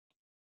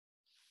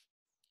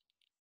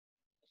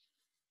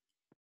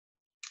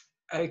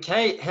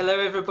Okay, hello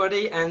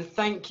everybody, and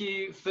thank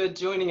you for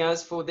joining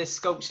us for this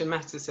Sculpture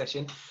Matters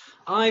session.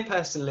 I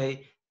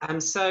personally am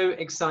so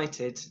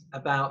excited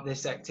about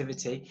this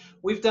activity.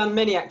 We've done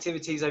many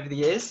activities over the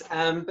years,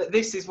 but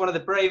this is one of the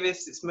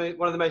bravest, it's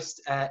one of the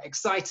most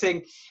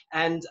exciting,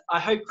 and I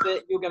hope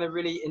that you're going to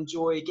really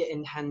enjoy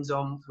getting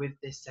hands-on with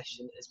this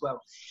session as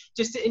well.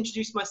 Just to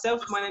introduce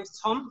myself, my name's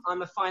Tom.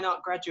 I'm a fine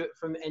art graduate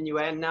from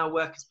NUA and now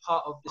work as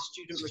part of the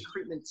student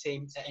recruitment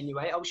team at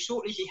NUA. I'll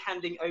shortly be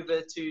handing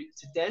over to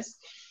Des,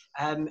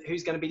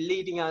 who's going to be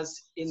leading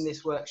us in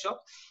this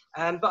workshop.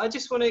 But I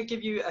just want to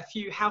give you a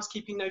few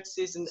housekeeping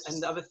notices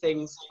and other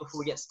things before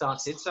we get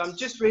started. So I'm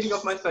just reading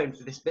off my phone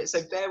for this bit,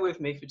 so bear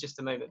with me for just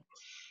a moment.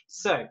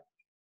 So,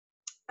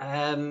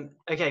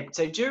 okay,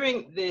 so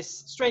during this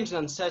strange and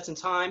uncertain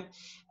time,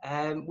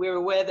 we're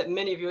aware that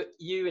many of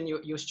you and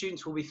your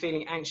students will be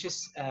feeling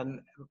anxious,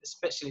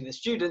 especially the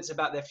students,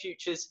 about their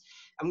futures,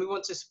 and we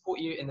want to support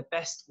you in the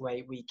best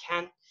way we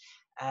can.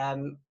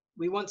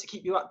 We want to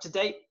keep you up to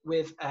date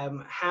with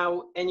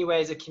how NUA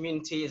as a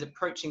community is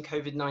approaching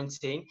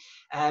COVID-19.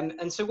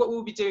 And so what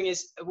we'll be doing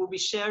is we'll be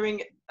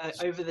sharing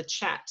over the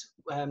chat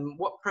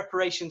what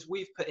preparations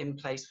we've put in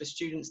place for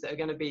students that are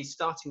going to be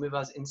starting with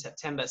us in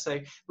September. So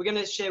we're going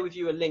to share with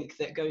you a link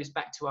that goes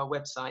back to our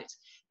website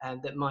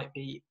that might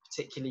be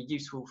particularly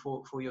useful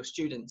for your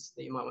students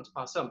that you might want to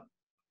pass on.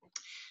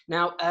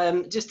 Now,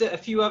 just a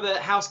few other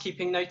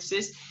housekeeping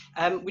notices.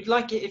 We'd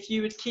like it if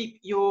you would keep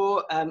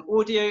your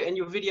audio and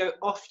your video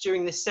off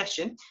during this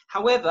session.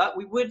 However,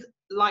 we would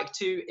like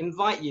to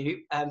invite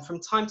you from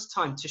time to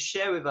time to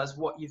share with us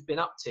what you've been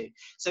up to.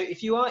 So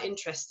if you are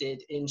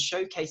interested in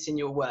showcasing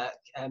your work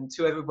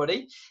to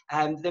everybody,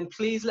 then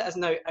please let us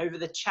know over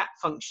the chat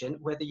function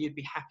whether you'd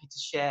be happy to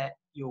share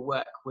your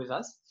work with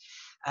us.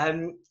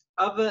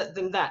 Other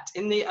than that,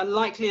 in the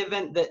unlikely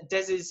event that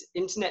Des's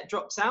internet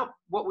drops out,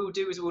 what we'll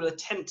do is we'll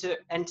attempt to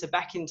enter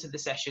back into the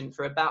session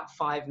for about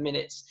 5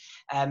 minutes.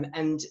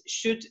 And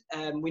should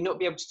we not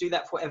be able to do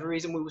that for whatever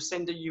reason, we will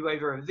send you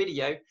over a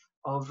video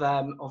of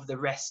the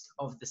rest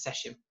of the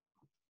session.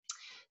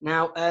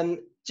 Now,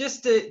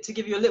 just to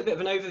give you a little bit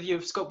of an overview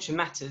of Sculpture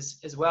Matters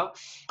as well,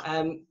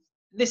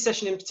 this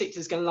session in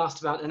particular is going to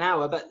last about an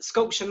hour, but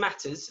Sculpture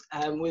Matters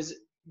was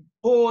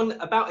born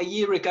about a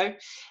year ago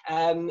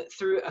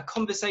through a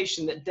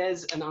conversation that Des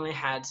and I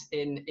had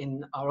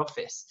in our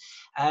office.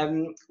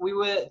 We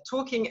were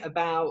talking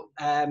about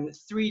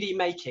 3D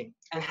making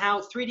and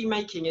how 3D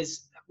making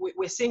is,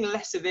 we're seeing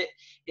less of it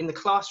in the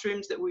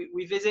classrooms that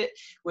we visit.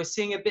 We're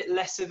seeing a bit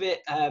less of it,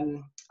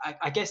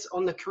 I guess,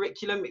 on the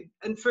curriculum,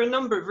 and for a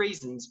number of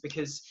reasons,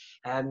 because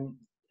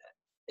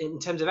in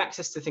terms of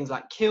access to things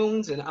like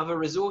kilns and other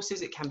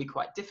resources, it can be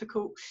quite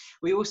difficult.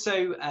 We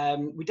also,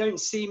 we don't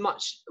see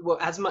much, well,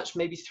 as much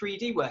maybe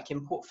 3D work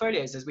in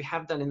portfolios as we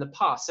have done in the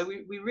past. So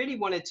we really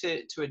wanted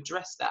to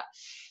address that.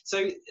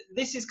 So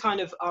this is kind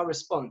of our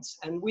response.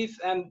 And we've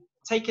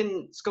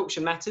taken Sculpture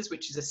Matters,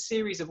 which is a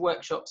series of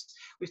workshops.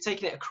 We've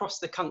taken it across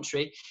the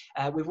country.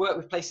 We've worked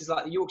with places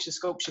like the Yorkshire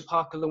Sculpture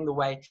Park along the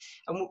way.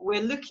 And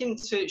we're looking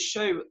to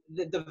show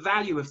the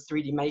value of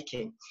 3D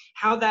making,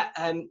 how that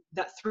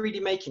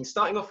 3D making,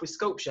 starting off with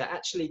sculpture,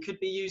 actually could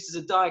be used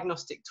as a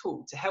diagnostic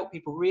tool to help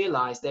people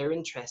realize their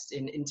interest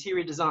in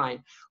interior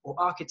design or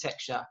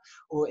architecture,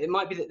 or it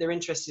might be that they're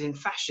interested in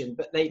fashion,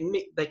 but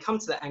they come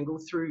to that angle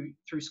through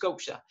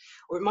sculpture.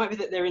 Or it might be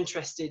that they're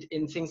interested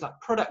in things like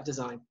product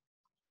design,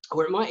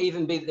 or it might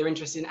even be that they're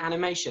interested in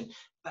animation.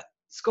 But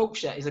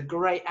sculpture is a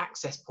great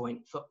access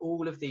point for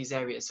all of these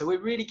areas. So we're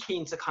really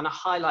keen to kind of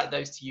highlight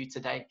those to you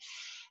today.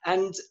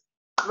 And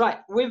right,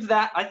 with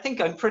that, I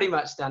think I'm pretty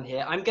much done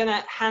here. I'm going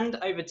to hand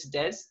over to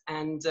Des,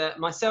 and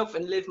myself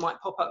and Liv might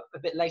pop up a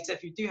bit later.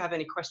 If you do have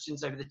any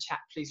questions over the chat,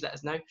 please let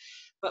us know.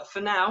 But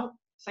for now,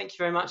 thank you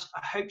very much.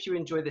 I hope you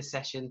enjoy this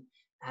session,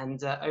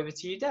 and over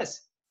to you, Des.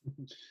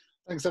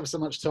 Thanks ever so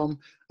much, Tom.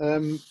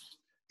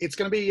 It's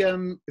going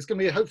to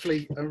be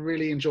hopefully a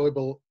really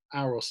enjoyable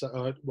hour or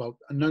so. Well,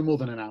 no more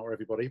than an hour,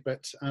 everybody.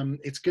 But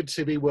it's good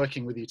to be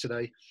working with you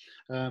today.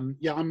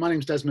 Yeah, my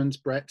name's Desmond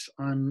Brett.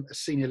 I'm a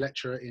senior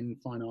lecturer in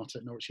fine art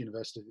at Norwich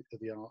University of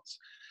the Arts,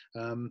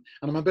 and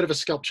I'm a bit of a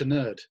sculpture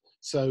nerd.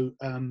 So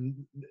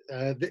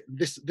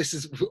this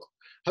is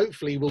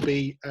hopefully will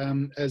be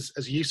as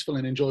useful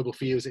and enjoyable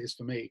for you as it is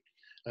for me.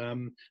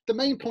 The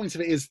main point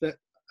of it is that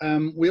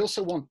we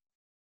also want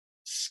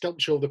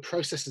sculpture, or the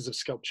processes of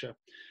sculpture,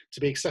 to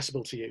be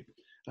accessible to you,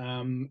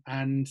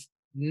 and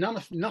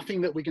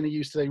nothing that we're going to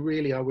use today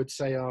really, I would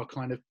say, are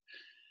kind of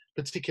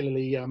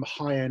particularly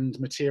high-end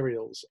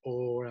materials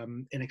or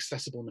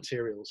inaccessible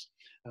materials.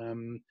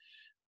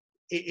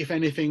 If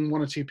anything,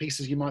 one or two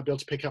pieces you might be able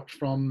to pick up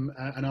from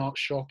an art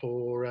shop,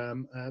 or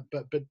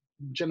but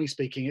generally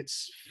speaking,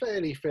 it's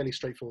fairly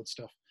straightforward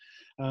stuff.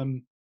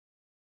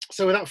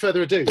 So without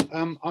further ado,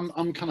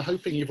 I'm kind of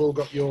hoping you've all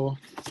got your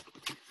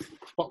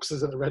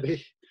boxes at the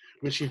ready,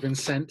 which you've been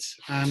sent,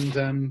 and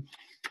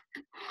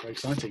very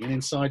exciting. And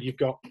inside you've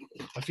got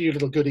a few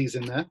little goodies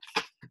in there,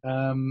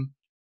 and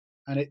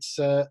it's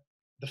the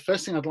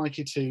first thing I'd like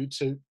you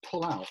to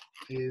pull out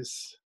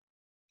is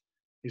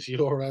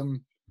your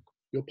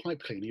your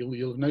pipe cleaner,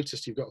 you'll have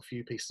noticed you've got a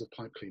few pieces of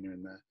pipe cleaner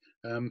in there.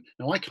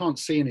 Now I can't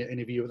see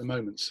any of you at the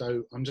moment,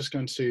 so I'm just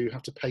going to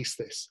have to paste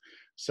this.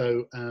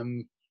 So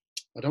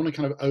I don't want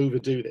to kind of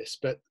overdo this,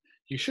 but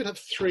you should have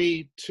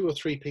two or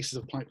three pieces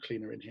of pipe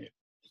cleaner in here.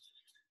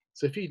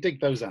 So if you dig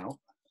those out,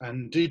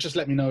 and do just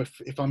let me know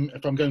if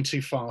I'm going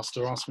too fast,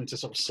 or ask me to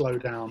sort of slow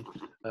down,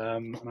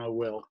 and I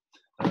will.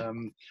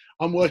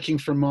 I'm working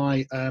from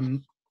my, I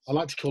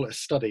like to call it a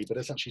study, but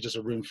it's actually just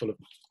a room full of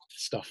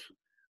stuff.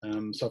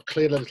 So I've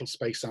cleared a little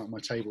space out on my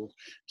table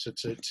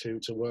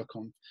to work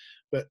on.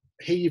 But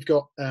here you've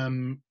got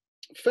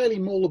fairly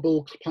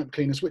moldable pipe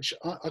cleaners, which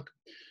I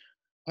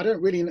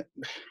don't really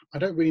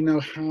know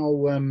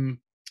how, I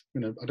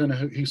don't know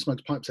who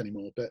smokes pipes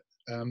anymore, but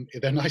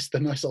they're nice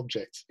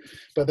objects,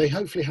 but they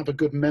hopefully have a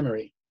good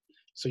memory,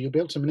 so you'll be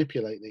able to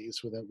manipulate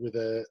these with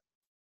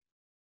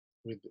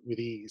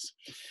ease.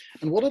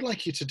 And what I'd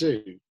like you to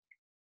do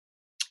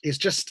is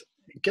just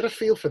get a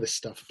feel for this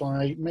stuff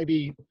by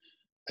maybe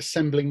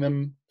assembling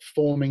them,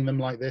 forming them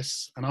like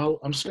this. And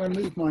I'm just going to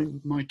move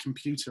my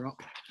computer up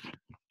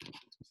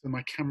so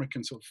my camera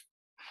can sort of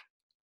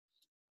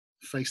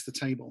face the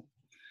table,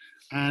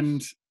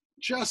 and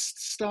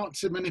just start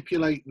to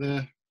manipulate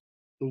the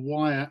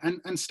wire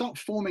and start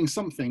forming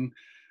something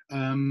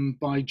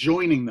by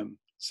joining them.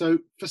 So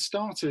for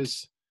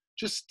starters,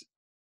 just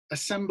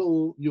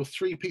assemble your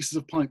three pieces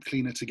of pipe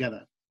cleaner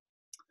together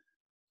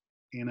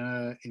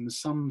in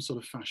some sort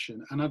of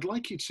fashion. And I'd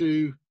like you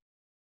to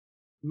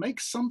make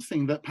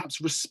something that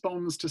perhaps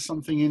responds to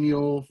something in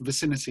your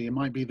vicinity. It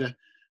might be the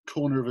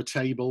corner of a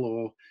table,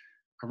 or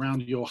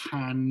around your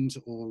hand,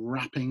 or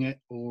wrapping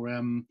it, or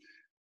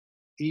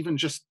even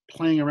just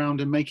playing around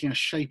and making a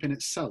shape in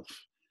itself.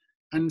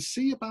 And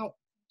see about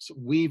sort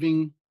of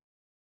weaving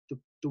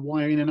the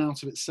wire in and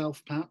out of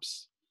itself,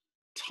 perhaps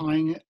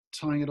tying it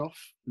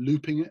off,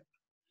 looping it.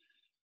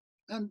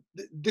 And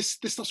this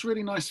stuff's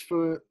really nice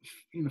for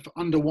for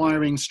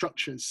underwiring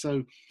structures.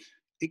 So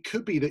it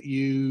could be that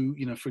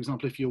for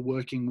example, if you're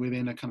working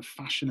within a kind of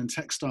fashion and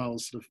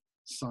textiles sort of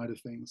side of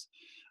things,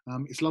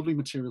 it's lovely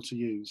material to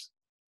use.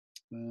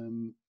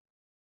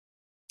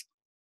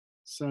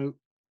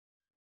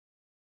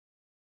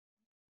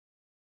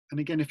 And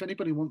again, if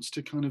anybody wants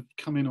to kind of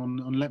come in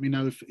on let me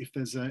know if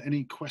there's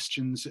any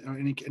questions or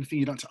anything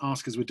you'd like to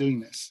ask as we're doing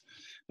this,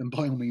 then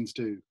by all means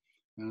do.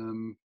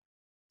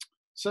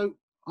 So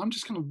I'm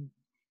just kind of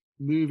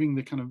moving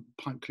the kind of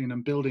pipe cleaner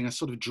and building a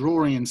sort of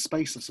drawing in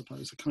space, I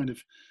suppose, a kind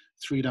of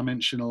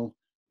three-dimensional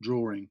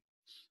drawing.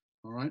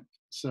 All right.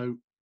 So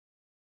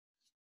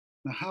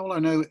now, how will I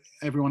know,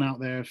 everyone out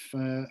there,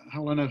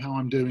 how will I know how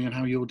I'm doing and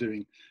how you're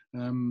doing?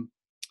 It'd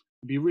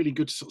be really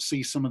good to sort of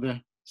see some of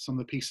the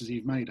pieces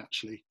you've made,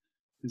 actually.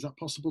 Is that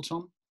possible,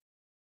 Tom?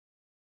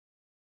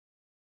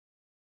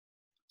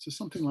 So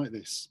something like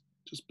this.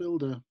 Just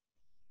build a...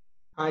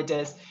 Hi,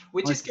 Des.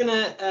 We're just going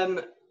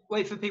to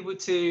wait for people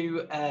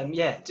to,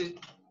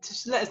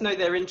 just let us know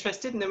they're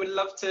interested, and then we'd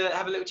love to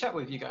have a little chat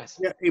with you guys.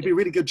 Yeah, it'd be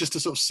really good just to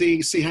sort of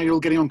see how you're all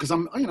getting on, because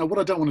what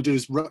I don't want to do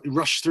is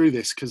rush through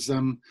this, because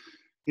in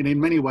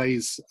many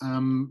ways,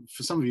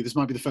 for some of you, this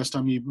might be the first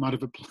time you might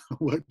have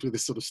worked with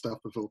this sort of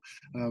stuff before.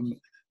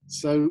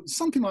 So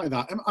something like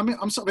that.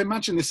 I'm sort of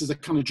imagine this as a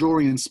kind of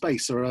drawing in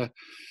space, or a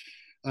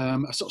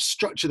sort of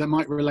structure that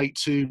might relate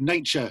to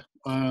nature.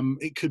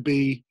 It could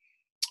be,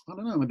 I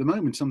don't know, at the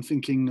moment I'm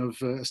thinking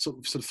of a sort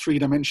of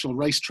three-dimensional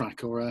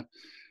racetrack, or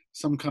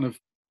some kind of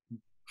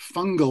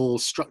fungal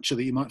structure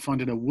that you might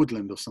find in a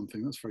woodland or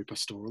something. That's very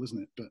pastoral,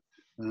 isn't it? But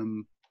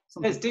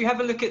Yes, do have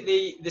a look at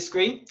the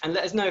screen and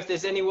let us know if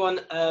there's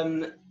anyone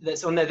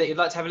that's on there that you'd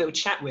like to have a little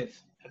chat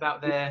with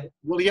about their...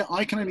 Well, yeah,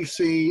 I can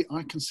see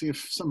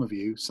if some of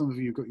you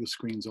have got your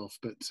screens off,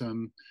 but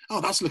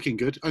oh, that's looking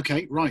good.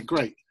 Okay, right,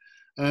 great.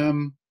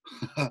 Shall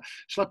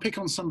I pick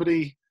on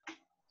somebody?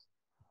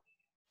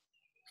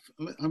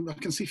 I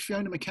can see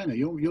Fiona McKenna.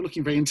 You're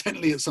looking very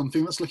intently at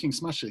something. That's looking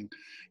smashing.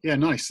 Yeah,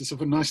 nice. It's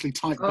of a nicely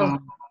typed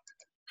down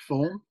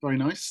form. Very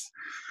nice.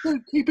 Yeah,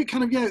 keep it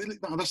kind of, yeah,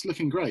 that's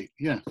looking great.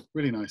 Yeah,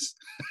 really nice.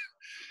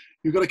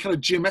 You've got a kind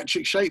of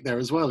geometric shape there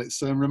as well.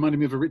 It's reminding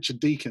me of a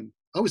Richard Deacon.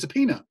 Oh, it's a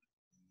peanut.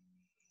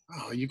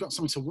 Oh, you've got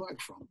something to work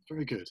from.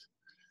 Very good.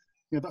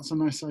 Yeah, that's a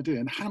nice idea.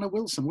 And Hannah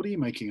Wilson, what are you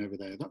making over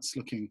there? That's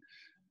looking,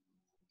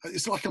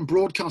 it's like I'm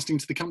broadcasting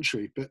to the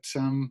country, but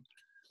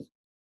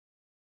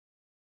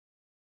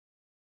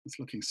it's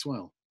looking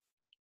swell.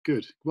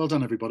 Good. Well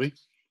done, everybody.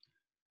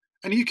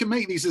 And you can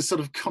make these as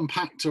sort of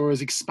compact or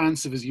as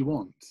expansive as you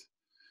want.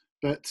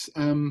 But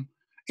in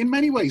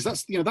many ways,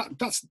 that's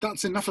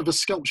enough of a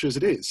sculpture as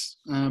it is.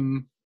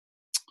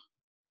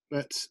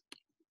 But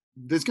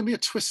there's going to be a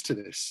twist to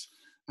this,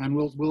 and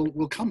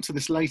we'll come to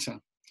this later.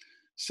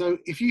 So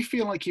if you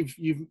feel like you've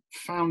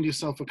found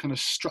yourself a kind of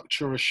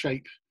structure or a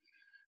shape,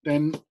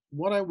 then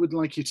what I would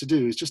like you to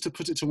do is just to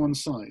put it to one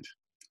side.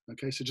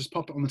 Okay, so just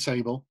pop it on the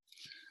table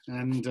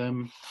and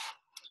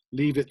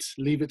leave it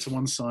to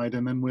one side,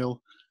 and then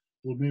we'll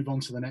move on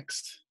to the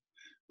next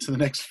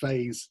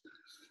phase.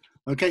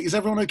 Okay, is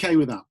everyone okay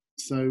with that?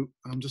 So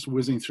I'm just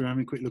whizzing through,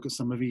 having a quick look at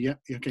some of you. Yeah,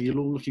 okay, you're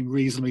all looking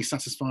reasonably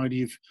satisfied.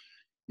 You've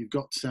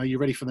you're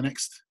ready for the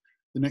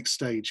next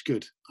stage.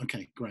 Good.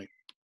 Okay, great.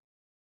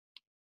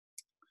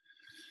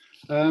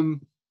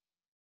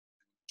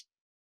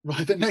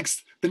 Right, the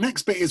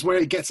next bit is where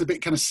it gets a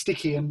bit kind of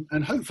sticky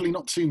and hopefully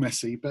not too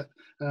messy, but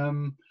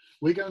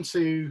we're going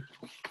to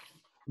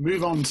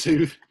move on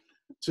to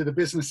the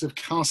business of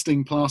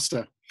casting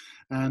plaster.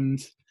 And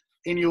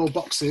in your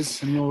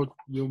boxes, and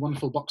your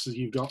wonderful boxes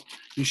you've got,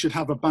 you should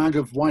have a bag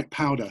of white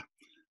powder.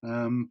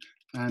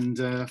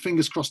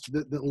 Fingers crossed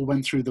that all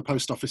went through the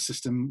post office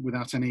system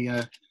without any.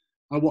 I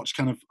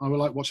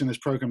like watching those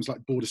programs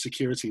like Border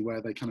Security,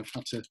 where they kind of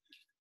have to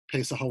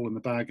pierce a hole in the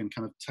bag and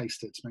kind of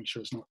taste it to make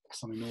sure it's not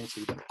something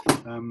naughty. But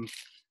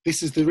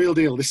this is the real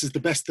deal. This is the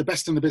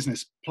best in the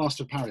business,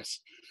 plaster of Paris,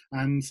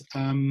 and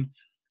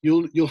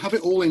you'll have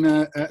it all in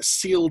a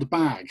sealed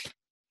bag.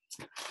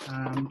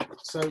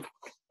 So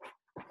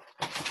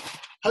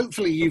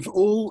hopefully you've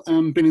all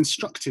been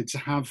instructed to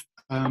have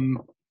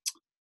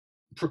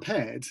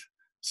prepared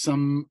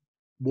some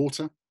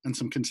water and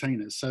some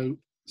containers. So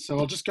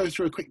I'll just go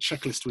through a quick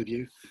checklist with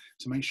you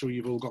to make sure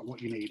you've all got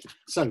what you need.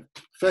 So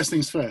first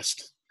things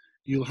first,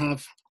 you'll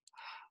have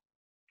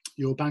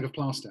your bag of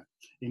plaster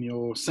in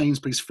your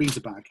Sainsbury's freezer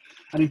bag.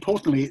 And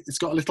importantly, it's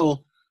got a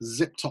little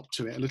zip top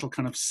to it, a little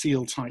kind of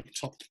seal tight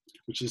top,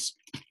 which is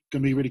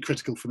going to be really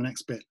critical for the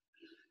next bit.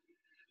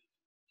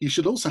 You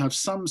should also have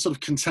some sort of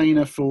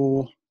container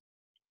for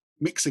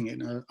mixing it.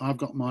 I've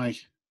got my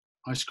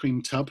ice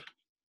cream tub,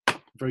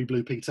 very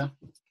Blue Peter.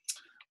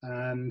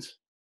 And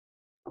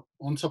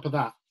on top of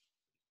that,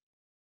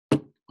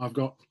 I've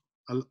got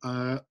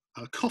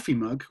a coffee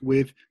mug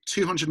with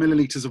 200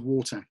 millilitres of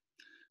water.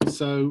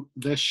 So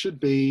there should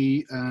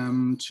be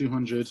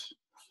 200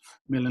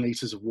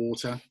 millilitres of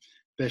water.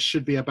 There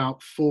should be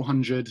about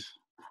 400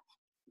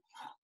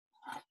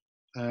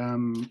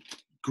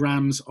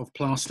 grams of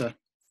plaster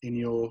in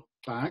your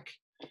bag.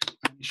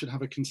 And you should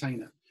have a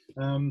container.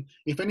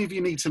 If any of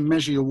you need to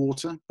measure your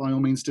water, by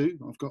all means do.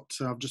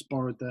 I've just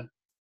borrowed the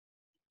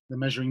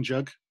measuring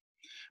jug.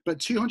 But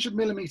 200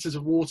 millilitres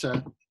of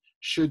water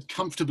should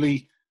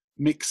comfortably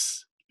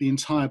mix the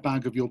entire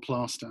bag of your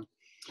plaster.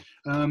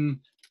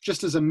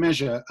 Just as a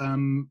measure,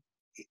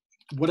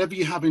 whatever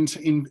you have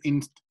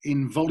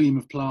in volume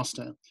of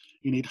plaster,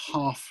 you need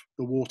half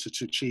the water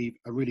to achieve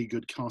a really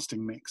good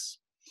casting mix.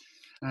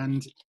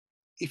 And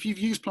if you've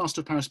used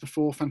plaster of Paris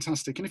before,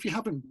 fantastic. And if you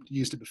haven't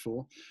used it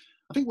before,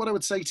 I think what I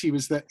would say to you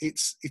is that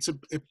it's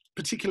a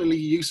particularly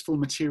useful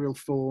material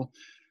for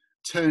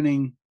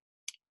turning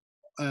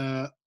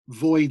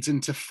voids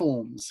into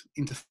forms,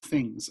 into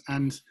things.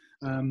 And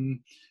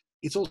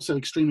it's also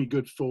extremely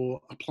good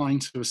for applying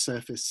to a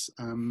surface.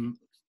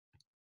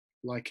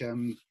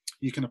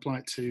 You can apply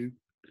it to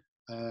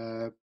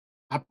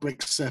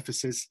brick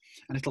surfaces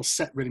and it'll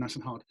set really nice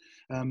and hard.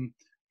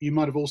 You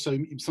might have also,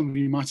 some of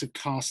you might have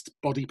cast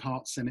body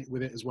parts in it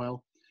with it as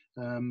well.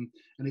 And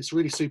it's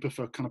really super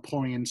for kind of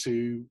pouring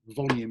into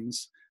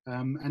volumes.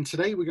 And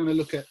today we're going to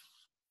look at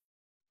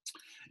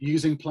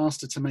using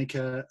plaster to make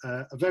a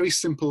very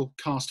simple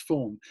cast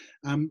form,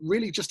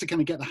 really just to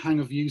kind of get the hang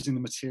of using the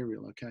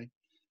material, okay?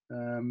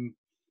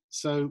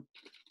 So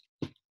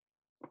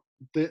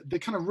there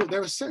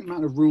are a certain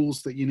amount of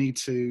rules that you need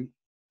to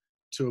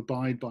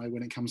abide by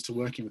when it comes to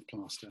working with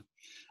plaster.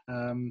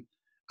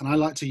 And I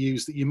like to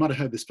use, you might have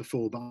heard this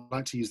before, but I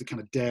like to use the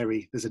kind of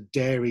there's a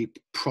dairy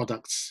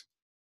products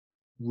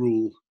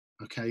rule,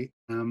 okay?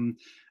 And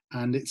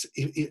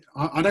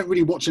I don't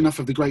really watch enough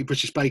of the Great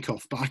British Bake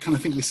Off, but I kind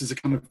of think this is a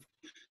kind of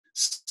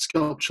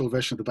sculptural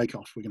version of the Bake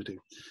Off we're going to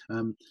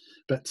do.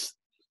 But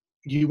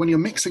when you're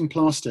mixing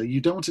plaster,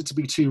 you don't want it to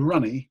be too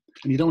runny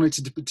and you don't want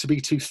it to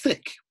be too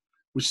thick,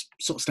 which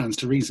sort of stands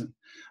to reason.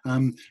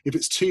 If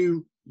it's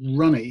too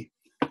runny,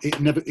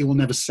 it will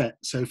never set.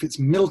 So if it's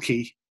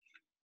milky,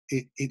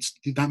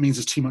 that means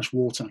there's too much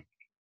water,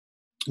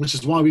 which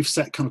is why we've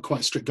set kind of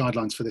quite strict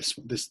guidelines for this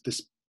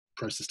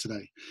process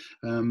today.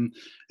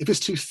 If it's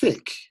too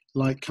thick,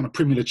 like kind of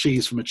Primula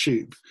cheese from a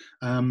tube,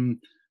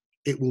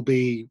 it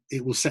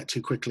will set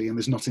too quickly and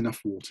there's not enough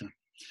water.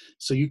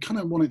 So you kind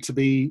of want it to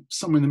be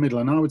somewhere in the middle.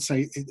 And I would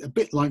say a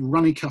bit like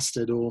runny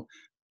custard or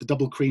the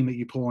double cream that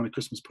you pour on a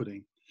Christmas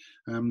pudding.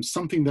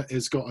 Something that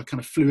has got a kind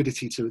of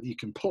fluidity to it that you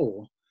can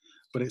pour,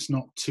 but it's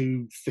not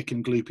too thick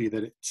and gloopy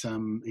that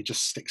it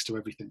just sticks to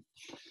everything.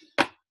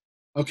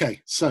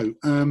 Okay, so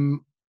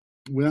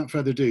without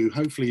further ado,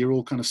 hopefully you're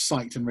all kind of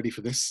psyched and ready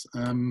for this.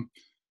 Some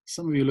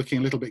of you are looking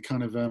a little bit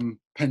kind of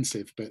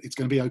pensive, but it's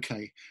going to be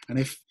okay. And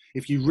if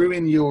you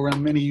ruin your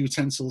many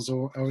utensils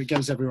or it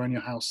goes everywhere in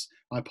your house,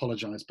 I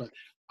apologise, but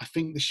I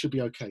think this should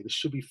be okay. This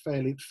should be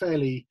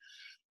fairly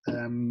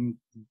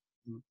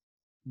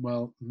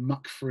well,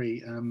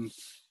 muck-free.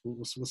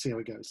 We'll see how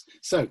it goes.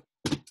 So,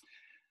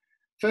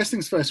 first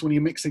things first, when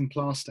you're mixing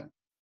plaster,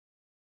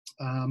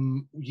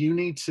 you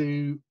need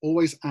to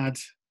always add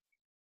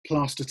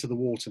plaster to the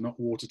water, not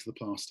water to the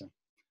plaster.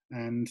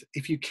 And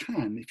if you've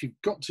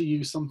got to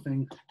use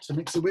something to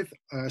mix it with,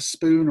 a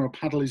spoon or a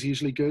paddle is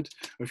usually good.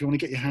 Or if you want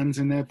to get your hands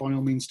in there, by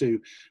all means do.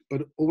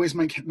 But always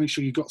make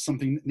sure you've got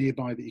something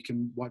nearby that you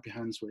can wipe your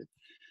hands with.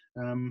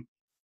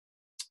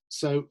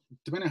 So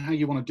depending on how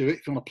you want to do it,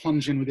 if you want to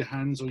plunge in with your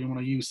hands or you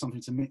want to use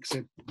something to mix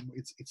it,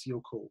 it's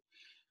your call.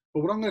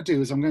 But what I'm going to do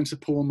is I'm going to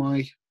pour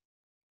my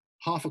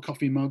half a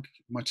coffee mug,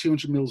 my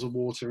 200 mils of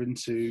water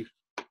into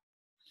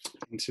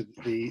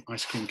the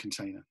ice cream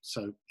container.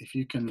 So if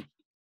you can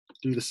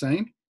do the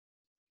same,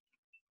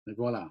 et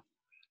voila.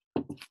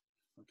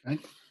 Okay.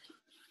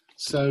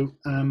 So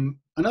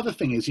another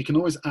thing is you can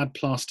always add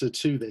plaster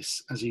to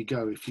this as you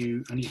go.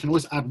 And you can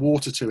always add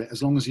water to it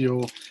as long as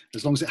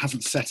it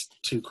hasn't set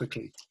too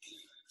quickly.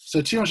 So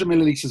 200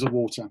 milliliters of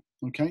water.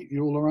 Okay,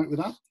 you all right with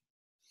that?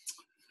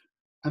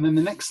 And then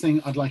the next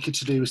thing I'd like you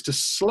to do is to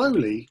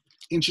slowly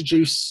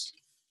introduce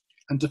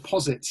and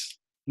deposit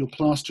your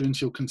plaster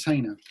into your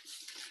container.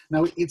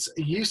 Now, it's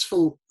a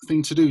useful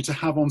thing to do to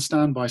have on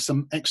standby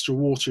some extra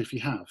water if you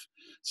have.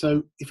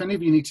 So if any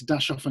of you need to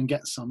dash off and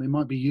get some, it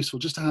might be useful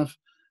just to have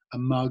a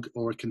mug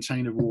or a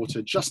container of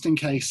water, just in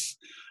case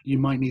you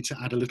might need to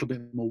add a little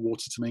bit more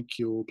water to make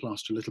your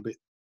plaster a little bit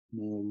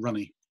more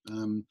runny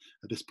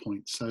at this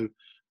point. So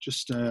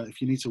just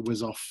if you need to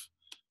whiz off,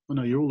 oh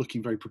no, you're all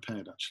looking very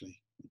prepared actually.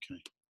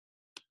 Okay.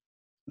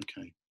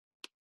 Okay.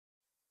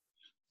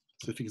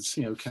 So if you can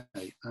see,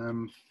 okay,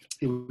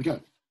 here we go.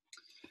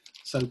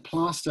 So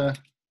plaster,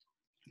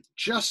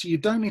 you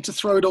don't need to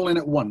throw it all in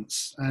at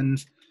once.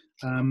 And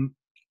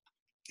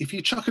if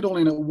you chuck it all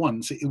in at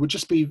once, it would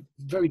just be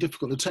very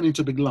difficult to turn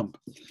into a big lump.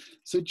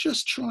 So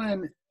just try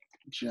and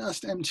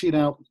just empty it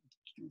out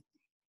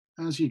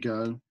as you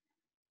go.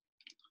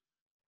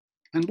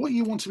 And what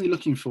you want to be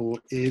looking for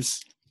is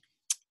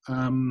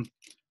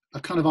a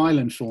kind of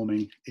island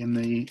forming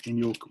in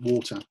your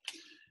water.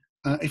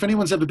 If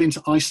anyone's ever been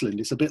to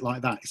Iceland, it's a bit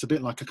like that. It's a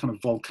bit like a kind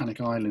of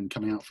volcanic island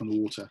coming out from the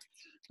water.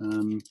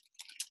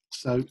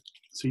 So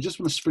you just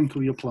want to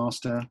sprinkle your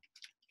plaster,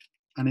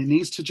 and it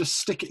needs to just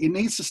stick. It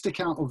needs to stick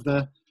out of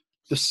the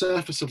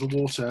surface of the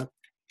water,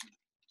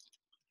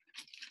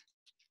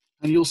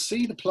 and you'll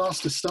see the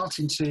plaster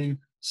starting to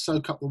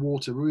soak up the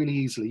water really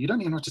easily. You don't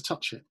even have to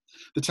touch it.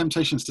 The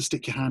temptation is to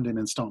stick your hand in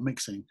and start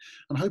mixing.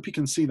 And I hope you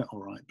can see that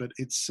all right. But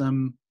it's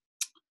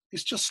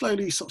just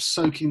slowly sort of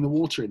soaking the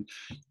water in.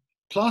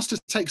 Plaster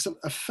takes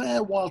a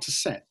fair while to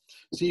set,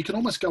 so you can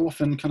almost go off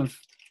and kind of,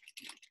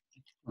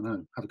 I don't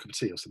know, have a cup of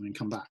tea or something and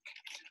come back,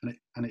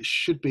 and it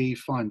should be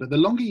fine. But the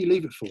longer you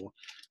leave it for,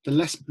 the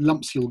less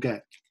lumps you'll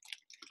get.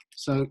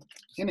 So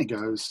in it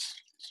goes.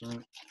 So,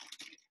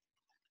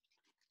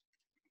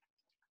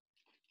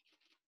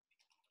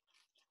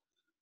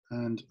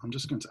 and I'm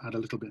just going to add a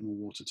little bit more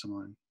water to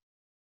mine.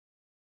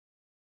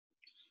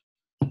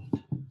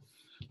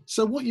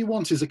 So what you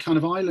want is a kind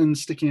of island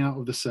sticking out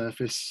of the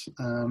surface,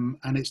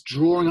 and it's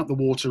drawing up the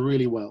water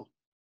really well.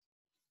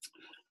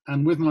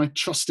 And with my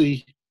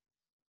trusty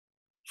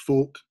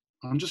fork,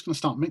 I'm just going to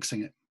start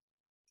mixing it.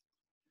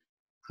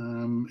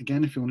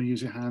 Again, if you want to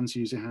use your hands,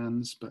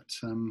 but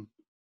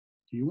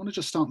you want to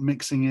just start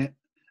mixing it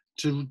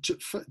for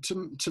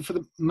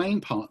the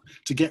main part,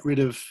 to get rid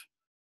of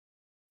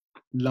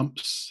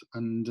lumps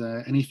and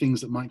any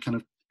things that might kind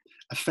of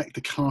affect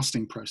the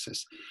casting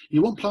process.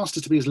 You want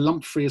plaster to be as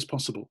lump-free as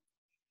possible.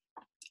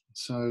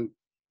 So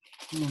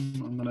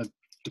I'm going to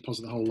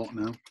deposit the whole lot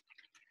now.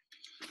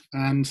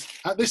 And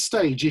at this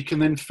stage, you can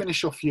then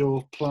finish off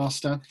your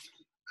plaster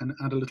and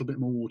add a little bit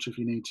more water if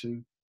you need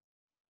to.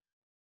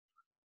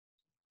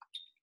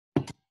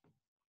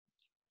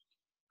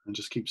 And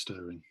just keep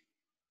stirring.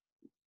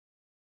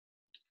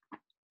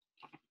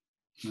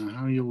 Now,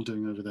 how are you all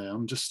doing over there?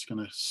 I'm just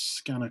going to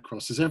scan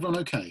across. Is everyone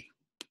okay?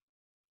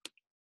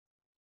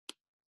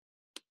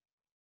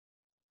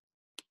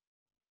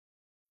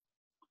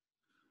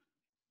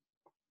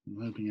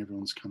 I'm hoping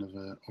everyone's kind of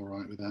all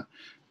right with that.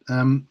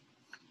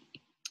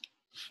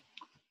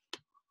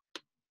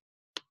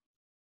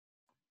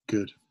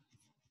 Good.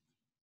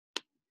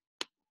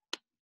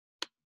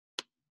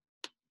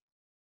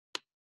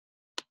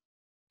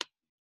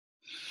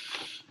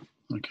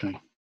 Okay.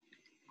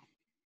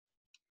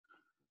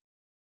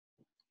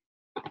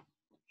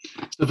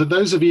 So for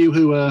those of you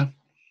who are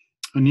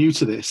new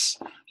to this,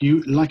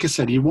 like I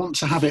said, you want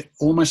to have it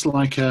almost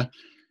like the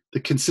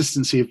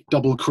consistency of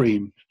double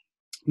cream.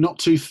 Not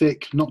too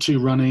thick, not too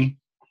runny.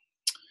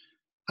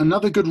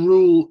 Another good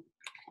rule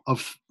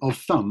of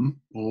thumb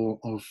or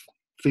of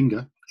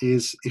finger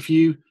is if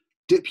you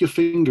dip your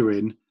finger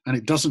in and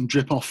it doesn't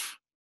drip off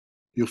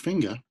your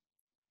finger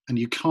and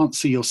you can't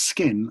see your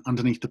skin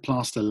underneath the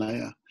plaster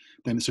layer,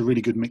 then it's a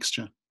really good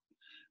mixture.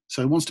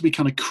 So it wants to be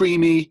kind of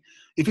creamy.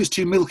 If it's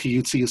too milky,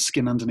 you'd see your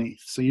skin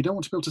underneath. So you don't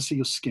want to be able to see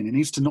your skin. It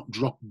needs to not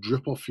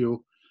drip off your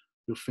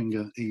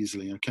finger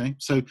easily, okay?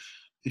 So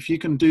if you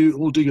can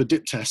do your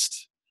dip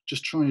test,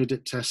 just try your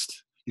dip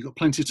test. You've got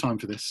plenty of time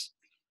for this,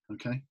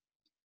 okay?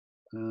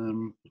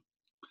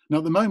 Now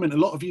at the moment, a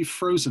lot of you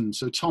frozen.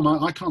 So Tom,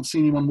 I can't see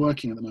anyone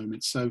working at the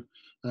moment. So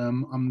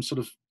I'm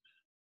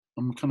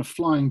kind of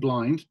flying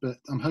blind, but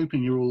I'm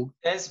hoping you're all...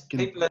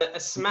 People are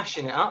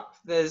smashing it up.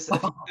 There's a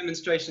few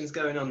demonstrations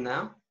going on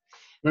now.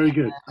 Very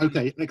good.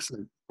 Okay,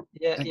 excellent.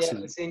 Yeah, excellent. yeah,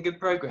 we're seeing good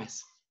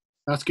progress.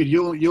 That's good.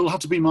 You'll have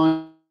to be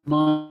my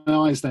my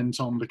eyes then,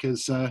 Tom,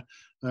 because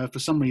for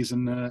some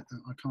reason I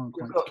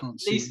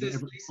can't see.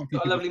 Lisa's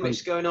got a lovely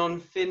mixture going on.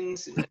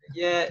 Finn's,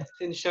 yeah,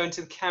 Finn's showing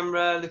to the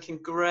camera, looking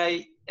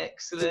great.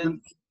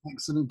 Excellent.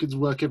 Excellent. Good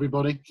work,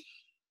 everybody.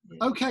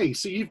 Yeah. Okay,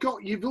 so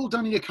you've all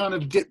done your kind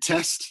of dip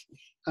test.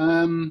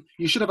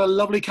 You should have a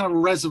lovely kind of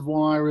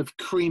reservoir of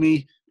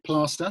creamy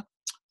plaster,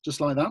 just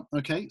like that.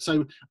 Okay,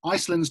 so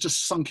Iceland's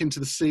just sunk into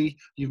the sea.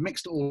 You've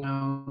mixed it all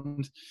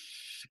around.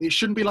 It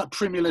shouldn't be like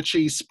Primula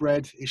cheese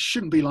spread. It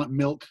shouldn't be like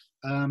milk,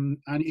 and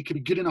it could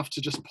be good enough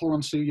to just pour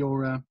onto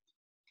your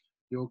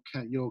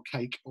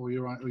cake or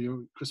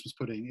your Christmas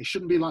pudding. It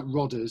shouldn't be like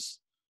Rodders,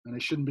 and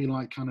it shouldn't be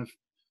like kind of,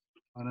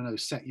 I don't know,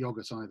 set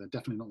yogurt either.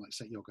 Definitely not like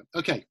set yogurt.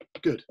 Okay,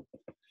 good.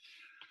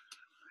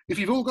 If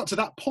you've all got to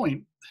that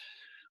point,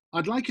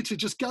 I'd like you to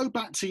just go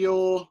back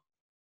to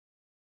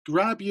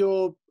grab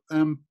your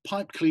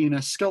pipe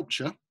cleaner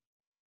sculpture,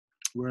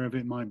 wherever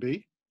it might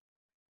be,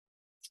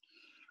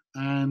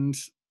 and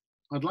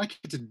I'd like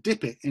you to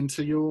dip it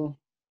into your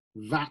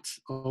vat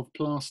of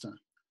plaster.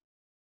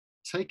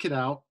 Take it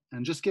out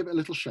and just give it a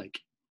little shake,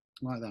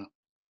 like that.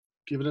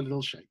 Give it a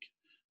little shake.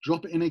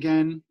 Drop it in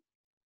again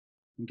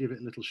and give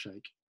it a little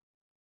shake.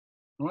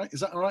 All right,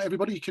 is that all right,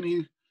 everybody? Can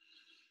you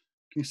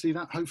see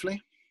that,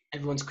 hopefully?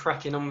 Everyone's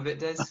cracking on with it,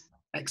 Des.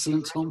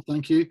 Excellent, Tom,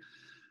 thank you.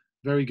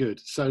 Very good.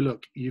 So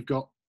look, you've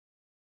got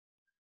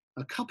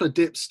a couple of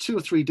dips, 2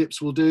 or 3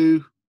 dips will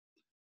do.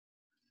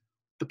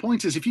 The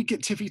point is, if you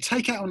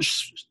take it out and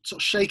sort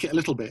of shake it a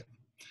little bit,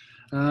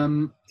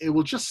 it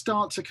will just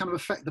start to kind of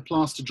affect the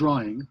plaster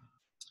drying.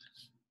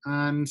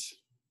 And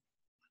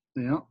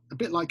a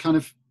bit like kind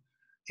of,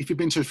 if you've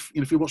been to,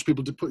 if you watch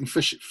people putting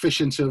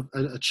fish into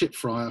a chip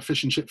fryer, a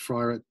fish and chip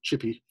fryer, a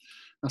chippy,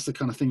 that's the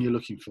kind of thing you're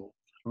looking for.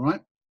 All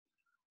right.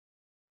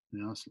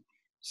 Yeah.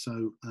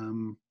 So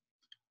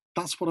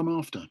that's what I'm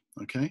after.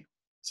 Okay.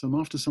 So I'm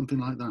after something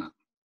like that.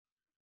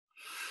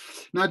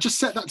 Now just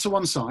set that to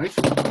one side.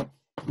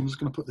 I'm just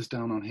going to put this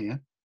down on here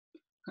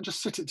and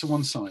just set it to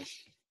one side.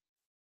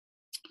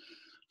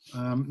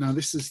 Now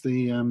this is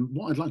the,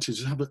 what I'd like to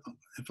just have it,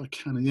 if I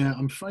can, yeah,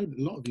 I'm afraid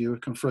a lot of you are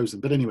kind of frozen,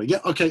 but anyway, yeah,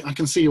 okay, I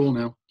can see you all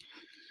now.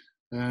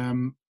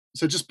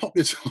 So just pop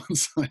this to one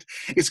side.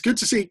 It's good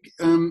to see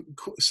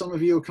some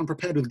of you are kind of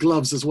prepared with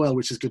gloves as well,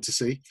 which is good to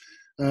see.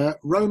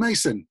 Ro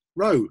Mason,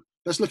 Ro,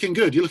 that's looking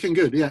good, you're looking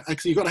good, yeah,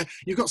 actually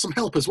you've got some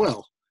help as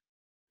well.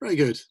 Very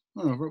good,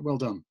 oh, well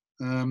done.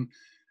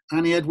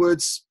 Annie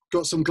Edwards,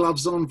 got some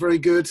gloves on, very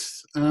good.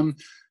 I'm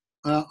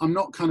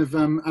not kind of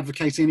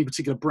advocating any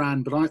particular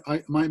brand, but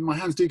my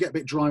hands do get a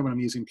bit dry when I'm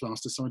using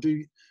plaster, so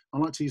I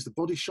like to use the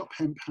Body Shop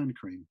Hemp Hand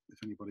Cream, if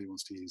anybody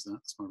wants to use that.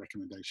 That's my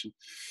recommendation.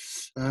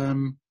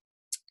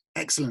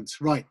 Excellent,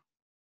 right.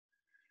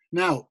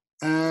 Now,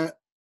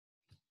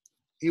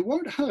 it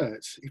won't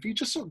hurt if you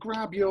just sort of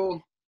grab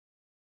your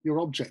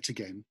object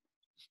again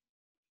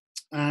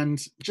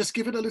and just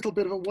give it a little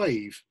bit of a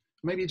wave.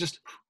 Maybe just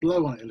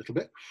blow on it a little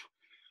bit.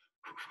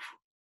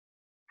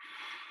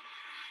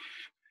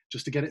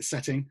 Just to get it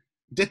setting,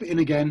 dip it in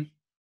again,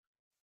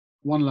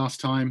 one last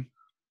time,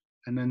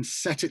 and then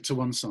set it to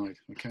one side,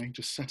 okay?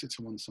 Just set it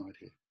to one side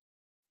here,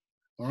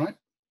 all right?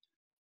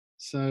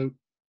 So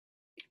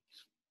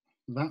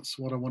that's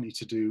what I want you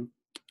to do.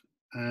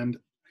 And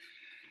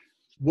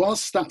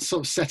whilst that's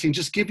sort of setting,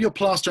 just give your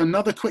plaster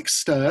another quick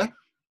stir,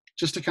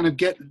 just to kind of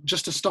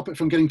just to stop it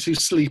from getting too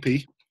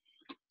sleepy,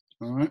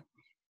 all right?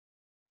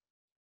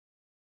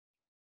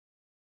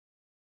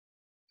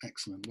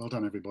 Excellent, well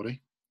done,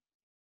 everybody.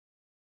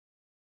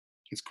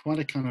 It's quite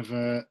a kind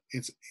of,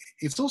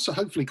 it's also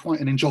hopefully quite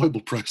an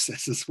enjoyable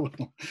process as well,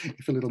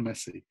 if a little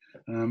messy.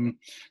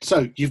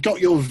 So you've got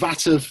your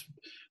vat of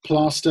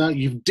plaster,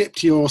 you've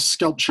dipped your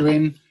sculpture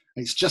in,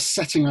 it's just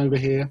setting over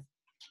here.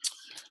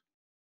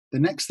 The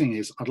next thing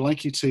is, I'd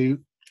like you to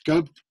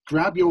go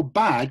grab your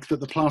bag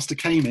that the plaster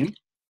came in.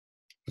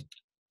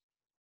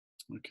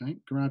 Okay,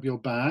 grab your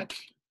bag.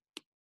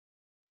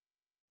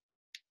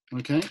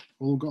 Okay,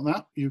 all got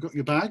that, you've got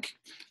your bag.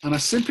 And I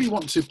simply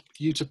want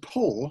you to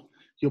pour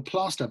your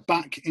plaster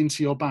back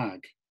into your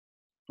bag,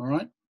 all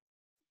right?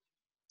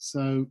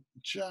 So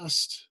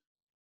just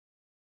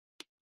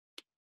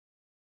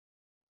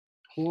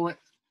pour it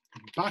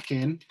back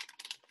in.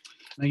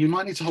 Now you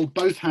might need to hold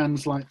both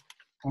hands like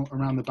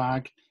around the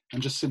bag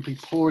and just simply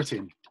pour it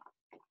in.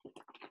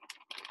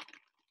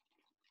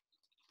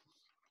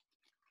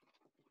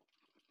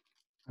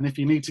 And if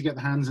you need to get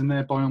the hands in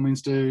there, by all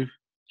means do,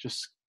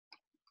 just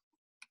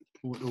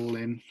pour it all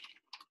in.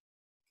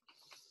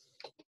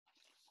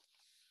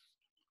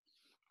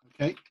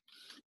 Okay,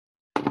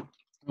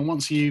 and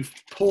once you've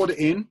poured it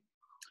in,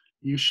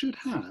 you should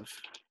have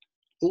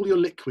all your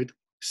liquid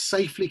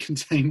safely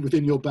contained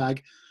within your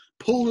bag.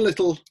 Pull a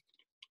little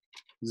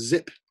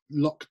zip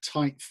lock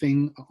tight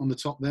thing on the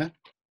top there,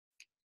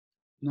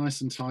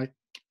 nice and tight,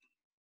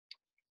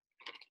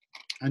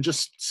 and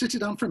just sit it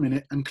down for a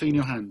minute and clean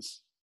your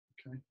hands,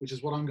 okay, which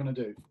is what I'm going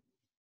to do.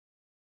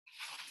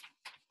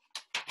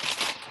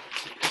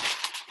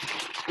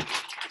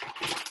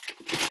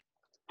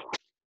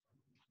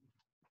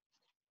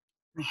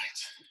 Right,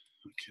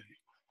 okay.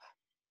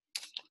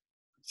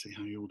 see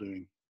how you're all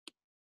doing.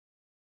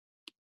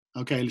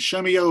 Okay,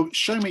 show me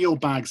your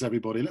bags,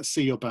 everybody. Let's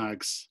see your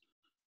bags.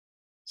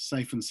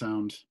 Safe and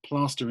sound.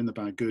 Plaster in the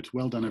bag. Good.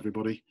 Well done,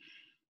 everybody.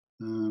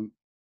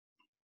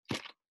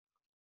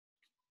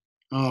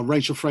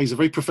 Rachel Fraser,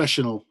 very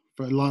professional.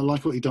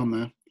 Like what you've done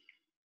there.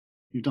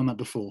 You've done that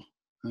before.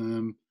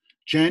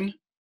 Jen,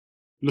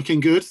 looking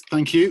good.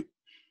 Thank you.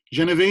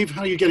 Genevieve,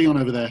 how are you getting on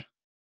over there?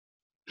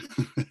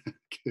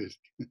 Good.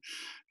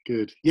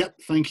 Good. Yep.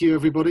 Thank you,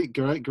 everybody.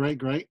 Great.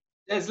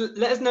 Let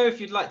us know if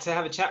you'd like to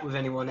have a chat with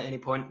anyone at any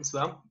point as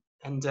well,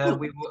 and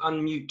we will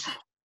unmute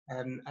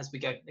as we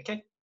go.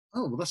 Okay.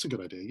 Oh, well, that's a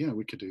good idea. Yeah,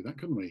 we could do that,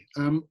 couldn't we?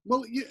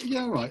 Well,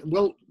 yeah, right.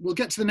 Well, we'll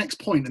get to the next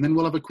point, and then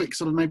we'll have a quick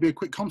maybe a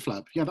quick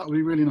conflab. Yeah, that would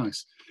be really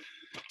nice.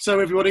 So,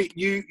 everybody,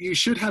 you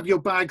should have your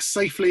bag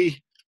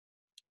safely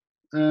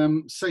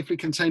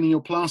containing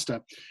your plaster,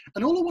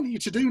 and all I want you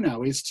to do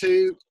now is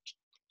to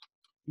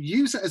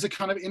use it as a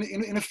kind of,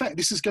 in effect,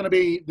 this is going to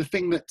be the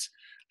thing that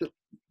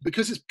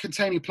because it's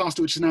containing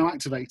plaster which is now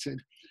activated,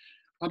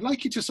 I'd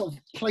like you to sort of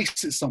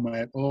place it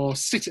somewhere or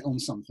sit it on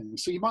something.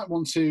 So you might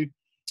want to,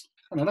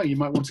 I don't know, you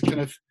might want to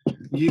kind of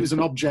use an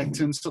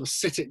object and sort of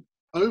sit it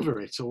over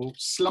it or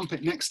slump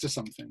it next to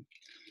something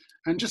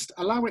and just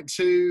allow it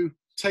to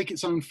take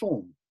its own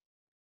form.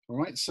 All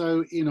right,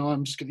 so,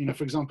 I'm just going to,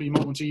 for example, you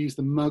might want to use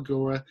the mug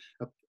or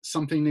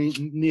something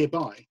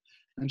nearby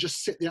and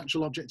just sit the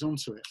actual object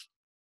onto it.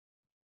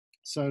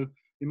 So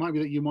it might be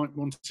that you might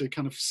want to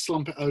kind of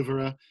slump it over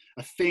a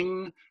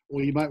thing,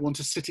 or you might want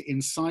to sit it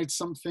inside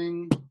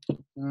something.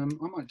 I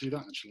might do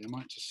that actually. I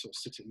might just sort of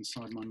sit it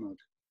inside my mug.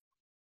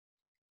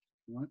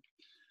 All right.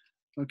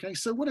 Okay,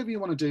 so whatever you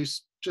want to do,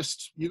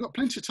 just, you've got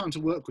plenty of time to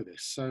work with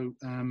this. So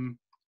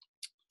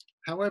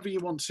however you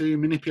want to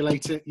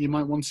manipulate it, you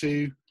might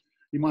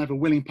have a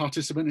willing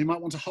participant who might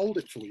want to hold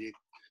it for you.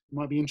 It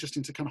might be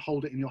interesting to kind of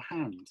hold it in your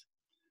hand.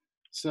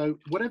 So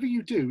whatever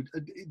you do,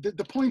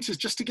 the point is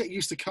just to get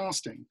used to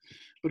casting,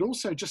 but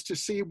also just to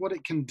see what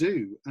it can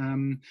do,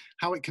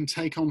 how it can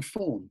take on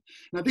form.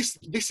 Now this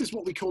is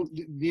what we call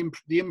the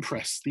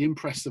impress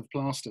of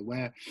plaster,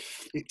 where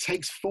it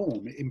takes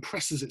form, it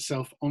impresses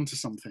itself onto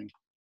something.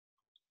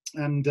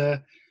 And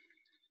the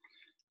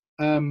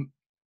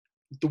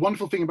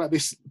wonderful thing about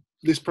this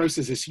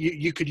process is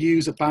you could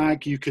use a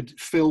bag, you could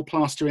fill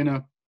plaster in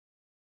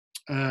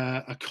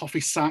a coffee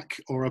sack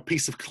or a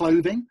piece of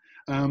clothing.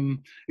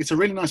 It's a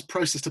really nice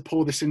process to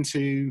pour this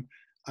into.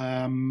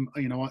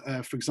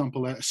 For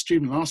example, a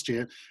student last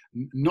year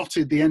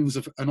knotted the ends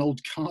of an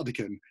old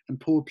cardigan and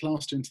poured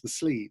plaster into the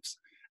sleeves,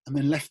 and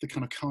then left the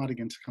kind of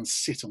cardigan to kind of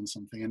sit on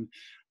something. And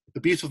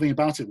the beautiful thing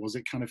about it was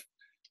it kind of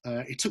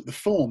it took the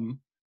form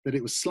that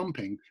it was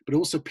slumping, but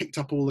also picked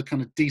up all the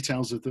kind of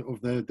details of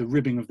the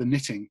ribbing of the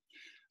knitting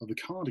of the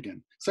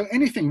cardigan. So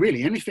anything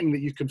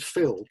that you can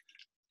fill,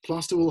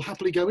 plaster will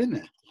happily go in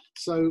there.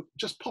 So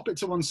just pop it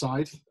to one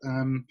side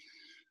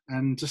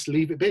and just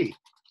leave it be.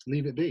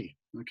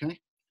 Okay.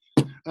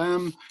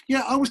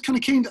 Yeah, I was kind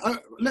of keen.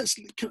 Let's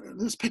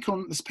pick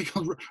on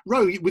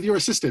Ro with your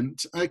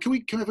assistant. Can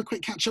we have a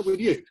quick catch up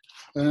with you?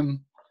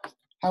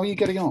 How are you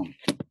getting on?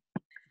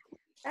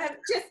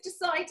 Just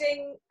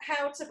deciding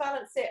how to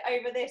balance it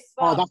over this.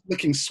 Oh, that's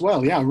looking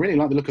swell. Yeah, I really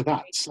like the look of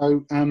that.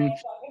 So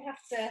we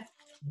have to.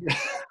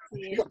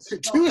 You've got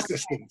two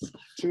assistants.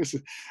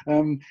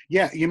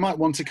 Yeah, you might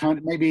want to kind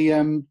of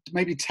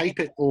maybe tape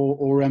it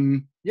or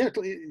yeah,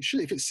 it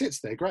should, if it sits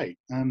there, great.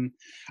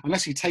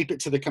 Unless you tape it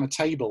to the kind of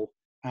table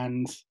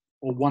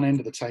or one end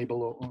of the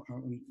table, or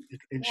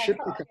it should.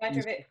 I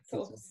of it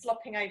sort of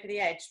slopping over the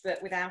edge,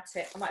 but without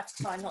it, I might have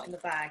to tie a knot in the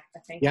bag. I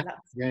think. Yeah,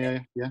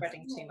 and that's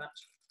spreading too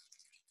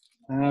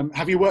much.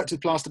 Have you worked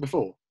with plaster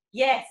before?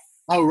 Yes.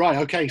 Oh right,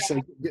 okay. Yeah,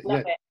 so love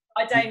it.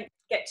 I don't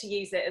get to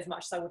use it as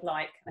much as I would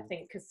like. I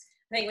think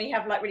when you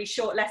have like really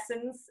short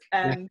lessons,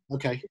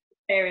 okay,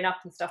 pairing up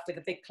and stuff with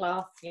a big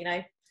class,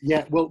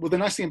 Yeah, well, the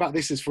nice thing about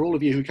this is for all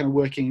of you who are kind of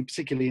working,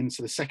 particularly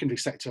into the secondary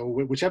sector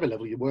or whichever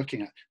level you're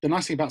working at, the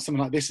nice thing about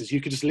something like this is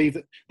you could just leave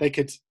it. They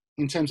could,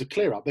 in terms of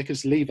clear up, they could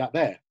just leave that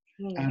there,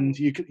 and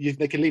they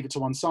could leave it to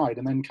one side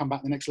and then come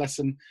back the next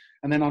lesson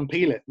and then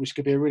unpeel it, which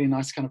could be a really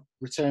nice kind of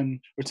return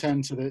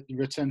to the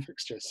return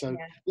fixture. So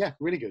yeah,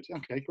 really good.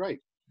 Okay, great.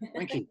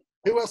 Thank you.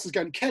 Who else is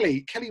going?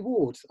 Kelly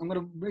Ward. I'm going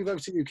to move over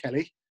to you,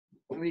 Kelly.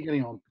 How are you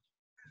getting on?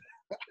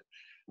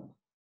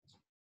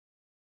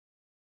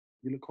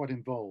 You look quite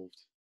involved.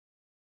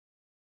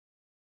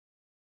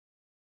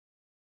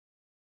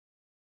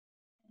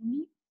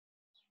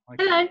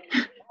 Hello.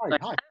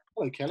 Hi.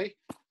 Hello, Kelly.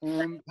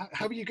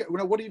 How are you?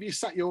 What have you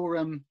sat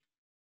your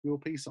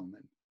piece on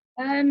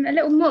then? A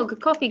little mug, a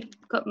coffee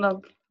cup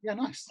mug. Yeah,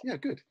 nice. Yeah,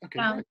 good. Okay.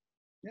 Right.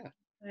 Yeah.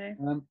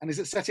 And is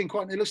it setting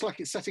quite? It looks like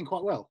it's setting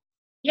quite well.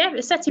 Yeah,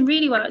 it's setting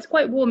really well. It's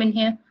quite warm in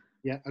here.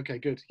 Yeah. Okay.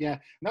 Good. Yeah.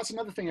 And that's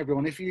another thing,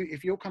 everyone. If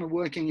you're kind of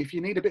working, if you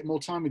need a bit more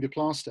time with your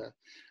plaster,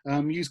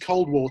 use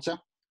cold water,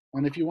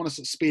 and if you want to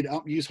sort of speed it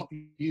up, use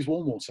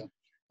warm water.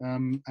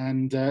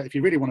 And if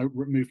you really want to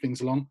move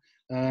things along,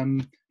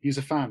 use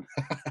a fan.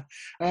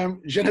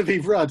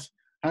 Genevieve Rudd,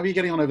 how are you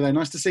getting on over there?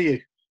 Nice to see you.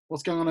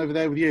 What's going on over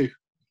there with you?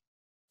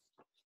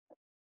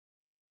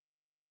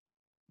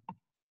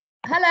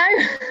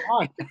 Hello.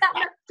 Hi.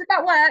 Did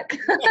that work?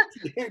 Yeah,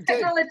 it did.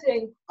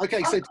 Technology.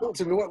 Okay, so talk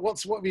to me.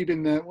 What have you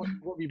been what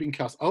have you been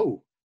cast?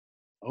 Oh,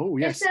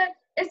 yes.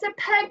 It's a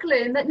peg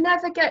loom that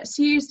never gets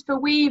used for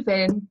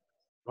weaving.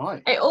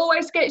 Right. It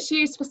always gets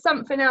used for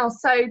something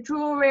else. So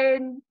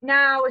drawing,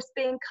 now it's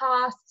being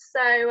cast.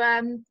 So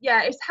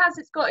yeah, it's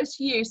got its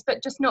use,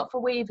 but just not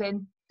for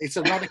weaving. It's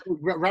a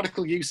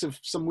radical use of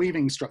some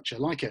weaving structure,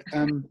 like it.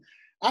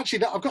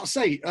 Actually, I've got to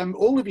say,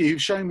 all of you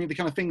who've shown me the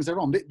kind of things they're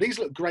on, these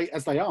look great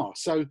as they are.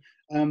 So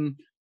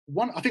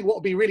I think what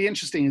would be really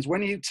interesting is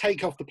when you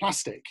take off the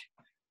plastic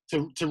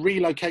to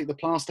relocate the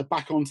plaster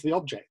back onto the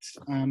object.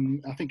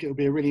 I think it would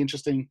be a really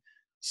interesting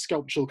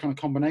sculptural kind of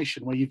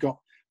combination where you've got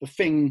the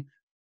thing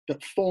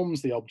that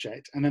forms the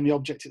object and then the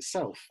object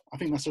itself. I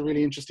think that's a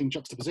really interesting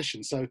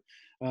juxtaposition. So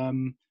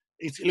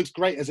it looks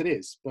great as it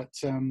is, but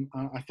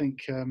I think,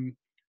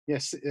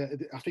 yes,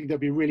 I think that'd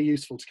be really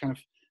useful to kind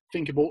of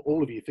think about,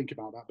 all of you think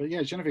about that. But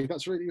yeah, Genevieve,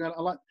 that's really, I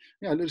like,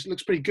 yeah, it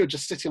looks pretty good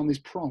just sitting on these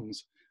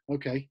prongs.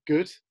 Okay,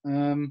 good.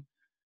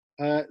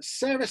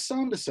 Sarah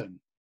Sanderson,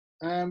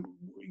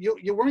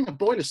 you're wearing a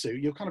boiler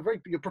suit. You're kind of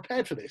you're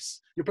prepared for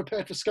this. You're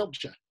prepared for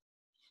sculpture.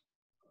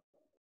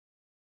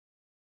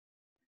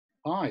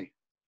 Hi.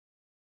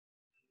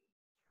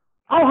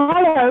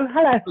 Oh,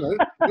 hello.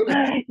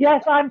 Hello.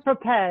 Yes, I'm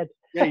prepared.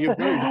 Yeah, you're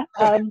very.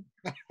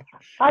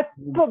 I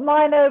put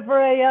mine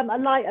over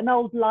an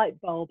old light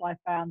bulb I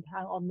found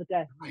on the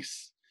desk.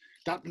 Nice.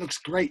 That looks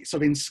great.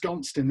 Sort of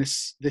ensconced in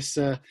this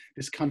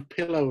kind of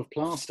pillow of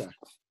plaster.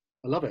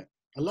 I love it.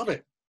 I love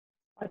it.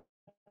 I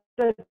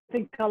don't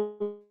think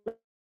I'll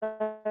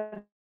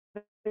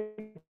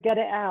get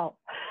it out.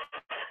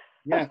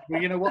 Yeah,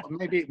 well, you know what?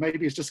 Maybe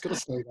it's just got to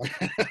stay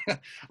there.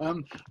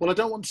 Well, I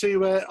don't want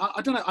to.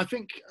 I don't know. I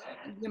think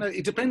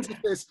it depends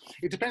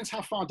it depends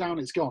how far down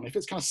it's gone. If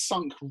it's kind of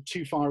sunk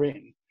too far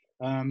in,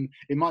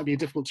 it might be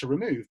difficult to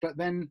remove. But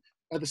then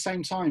at the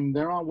same time,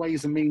 there are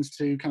ways and means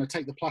to kind of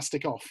take the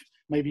plastic off.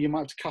 Maybe you might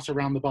have to cut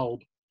around the bulb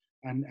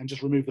and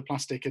just remove the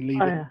plastic and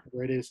leave it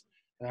where it is.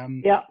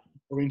 Yeah.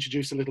 Or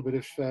introduce a little bit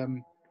of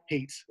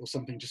heat or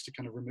something just to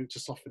kind of to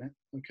soften it.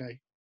 Okay.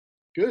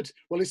 Good.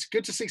 Well, it's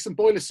good to see some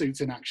boiler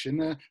suits in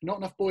action. Not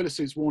enough boiler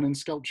suits worn in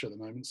sculpture at the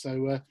moment.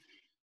 So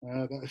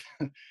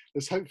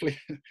there's hopefully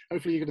you're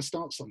going to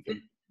start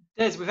something.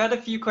 Des, we've had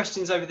a few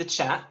questions over the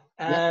chat.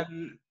 Yeah.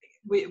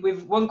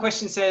 With one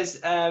question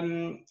says,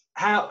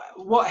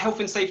 what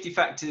health and safety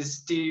factors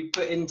do you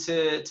put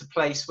into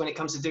place when it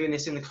comes to doing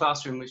this in the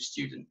classroom with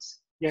students?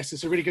 Yes,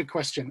 it's a really good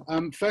question.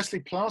 Firstly,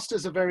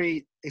 plasters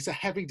it's a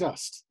heavy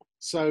dust.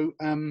 So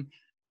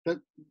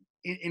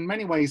in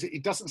many ways,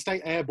 it doesn't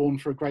stay airborne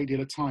for a great deal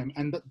of time.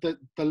 And the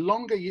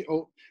longer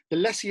the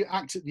less you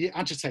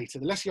agitate it,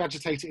 the less you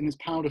agitate it in its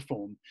powder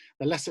form,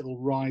 the less it will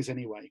rise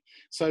anyway.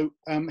 So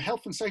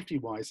health and safety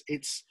wise,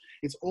 it's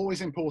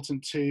always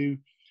important to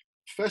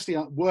firstly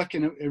work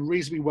in a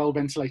reasonably well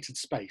ventilated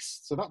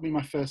space. So that'd be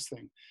my first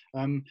thing.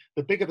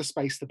 The bigger the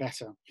space, the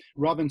better,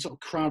 rather than sort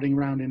of crowding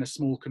around in a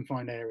small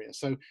confined area.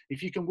 So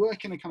if you can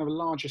work in a kind of a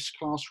largest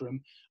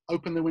classroom,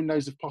 open the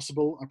windows if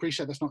possible. I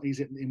appreciate that's not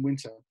easy in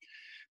winter.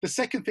 The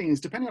second thing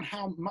is, depending on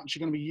how much you're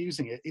going to be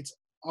using it,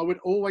 I would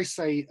always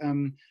say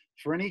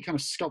for any kind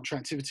of sculpture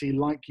activity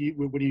like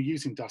when you're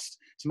using dust,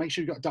 to make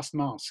sure you've got a dust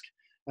mask.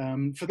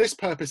 For this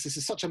purpose, this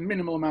is such a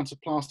minimal amount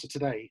of plaster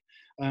today.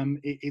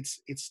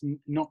 It's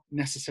not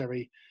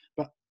necessary,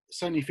 but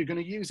certainly if you're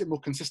going to use it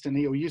more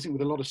consistently or using it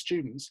with a lot of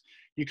students,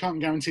 you can't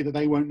guarantee that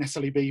they won't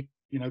necessarily be,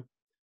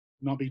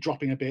 might be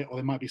dropping a bit, or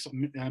they might be sort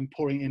of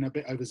pouring in a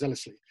bit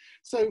overzealously.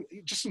 So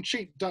just some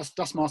cheap dust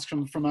masks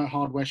from a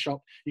hardware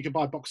shop. You can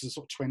buy boxes of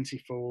sort of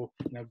 20 for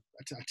a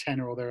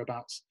tenner or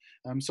thereabouts.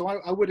 So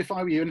I would, if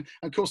I were you, and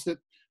of course that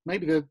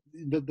maybe the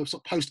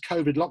sort of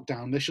post-COVID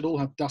lockdown, they should all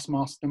have dust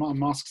masks. They might have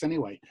masks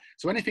anyway.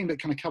 So anything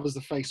that kind of covers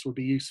the face would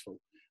be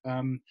useful.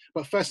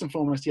 But first and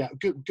foremost, yeah,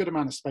 good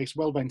amount of space,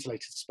 well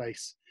ventilated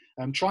space.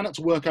 Try not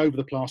to work over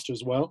the plaster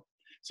as well.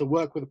 So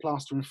work with the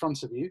plaster in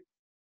front of you.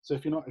 So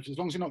as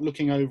long as you're not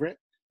looking over it,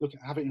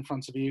 have it in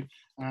front of you,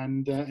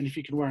 and if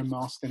you can wear a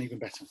mask, then even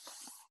better.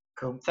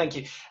 Cool, thank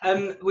you.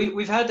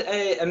 We've had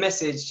a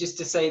message just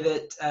to say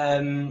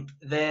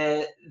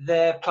that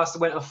their plaster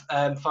went off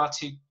far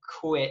too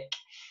quick,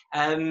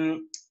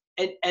 and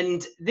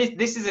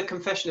this is a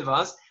confession of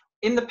ours.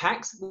 In the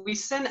packs, we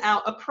sent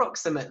out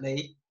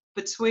approximately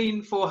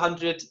between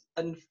 400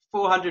 and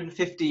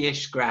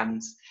 450-ish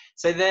grams.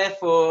 So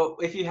therefore,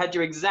 if you had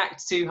your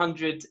exact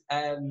 200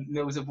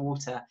 mils of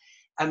water,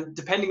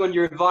 depending on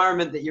your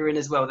environment that you're in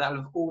as well, that will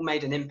have all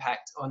made an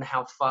impact on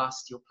how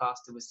fast your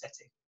plaster was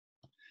setting.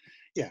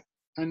 Yeah,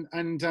 and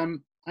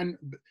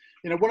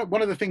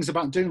one of the things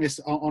about doing this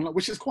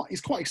which is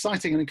quite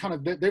exciting, and kind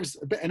of there's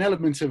an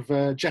element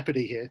of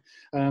jeopardy here,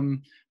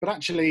 but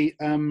actually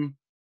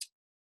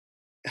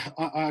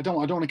I don't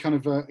want to kind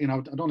of I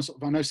don't want to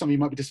I know some of you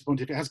might be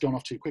disappointed if it has gone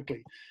off too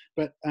quickly,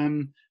 but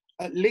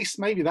at least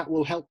maybe that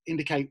will help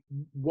indicate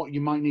what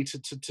you might need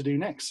to do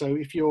next. So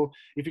if you're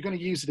going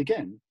to use it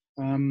again,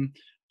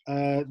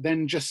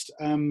 then just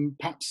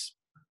perhaps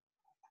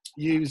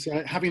use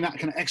having that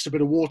kind of extra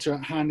bit of water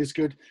at hand is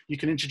good. You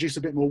can introduce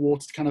a bit more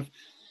water to kind of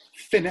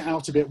thin it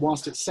out a bit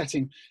whilst it's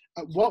setting.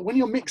 When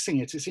you're mixing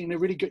it, it's in a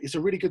really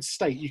good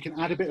state. You can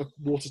add a bit of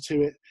water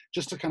to it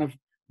just to kind of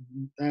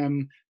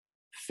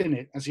thin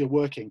it as you're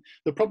working.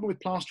 The problem with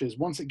plaster is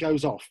once it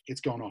goes off,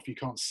 it's gone off. You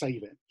can't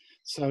save it.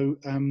 So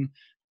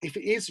if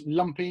it is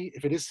lumpy,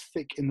 if it is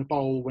thick in the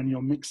bowl when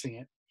you're mixing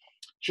it,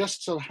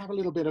 just to have a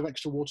little bit of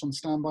extra water on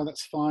standby,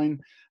 that's fine.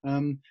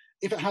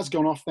 If it has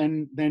gone off,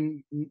 then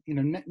you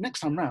know,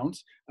 next time round,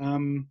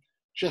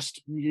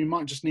 you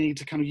might just need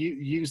to kind of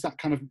use that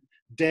kind of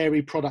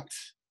dairy product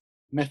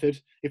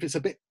method. If it's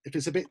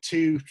a bit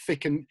too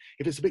thick and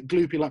if it's a bit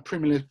gloopy like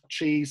Primula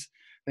cheese,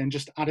 then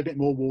just add a bit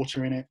more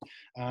water in it.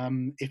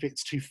 If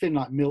it's too thin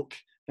like milk,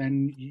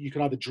 then you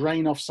could either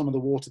drain off some of the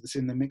water that's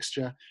in the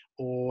mixture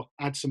or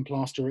add some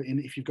plaster in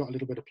if you've got a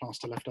little bit of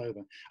plaster left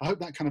over. I hope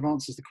that kind of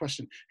answers the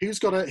question.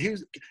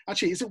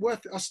 Actually, is it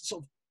worth us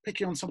sort of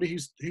picking on somebody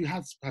who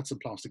has had some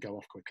plaster go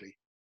off quickly?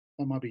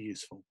 That might be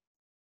useful.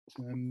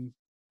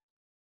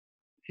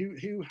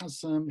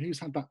 Who's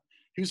had that?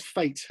 Whose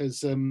fate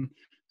has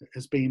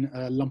been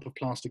a lump of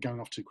plaster going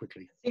off too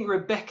quickly? I think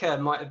Rebecca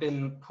might have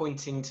been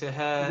pointing to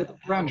her.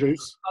 Rebecca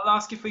Andrews. I'll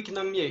ask if we can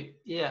unmute.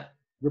 Yeah.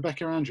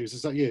 Rebecca Andrews,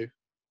 is that you?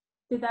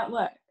 Did that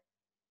work?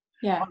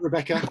 Yeah. Hi,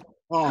 Rebecca.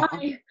 Oh,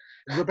 Hi.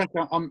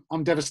 Rebecca,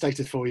 I'm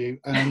devastated for you.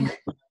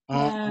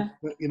 Yeah.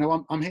 But, you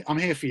know, I'm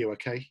here for you.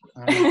 Okay.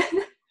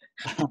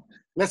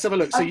 Let's have a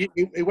look. So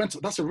it went.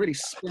 That's a really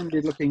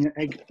splendid looking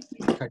egg.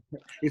 Okay.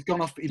 It's gone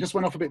off. It just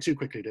went off a bit too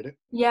quickly, did it?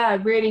 Yeah,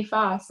 really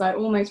fast. Like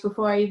almost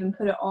before I even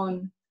put it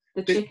on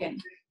the chicken.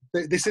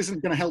 This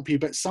isn't going to help you,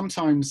 but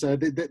sometimes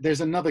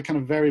there's another kind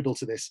of variable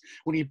to this.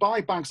 When you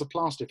buy bags of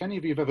plaster, if any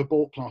of you have ever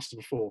bought plaster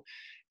before,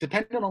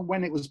 depending on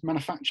when it was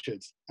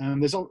manufactured,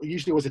 there's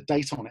usually always a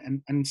date on it.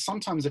 And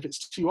sometimes if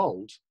it's too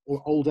old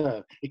or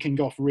older, it can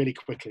go off really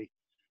quickly.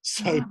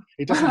 So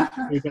it doesn't have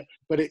to,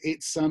 but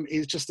it's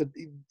just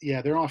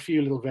there are a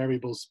few little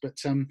variables. But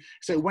so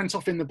it went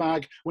off in the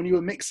bag. When you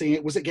were mixing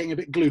it, was it getting a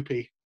bit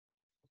gloopy?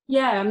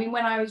 Yeah, I mean,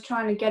 when I was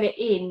trying to get it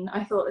in,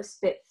 I thought it's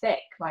a bit thick,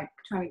 like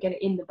trying to get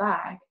it in the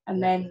bag.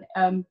 And then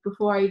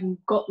before I even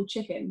got the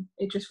chicken,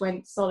 it just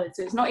went solid.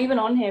 So it's not even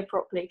on here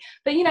properly.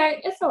 But, you know,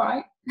 it's all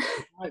right.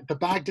 Right, the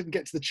bag didn't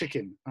get to the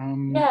chicken.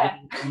 Yeah.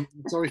 I'm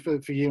sorry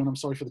for you, and I'm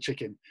sorry for the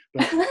chicken.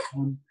 But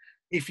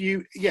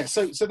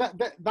so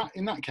that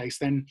in that case,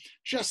 then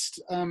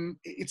just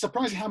it's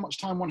surprising how much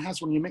time one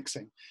has when you're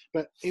mixing.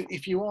 But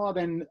if you are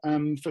then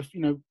for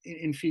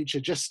in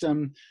future, just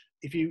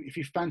if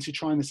you fancy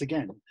trying this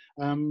again,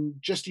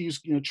 just use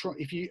try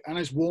and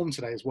it's warm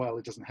today as well.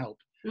 It doesn't help.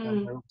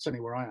 Certainly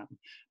where I am.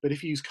 But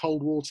if you use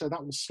cold water,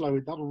 that will slow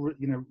it. That'll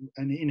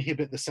and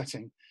inhibit the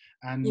setting.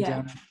 And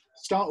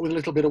start with a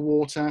little bit of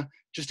water,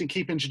 just to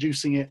keep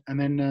introducing it, and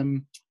then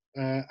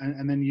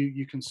and then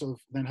you can sort of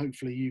then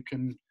hopefully you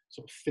can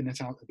sort of thin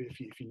it out a bit if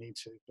you need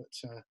to. But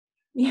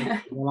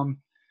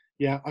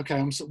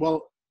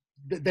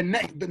the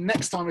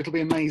next time it'll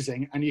be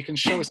amazing, and you can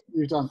show us what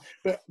you've done.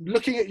 But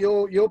looking at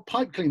your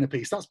pipe cleaner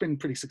piece, that's been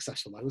pretty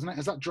successful though, isn't it?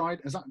 Has that dried?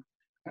 Is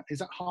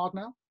that hard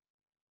now?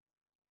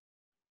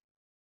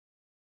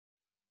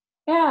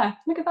 Yeah,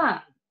 look at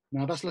that.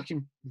 Now that's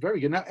looking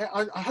very good. Now,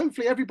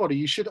 hopefully everybody,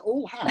 you should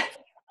all have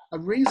a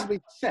reasonably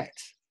set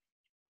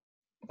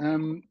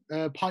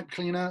pipe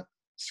cleaner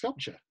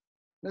sculpture.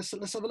 Let's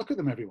have a look at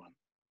them, everyone.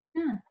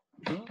 Yeah.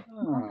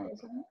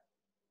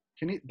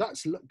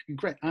 That's looking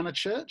great. Anna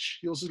Church,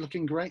 yours is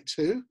looking great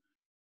too.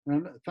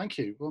 Thank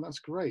you. Well, that's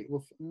great.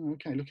 Well,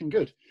 okay, looking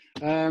good.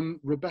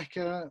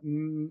 Rebecca,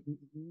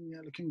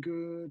 looking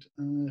good.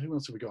 Who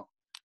else have we got?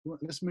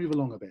 Let's move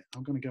along a bit.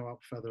 I'm going to go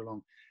up further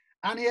along.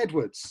 Annie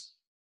Edwards.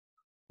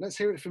 Let's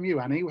hear it from you,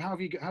 Annie. How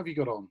have you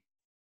got on?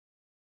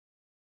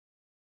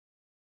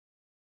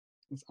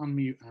 Let's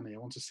unmute Annie. I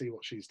want to see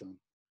what she's done.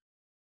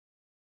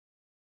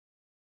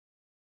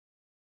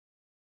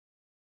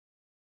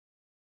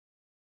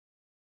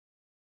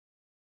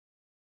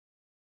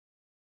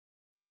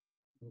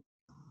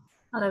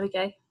 Oh, there we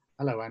go.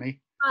 Hello, Annie.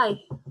 Hi.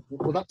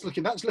 Well, that's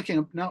looking.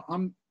 Now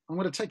I'm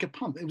going to take a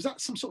punt. Was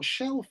that some sort of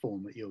shell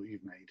form that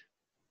you've made?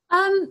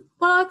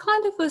 Well, I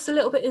kind of was a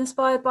little bit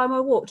inspired by my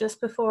walk just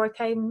before I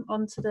came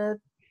onto the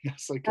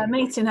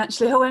meeting.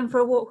 Actually, I went for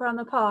a walk around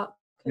the park,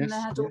 and they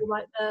had all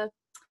like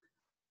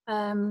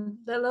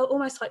they're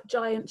almost like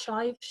giant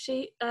chive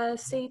seed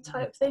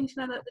type things,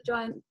 like the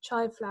giant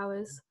chive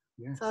flowers.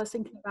 Yes. So I was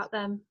thinking about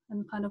them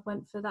and kind of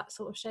went for that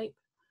sort of shape.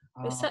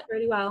 It's set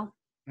really well.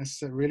 That's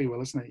set really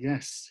well, isn't it?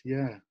 Yes,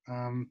 yeah.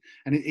 And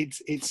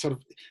it's sort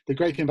of the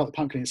great thing about the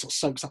pumpkin. It sort of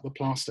soaks up the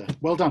plaster.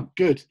 Well done.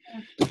 Good.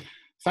 Yeah.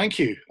 Thank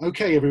you.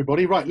 Okay,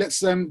 everybody. Right, let's.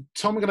 Tom,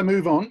 we're going to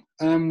move on.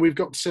 We've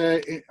got.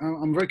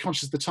 I'm very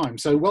conscious of the time.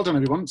 So well done,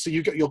 everyone. So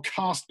you've got your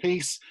cast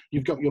piece.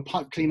 You've got your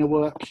pipe cleaner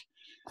work.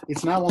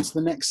 It's now on to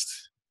the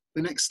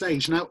next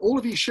stage. Now, all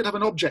of you should have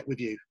an object with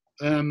you,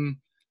 and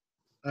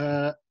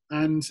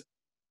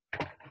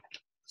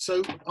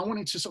so I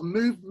wanted to sort of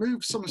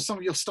move some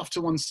of your stuff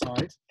to one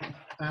side.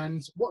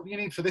 And what you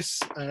need for this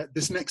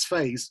this next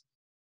phase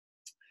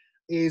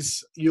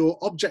is your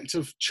object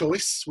of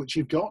choice, which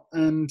you've got,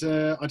 and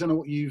I don't know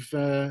what you've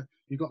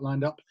got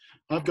lined up.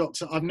 I've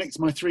nicked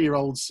my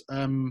 3-year-old's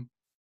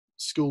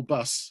school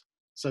bus,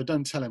 so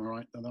don't tell him, all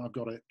right, that I've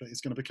got it, but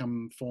it's going to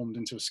become formed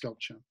into a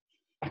sculpture.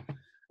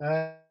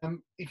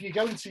 If you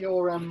go into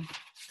your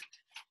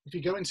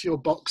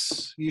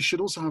box, you should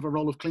also have a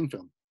roll of cling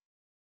film.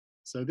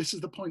 So this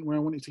is the point where I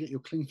want you to get your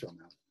cling film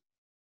out.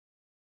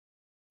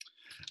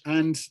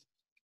 And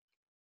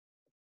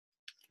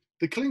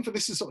the cling for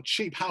this is sort of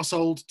cheap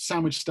household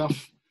sandwich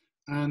stuff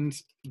and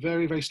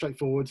very, very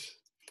straightforward.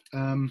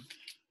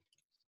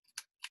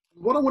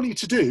 What I want you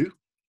to do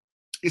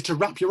is to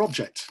wrap your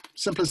object,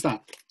 simple as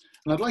that.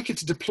 And I'd like you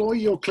to deploy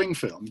your cling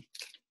film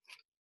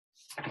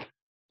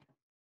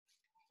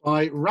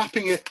by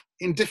wrapping it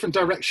in different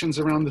directions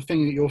around the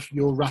thing that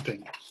you're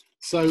wrapping.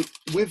 So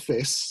with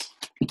this,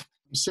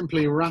 I'm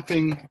simply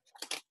wrapping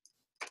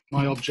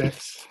my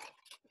object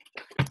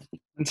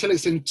until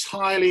it's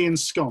entirely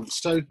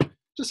ensconced. So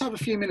just have a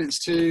few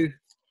minutes to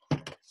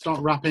start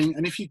wrapping,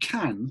 and if you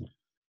can,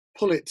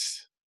 pull it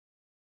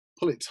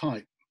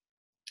tight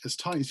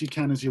as you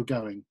can as you're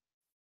going.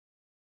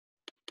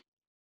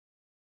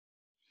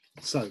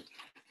 So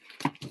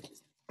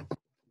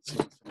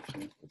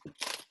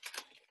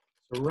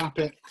wrap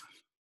it.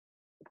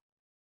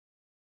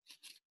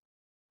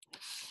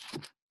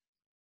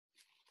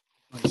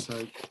 Like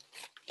so.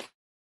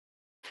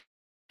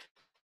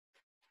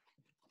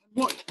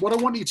 What I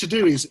want you to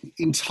do is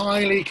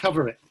entirely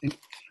cover it,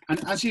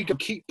 and as you go,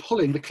 keep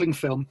pulling the cling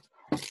film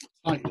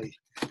tightly.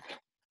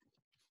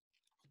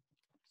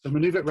 So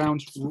maneuver it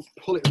around,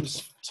 pull it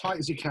as tight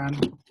as you can,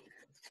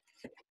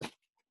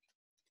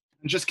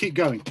 and just keep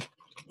going.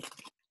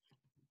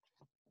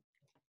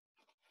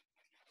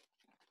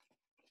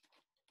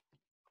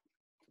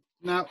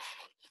 Now,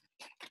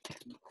 the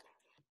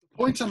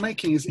point I'm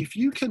making is if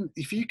you can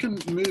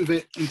move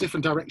it in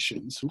different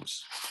directions,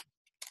 oops,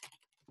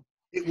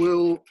 it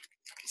will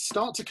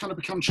start to kind of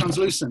become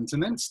translucent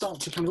and then start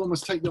to kind of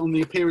almost take on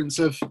the appearance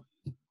of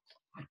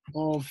I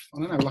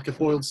don't know, like a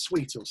boiled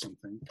sweet or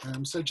something.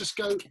 So just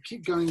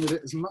keep going with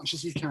it as much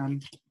as you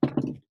can.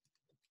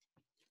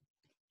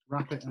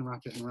 Wrap it and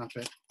wrap it and wrap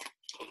it,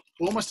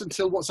 almost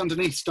until what's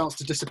underneath starts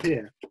to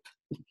disappear.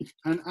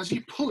 And as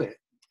you pull it,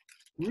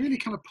 really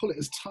kind of pull it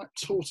as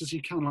taut as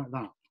you can, like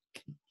that,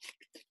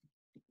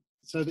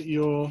 so that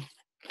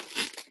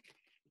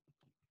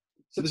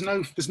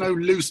there's no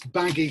loose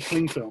baggy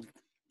cling film,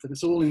 but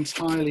it's all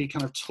entirely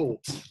kind of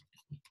taut.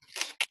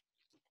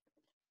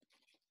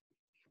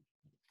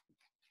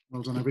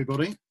 Well done,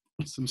 everybody.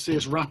 Some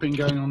serious wrapping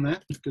going on there.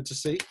 Good to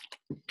see.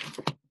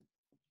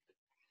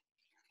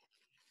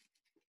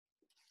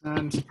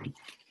 And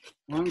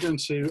I can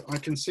see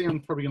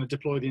I'm probably going to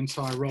deploy the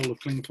entire roll of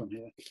cling film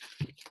here,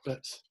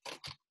 but.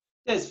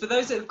 Yes, for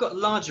those that have got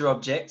larger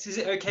objects, is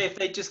it okay if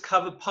they just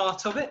cover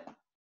part of it?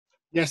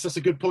 Yes, that's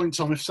a good point,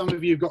 Tom. If some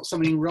of you have got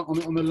something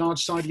on the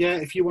large side, yeah,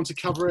 if you want to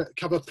cover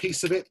a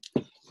piece of it,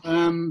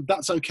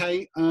 that's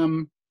okay,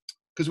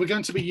 because we're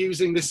going to be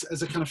using this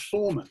as a kind of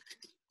former.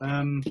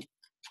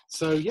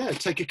 So yeah,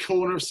 take a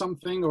corner of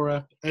something, or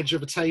a edge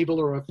of a table,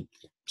 or a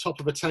top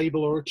of a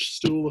table, or a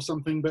stool or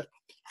something, but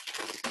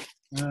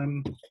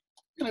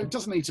you know, it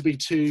doesn't need to be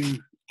too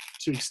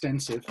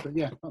extensive, but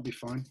yeah, that'll be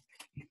fine.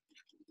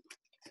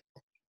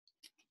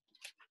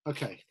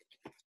 Okay.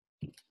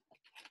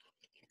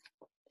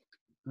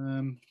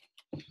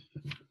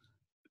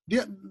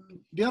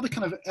 The other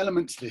kind of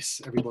element to this,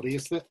 everybody,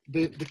 is that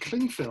the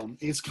cling film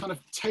is kind of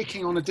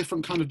taking on a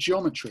different kind of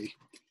geometry.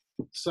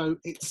 So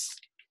it's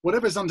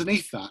whatever's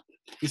underneath that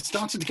is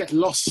starting to get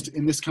lost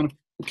in this kind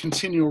of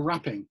continual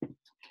wrapping,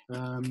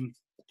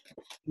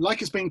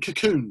 like it's being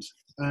cocooned,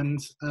 and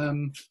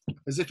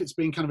as if it's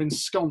being kind of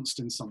ensconced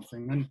in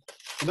something. And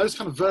those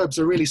kind of verbs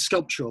are really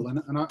sculptural, and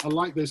I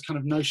like those kind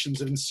of notions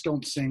of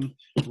ensconcing,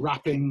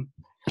 wrapping,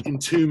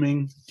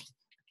 entombing,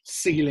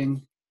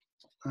 sealing.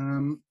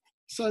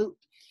 So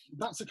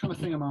that's the kind of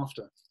thing I'm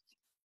after.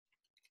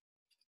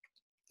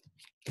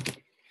 So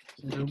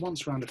go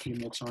once round a few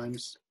more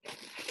times.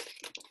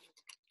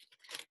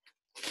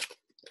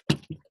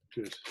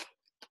 Good.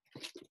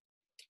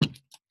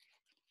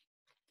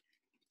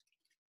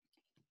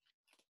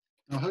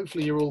 Now,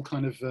 hopefully you're all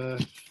kind of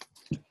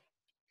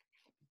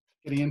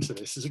getting into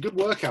this. It's a good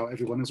workout,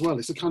 everyone, as well.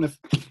 It's a kind of,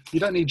 you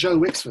don't need Joe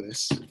Wicks for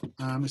this.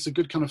 It's a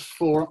good kind of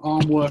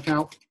forearm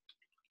workout,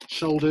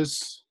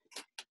 shoulders.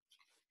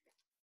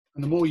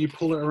 And the more you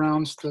pull it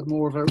around, the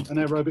more of an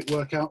aerobic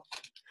workout.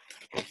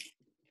 Okay.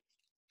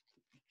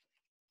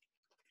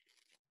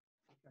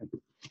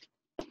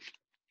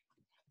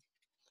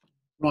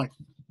 Right,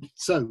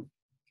 so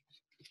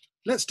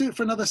let's do it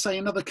for another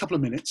couple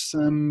of minutes,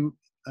 and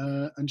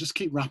just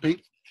keep wrapping.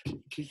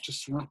 Keep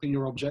just wrapping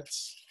your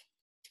objects.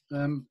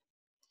 But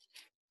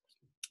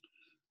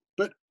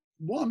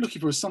what I'm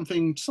looking for is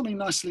something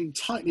nicely,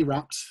 tightly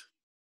wrapped,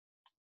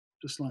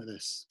 just like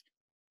this.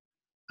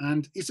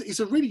 And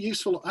it's a really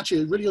useful,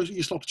 actually a really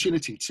useful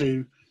opportunity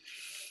to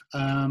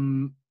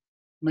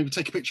maybe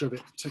take a picture of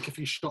it, take a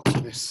few shots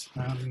of this.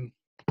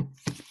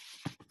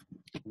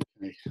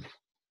 Okay.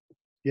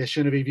 Yeah,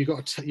 Genevieve, you've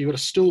got a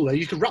stool there.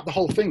 You could wrap the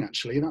whole thing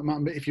actually. That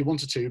might, if you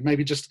wanted to,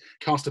 maybe just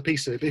cast a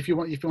piece of it. But if you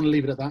want to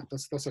leave it at that,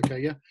 that's okay.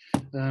 Yeah.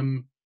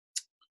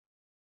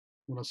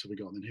 What else have we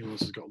got then? Who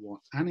else has got what?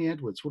 Annie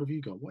Edwards, what have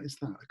you got? What is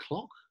that? A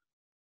clock?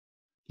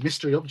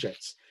 Mystery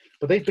objects.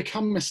 But they've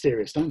become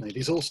mysterious, don't they?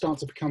 These all start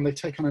to become, they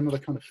take on another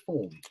kind of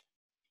form.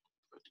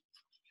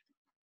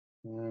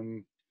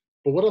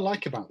 But what I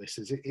like about this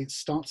is it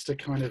starts to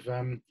kind of,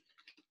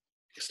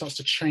 it starts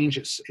to change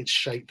its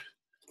shape,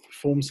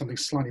 form something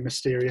slightly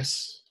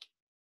mysterious.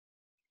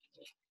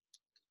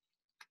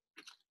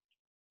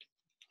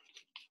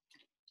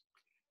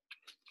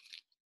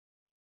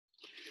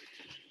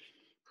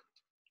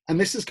 And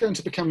this is going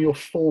to become your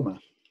former,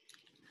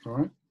 all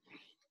right?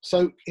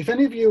 So if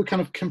any of you are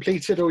kind of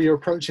completed or you're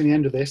approaching the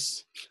end of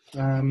this,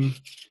 to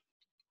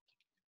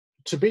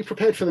be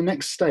prepared for the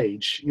next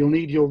stage, you'll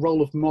need your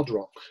roll of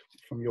mod-roc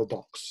from your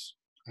box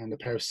and a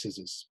pair of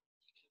scissors.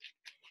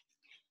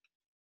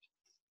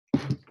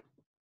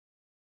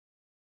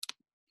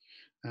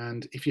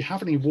 And if you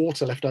have any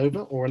water left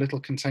over or a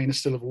little container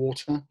still of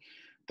water,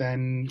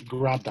 then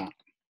grab that.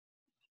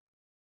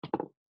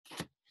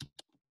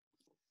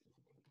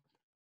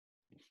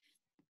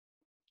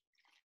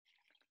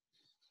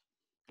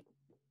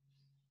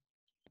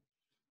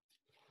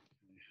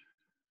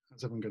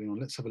 How's everyone getting on?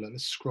 Let's have a look.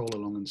 Let's scroll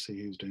along and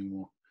see who's doing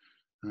what.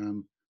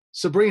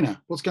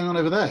 Sabrina, what's going on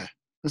over there?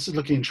 This is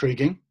looking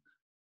intriguing.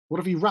 What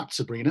have you wrapped,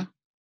 Sabrina?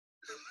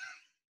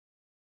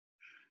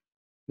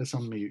 Let's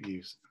unmute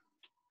you.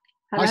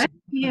 Hello, can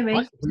you hear me?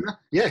 Hi, Sabrina.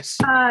 Yes.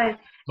 Hi.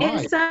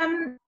 Hi.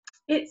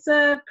 It's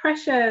a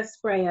pressure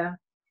sprayer.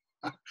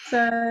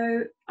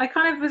 So I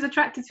kind of was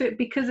attracted to it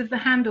because of the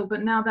handle,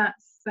 but now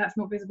that's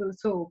not visible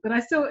at all. But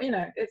I still, you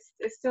know, it's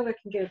still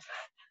looking good.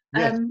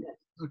 Yes.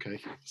 Okay.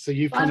 So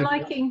you've kind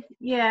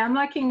I'm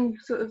liking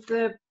sort of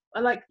I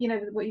like, you know,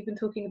 what you've been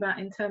talking about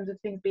in terms of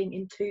things being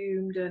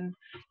entombed and,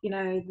 you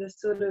know, the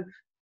sort of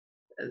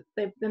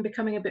they've been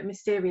becoming a bit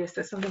mysterious.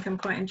 That's something I'm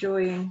quite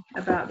enjoying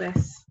about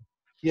this.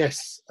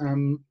 Yes.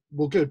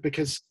 Well, good,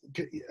 because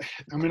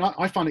I mean,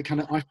 I find it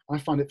I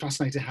find it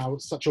fascinating how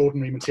such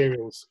ordinary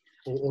materials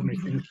or ordinary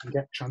things can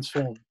get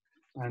transformed,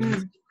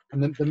 and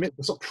then the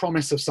sort of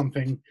promise of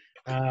something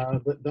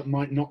that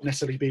might not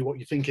necessarily be what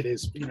you think it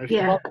is. You know,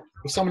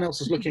 if someone else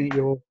is looking at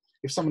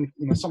if someone,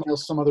 you know,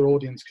 some other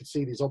audience could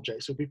see these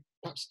objects, it would be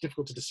perhaps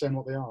difficult to discern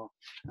what they are.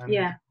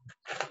 And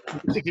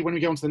particularly when we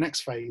go on to the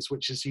next phase,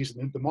 which is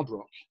using the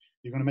mod-roc,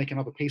 you're going to make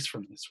another piece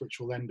from this, which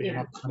will then be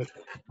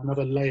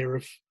another layer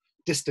of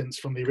distance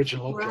from the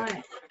original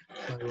object.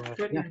 Right.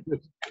 So yeah,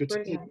 good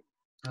to see.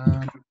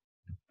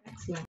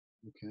 Excellent.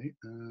 Okay.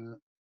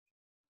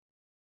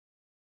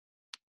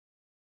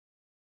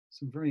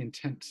 Some very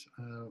intense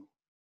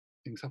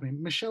things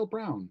happening. Michelle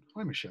Brown.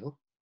 Hi, Michelle.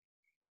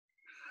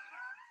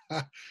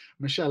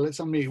 Michelle,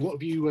 let's unmute.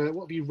 What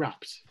have you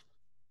wrapped?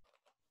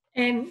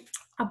 A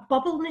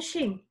bubble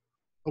machine.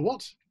 A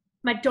what?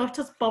 My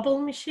daughter's bubble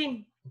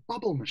machine. A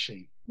bubble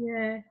machine.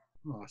 Yeah.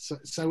 Oh,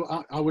 so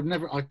I would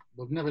never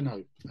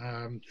know.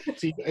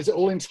 See, is it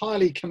all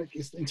entirely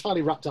it's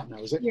entirely wrapped up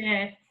now? Is it?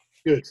 Yeah.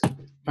 Good.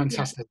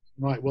 Fantastic.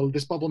 Yeah. Right. Well,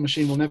 this bubble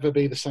machine will never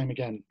be the same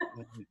again.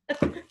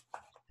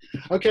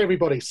 Okay,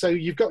 everybody. So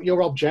you've got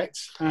your object.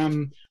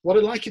 What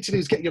I'd like you to do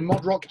is get your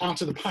mod-roc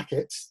out of the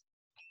packet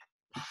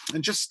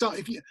and just start.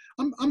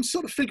 I'm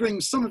sort of figuring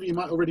some of you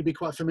might already be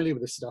quite familiar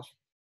with this stuff.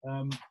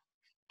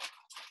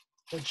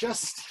 But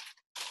just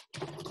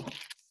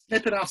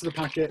snip it out of the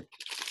packet.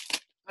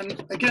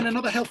 And again,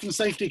 another health and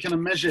safety kind of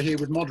measure here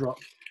with mod-roc.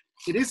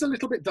 It is a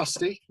little bit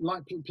dusty,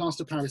 like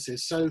plaster Paris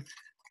is. So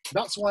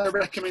that's why I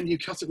recommend you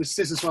cut it with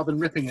scissors rather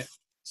than ripping it,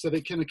 so that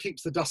it kind of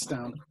keeps the dust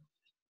down.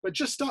 But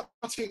just start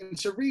cutting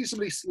into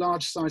reasonably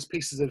large size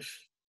pieces of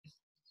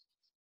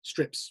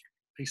strips,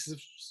 pieces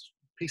of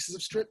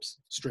strips,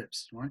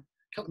 right?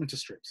 Cut them into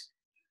strips.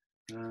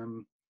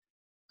 And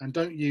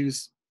don't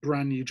use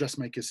brand new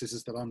dressmaker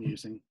scissors that I'm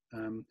using.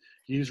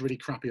 Use really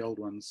crappy old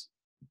ones.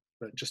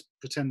 But just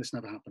pretend this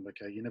never happened,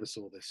 okay? You never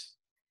saw this.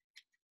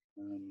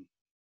 All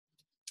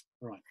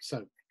right,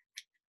 so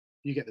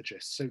you get the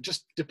gist. So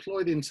just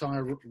deploy the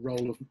entire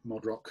roll of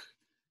mod-roc,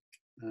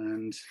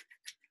 and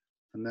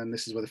then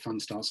this is where the fun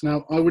starts.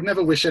 Now, I would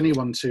never wish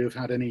anyone to have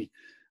had any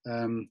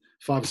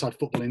five-a-side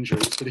football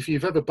injuries, but if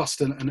you've ever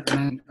busted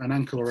an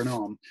ankle or an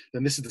arm,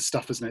 then this is the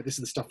stuff, isn't it? This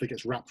is the stuff that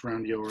gets wrapped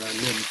around your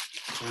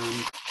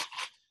limb.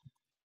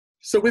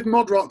 So with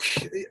mod-roc,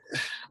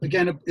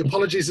 again,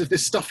 apologies if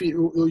this stuff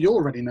you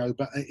already know,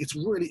 but it's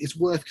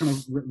worth kind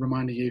of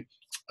reminding you.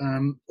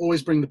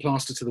 Always bring the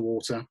plaster to the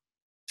water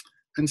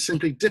and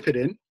simply dip it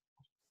in.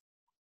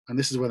 And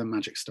this is where the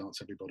magic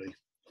starts, everybody.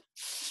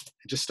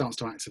 It just starts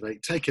to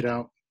activate. Take it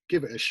out,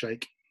 give it a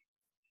shake.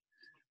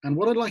 And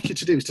what I'd like you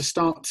to do is to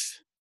start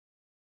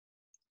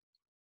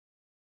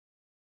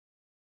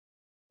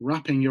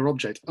wrapping your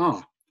object.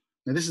 Now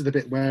this is the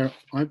bit where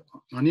I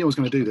knew I was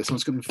going to do this. I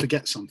was going to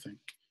forget something.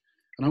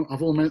 And I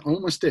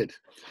almost did.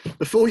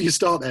 Before you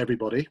start there,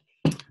 everybody,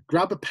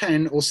 grab a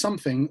pen or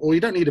something, or you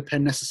don't need a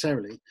pen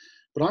necessarily,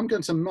 but I'm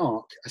going to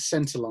mark a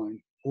center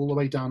line all the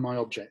way down my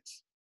object.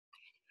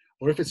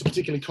 or if it's a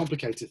particularly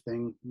complicated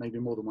thing, maybe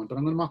more than one, but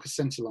I'm going to mark a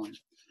center line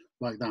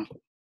like that.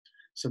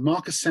 So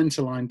mark a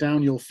center line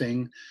down your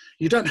thing.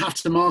 You don't have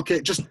to mark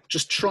it,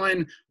 just try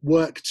and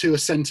work to a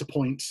center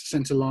point,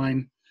 center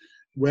line,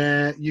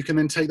 where you can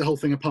then take the whole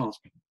thing apart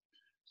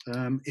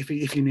if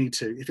you need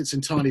to, if it's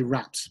entirely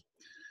wrapped.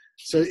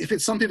 So if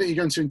it's something that you're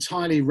going to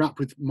entirely wrap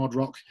with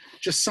mod-roc,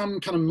 just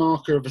some kind of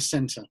marker of a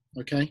center,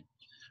 okay?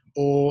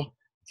 Or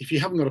if you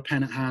haven't got a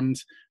pen at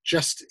hand,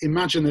 just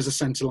imagine there's a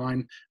center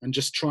line and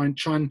just try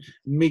and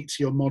meet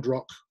your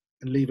mod-roc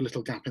and leave a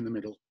little gap in the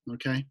middle,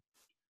 okay?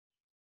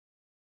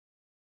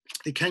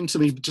 It came to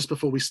me just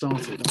before we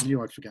started. I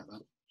knew I'd forget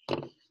that.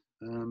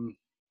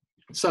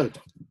 So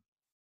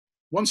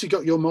once you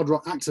got your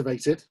mod-roc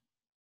activated,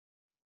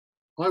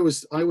 I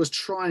was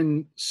try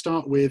and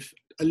start with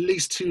at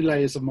least 2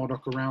 layers of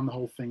mod-roc around the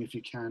whole thing if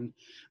you can.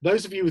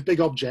 Those of you with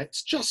big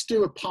objects, just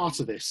do a part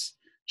of this.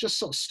 Just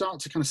sort of start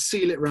to kind of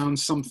seal it around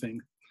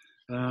something.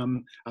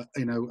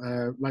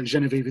 Like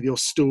Genevieve with your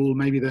stool,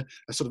 maybe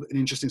a sort of an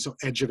interesting sort of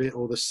edge of it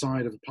or the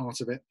side of a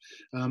part of it.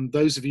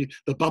 Those of you,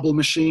 the bubble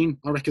machine,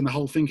 I reckon the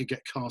whole thing could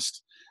get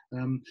cast.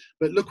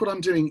 But look what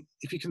I'm doing.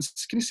 If you can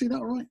you see that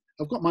all right?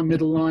 I've got my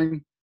middle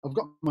line, I've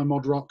got my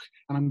mod-roc,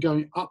 and I'm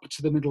going up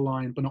to the middle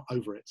line, but not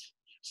over it.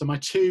 So my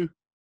two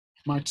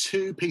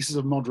pieces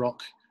of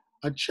mod-roc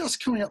are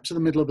just coming up to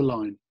the middle of the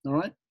line, all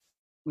right?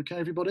 Okay,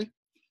 everybody?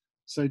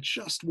 So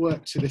just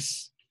work to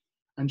this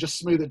and just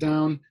smooth it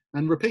down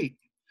and repeat.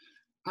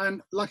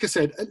 And like I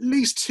said, at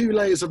least 2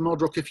 layers of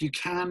mod-roc if you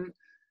can.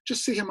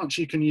 Just see how much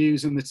you can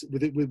use in this,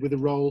 with a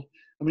roll.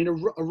 I mean,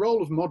 a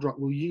roll of mod-roc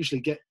will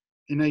usually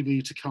enable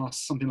you to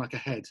cast something like a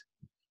head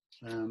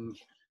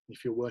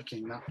if you're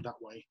working that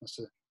way.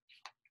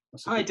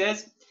 Hi,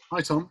 Des.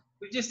 Hi, Tom.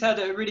 We've just had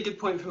a really good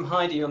point from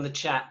Heidi on the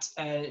chat.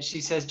 She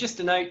says,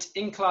 just a note,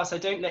 in class, I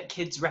don't let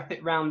kids wrap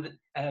it around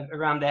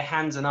their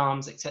hands and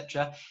arms,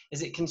 etc.,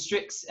 as it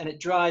constricts and it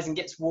dries and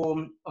gets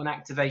warm on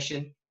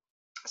activation.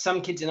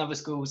 Some kids in other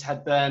schools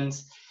had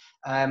burns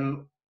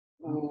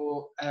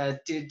or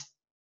did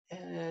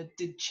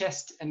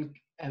chest and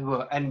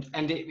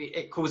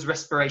it caused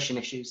respiration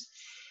issues.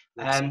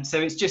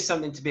 So it's just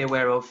something to be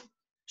aware of.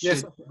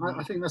 Yes,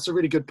 I think that's a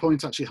really good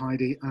point, actually,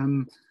 Heidi.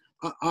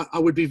 I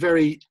would be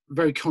very,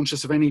 very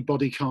conscious of any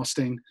body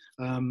casting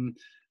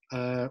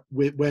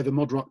where the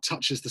mod-roc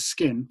touches the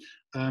skin.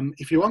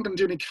 If you aren't going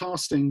to do any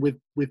casting with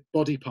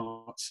body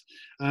parts,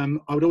 I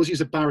would always use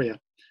a barrier.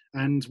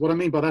 And what I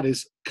mean by that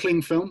is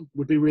cling film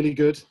would be really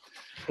good,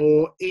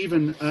 or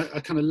even a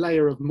kind of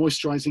layer of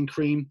moisturizing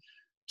cream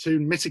to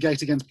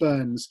mitigate against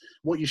burns.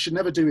 What you should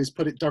never do is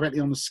put it directly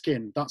on the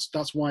skin.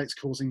 That's why it's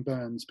causing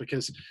burns,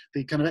 because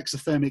the kind of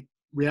exothermic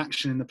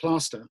reaction in the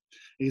plaster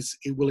is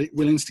it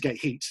will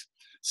instigate heat.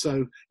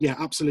 So yeah,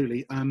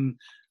 absolutely.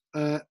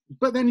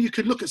 But then you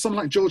could look at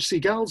someone like George C.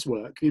 Gall's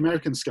work, the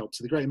American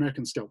sculptor, the great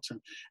American sculptor,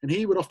 and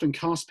he would often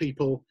cast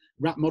people,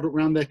 wrap mod-roc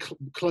around their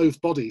clothed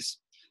bodies.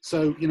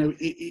 So you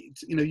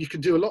can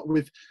do a lot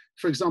with,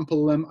 for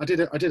example, I did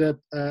an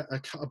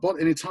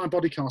entire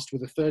body cast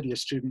with a third-year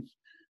student,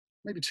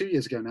 maybe 2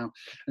 years ago now,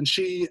 and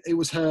it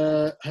was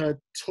her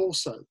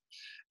torso,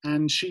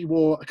 and she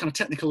wore a kind of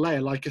technical layer,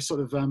 like a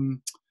sort of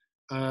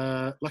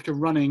like a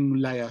running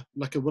layer,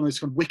 like one of those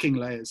kind of wicking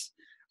layers,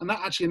 and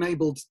that actually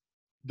enabled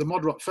the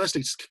mod-roc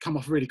firstly to come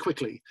off really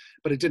quickly,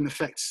 but it didn't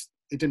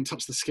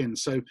touch the skin.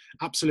 So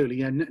absolutely,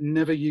 yeah,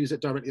 never use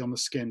it directly on the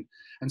skin,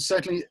 and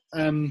certainly.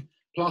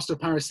 Plaster of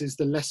Paris is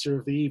the lesser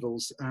of the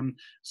evils.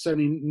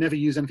 Certainly never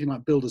use anything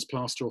like builder's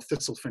plaster or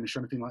thistle finish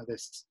or anything like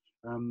this,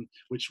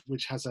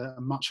 which has a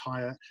much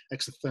higher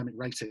exothermic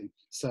rating.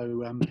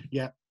 So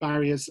yeah,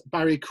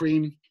 barrier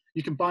cream.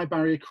 You can buy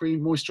barrier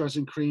cream,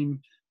 moisturizing cream,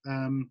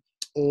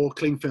 or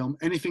cling film.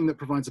 Anything that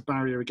provides a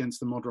barrier against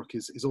the mod-roc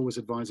is always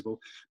advisable,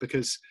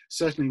 because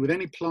certainly with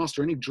any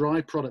plaster, any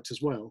dry product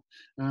as well,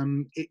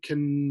 it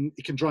can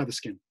dry the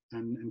skin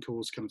and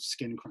cause kind of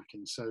skin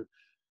cracking. So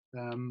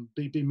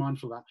be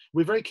mindful of that.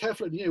 We're very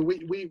careful.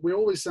 We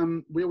always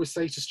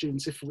say to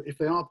students, if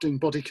they are doing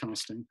body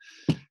casting,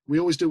 we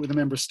always do it with a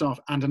member of staff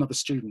and another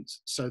student,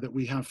 so that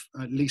we have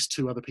at least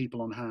 2 other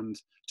people on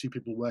hand, 2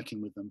 people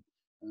working with them.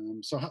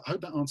 So I hope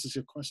that answers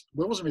your question.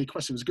 Well, it wasn't really a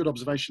question; it was a good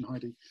observation,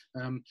 Heidi.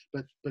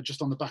 But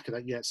just on the back of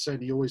that, yeah,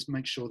 certainly always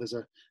make sure there's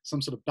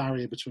some sort of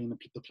barrier between the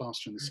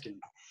plaster and the skin.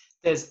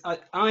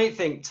 I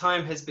think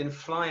time has been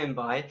flying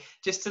by.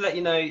 Just to let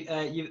you know,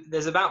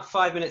 there's about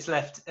 5 minutes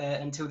left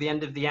until the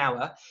end of the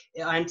hour.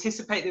 I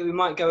anticipate that we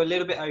might go a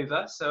little bit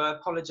over, so I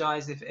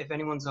apologise if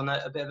anyone's on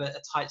a bit of a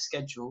tight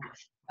schedule.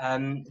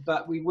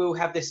 But we will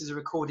have this as a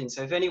recording.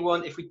 So if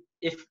anyone,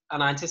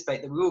 and I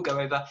anticipate that we will go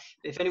over,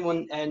 if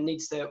anyone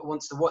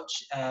wants to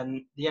watch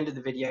the end of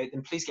the video,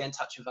 then please get in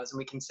touch with us and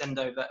we can send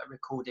over a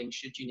recording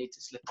should you need to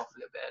slip off a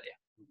little bit earlier.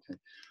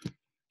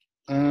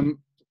 Okay.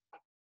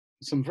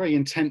 Some very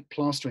intent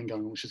plastering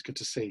going on, which is good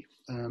to see.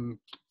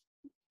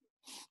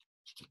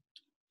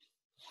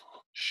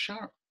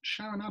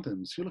 Sharon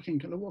Adams, you're looking,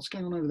 what's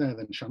going on over there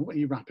then, Sharon? What are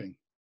you wrapping?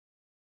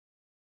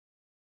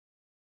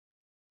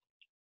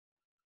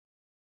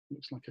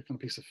 Looks like a kind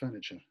of piece of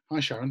furniture. Hi,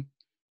 Sharon.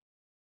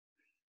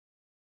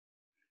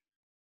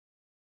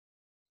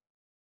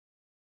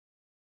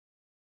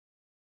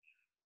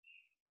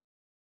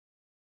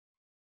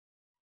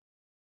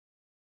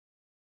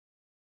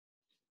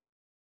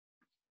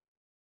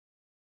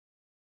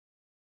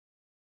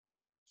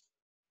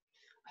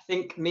 I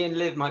think me and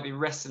Liv might be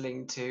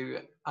wrestling to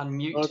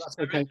unmute. Oh, that's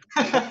okay.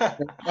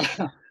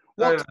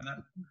 Sorry about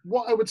that.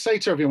 What I would say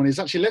to everyone is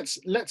actually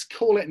let's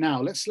call it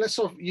now. Let's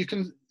sort of, you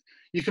can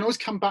always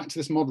come back to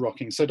this mod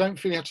rocking, so don't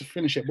feel you have to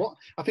finish it. What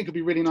I think would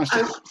be really nice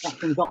to wrap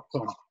things up,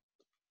 Tom.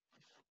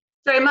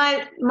 Sorry,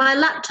 my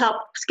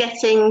laptop's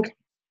getting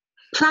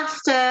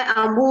plaster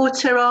and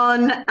water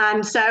on,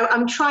 and so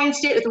I'm trying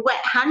to do it with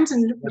wet hands,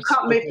 and I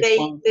can't move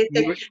the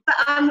thing. But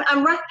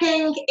I'm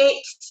wrapping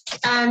it.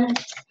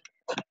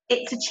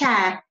 It's a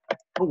chair.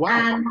 Oh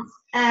wow!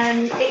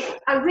 And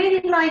I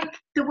really like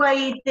the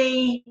way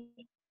the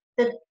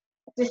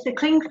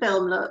cling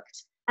film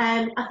looked,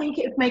 and I think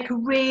it would make a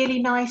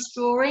really nice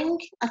drawing.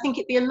 I think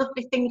it'd be a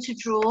lovely thing to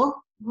draw,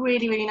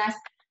 really, really nice,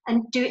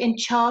 and do it in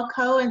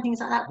charcoal and things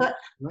like that. But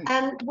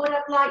what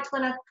I've liked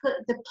when I've put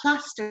the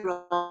plaster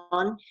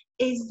on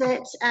is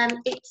that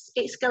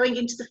it's going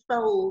into the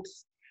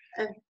folds.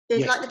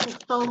 There's like little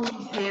folds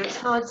here. It's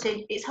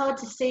hard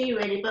to see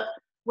really, but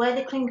where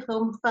the cling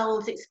film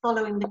folds, it's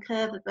following the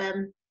curve of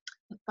the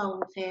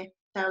folds here.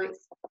 So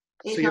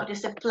it's not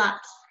just a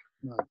flat.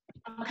 No.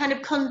 I'm kind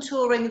of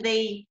contouring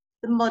the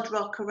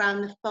mod-roc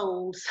around the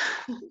folds.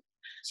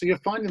 So you're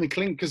finding the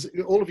cling, because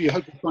all of you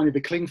hope you're finding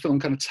the cling film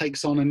kind of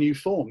takes on a new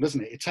form,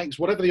 doesn't it? It takes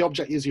whatever the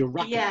object is you're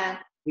wrapping. Yeah.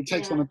 It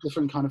takes on a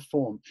different kind of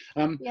form.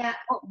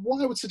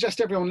 What I would suggest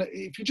everyone,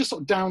 if you just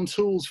sort of down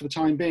tools for the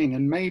time being,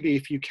 and maybe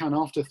if you can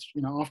after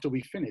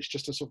we finish,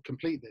 just to sort of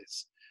complete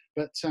this.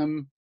 But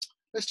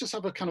let's just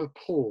have a kind of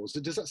pause.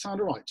 Does that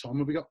sound all right, Tom?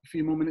 Have we got a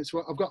few more minutes?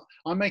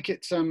 I'll make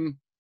it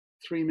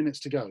 3 minutes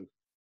to go.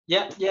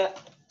 Yeah.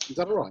 Is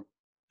that all right?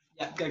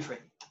 Yeah, go for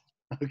it.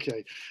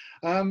 Okay.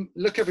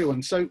 Look,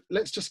 everyone, so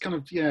let's just kind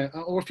of,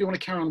 or if you want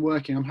to carry on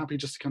working, I'm happy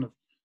just to kind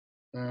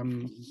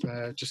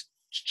of just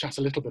chat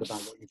a little bit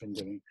about what you've been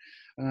doing.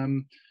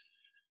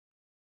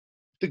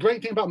 The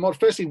great thing about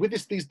firstly, with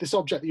this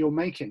object that you're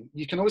making,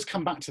 you can always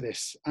come back to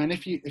this. And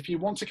if you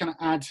want to kind of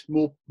add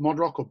more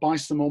mod-roc or buy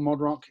some more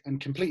mod-roc and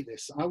complete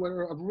this, I'd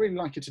really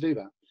like you to do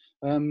that.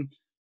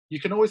 You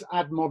can always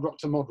add mod-roc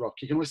to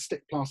mod-roc. You can always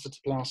stick plaster to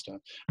plaster.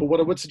 But what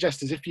I would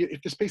suggest is if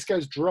this piece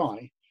goes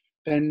dry,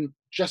 then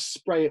just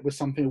spray it with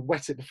something,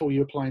 wet it before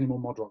you apply any more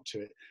mod-roc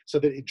to it, so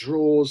that it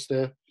draws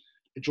the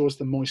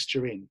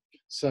moisture in.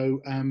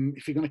 So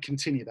if you're going to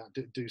continue that,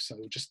 do so.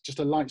 Just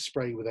a light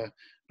spray with a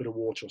bit of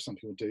water or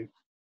something will do.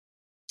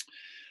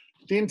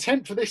 The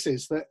intent for this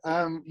is that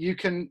you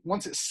can,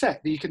 once it's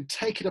set, you can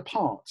take it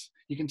apart.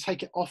 You can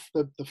take it off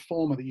the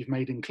former that you've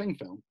made in cling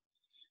film,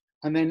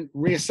 and then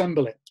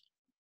reassemble it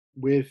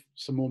with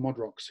some more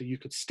mod-roc, so you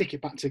could stick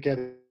it back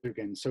together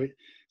again. So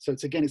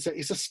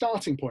it's a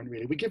starting point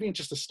really. We're giving you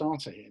just a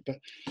starter here, but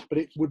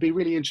it would be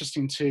really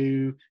interesting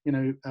to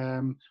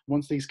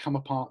once these come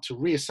apart, to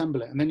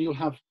reassemble it, and then you'll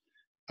have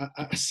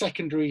a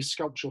secondary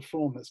sculptural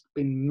form that's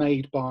been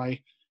made by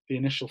the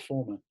initial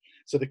former.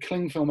 So the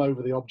cling film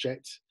over the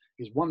object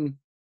is one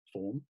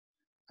form,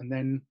 and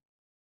then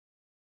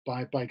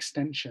by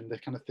extension,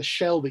 the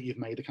shell that you've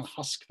made, the kind of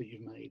husk that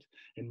you've made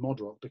in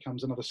mod-roc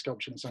becomes another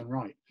sculpture in its own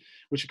right,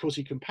 which of course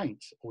you can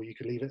paint, or you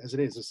could leave it as it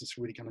is, as this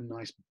really kind of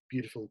nice,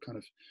 beautiful kind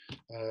of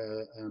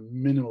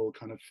minimal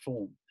kind of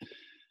form.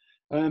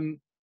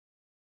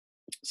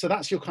 So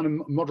that's your kind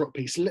of mod-roc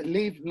piece. I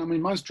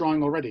mean, mine's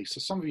drying already,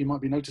 so some of you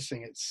might be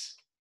noticing is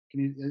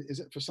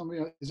it for some of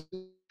you, is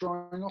it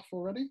drying off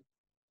already?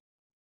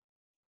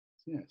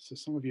 Yeah, so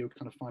some of you are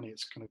kind of finding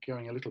it's kind of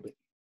going a little bit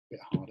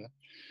harder.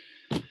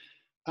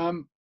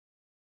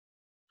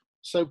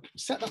 So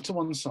set that to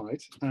one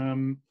side,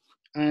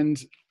 and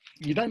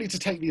you don't need to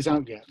take these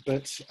out yet,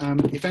 but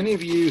if any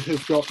of you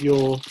have got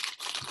your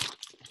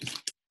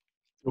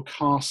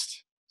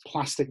cast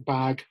plastic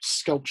bag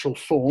sculptural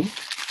form,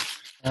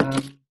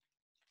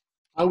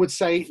 I would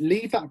say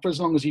leave that for as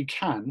long as you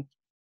can,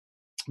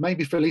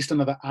 maybe for at least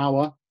another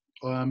hour,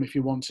 if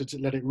you wanted to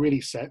let it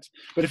really set.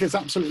 But if it's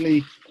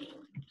absolutely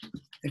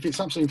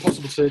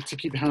impossible to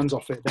keep your hands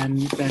off it,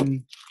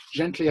 then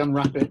gently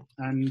unwrap it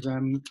and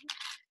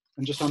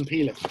just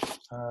unpeel it.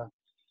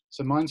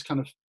 So mine's kind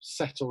of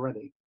set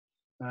already,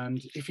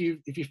 and if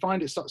you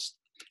find it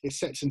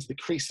sets into the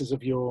creases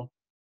of your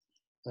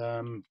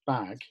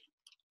bag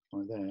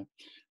right there,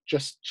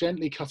 just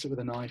gently cut it with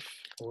a knife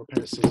or a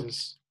pair of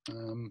scissors,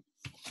 and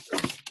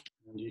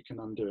you can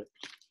undo it.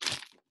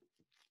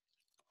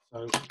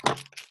 So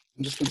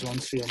I'm just going to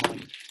unseal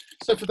mine.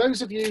 So for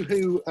those of you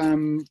who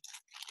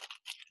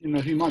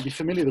who might be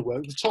familiar with the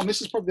work, Tom,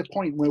 this is probably the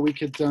point where we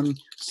could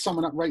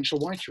summon up Rachel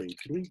Whitery.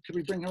 Could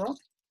we bring her up?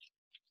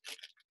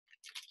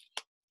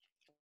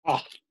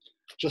 Ah,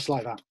 just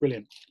like that,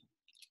 brilliant.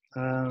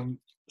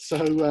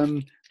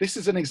 This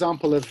is an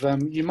example of,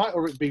 you might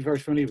already be very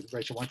familiar with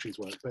Rachel Whitery's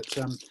work, but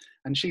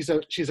and she's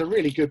a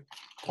really good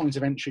point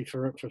of entry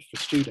for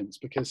students,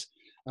 because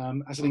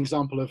as an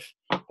example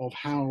of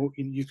how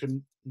you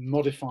can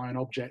modify an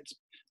object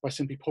by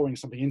simply pouring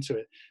something into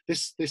it.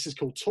 This is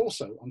called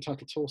Torso,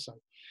 Untitled Torso,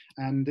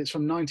 and it's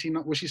from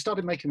she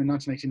started making them in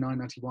 1989,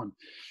 91,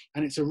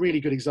 and it's a really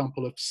good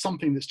example of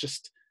something that's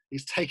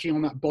is taking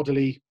on that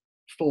bodily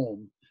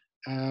form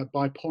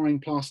by pouring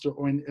plaster,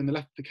 or in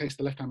the case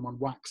the left-hand one,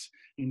 wax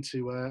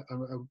into a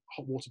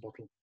hot water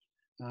bottle.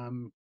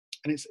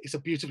 And it's a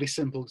beautifully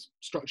simple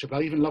structure, but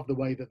I even love the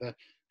way that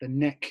the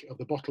neck of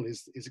the bottle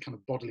is a kind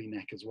of bodily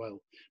neck as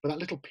well. But that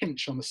little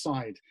pinch on the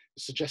side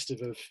is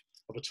suggestive of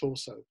a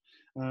torso.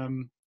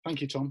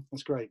 Thank you, Tom.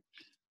 That's great.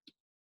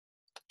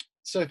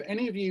 So if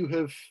any of you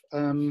have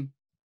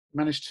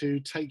managed to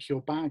take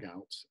your bag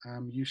out,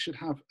 you should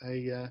have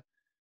a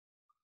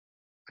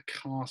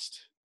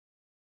cast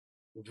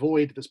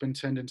void that's been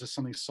turned into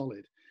something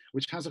solid,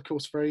 which has, of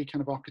course, very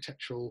kind of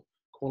architectural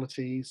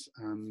qualities.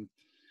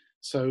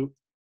 So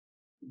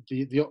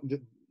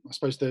I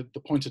suppose the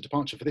point of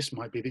departure for this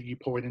might be that you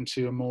pour it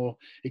into a more,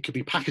 it could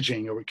be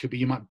packaging, or it could be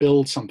you might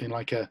build something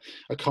like a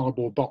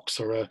cardboard box,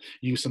 or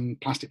use some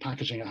plastic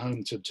packaging at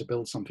home to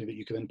build something that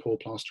you could then pour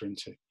plaster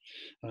into.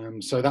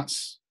 So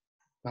that's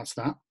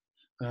that.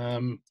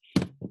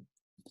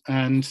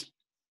 And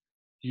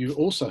you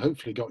also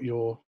hopefully got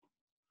your,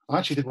 I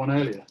actually did one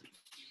earlier.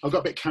 I got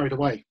a bit carried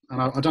away,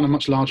 and I've done a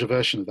much larger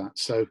version of that.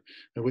 So,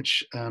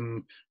 which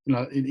you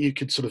know, you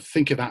could sort of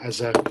think of that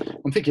as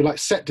I'm thinking like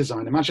set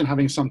design. Imagine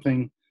having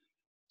something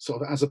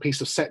sort of as a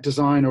piece of set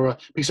design, or a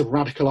piece of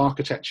radical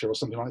architecture, or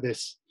something like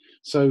this.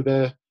 So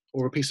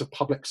or a piece of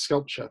public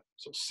sculpture,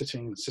 sort of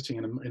sitting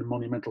in a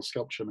monumental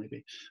sculpture,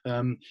 maybe.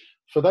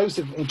 For those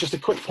just a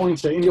quick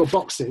pointer in your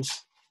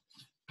boxes,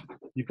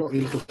 you've got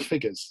your little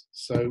figures.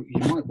 So you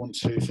might want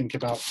to think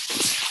about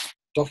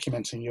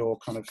documenting your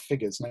kind of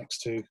figures next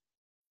to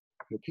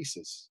your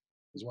pieces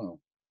as well,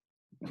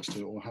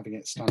 or having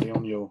it standing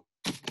on your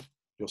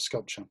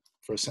sculpture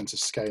for a sense of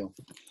scale,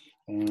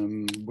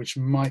 which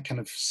might kind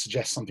of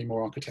suggest something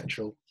more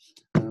architectural.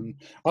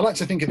 I like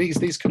to think of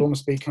these could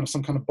almost be kind of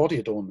some kind of body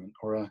adornment,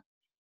 or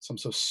some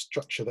sort of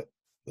structure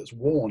that's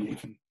worn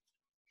even.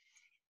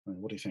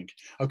 What do you think?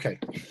 Okay,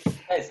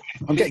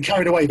 I'm getting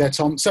carried away there,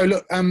 Tom. So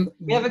look,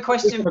 we have a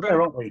question from,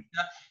 aren't we?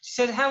 She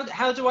said,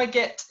 how do I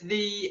get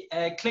the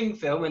cling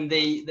film and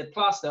the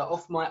plaster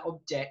off my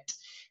object,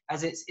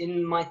 as it's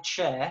in my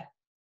chair,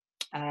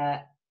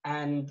 as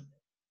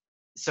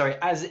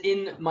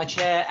in my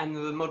chair and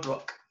the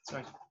mod-roc.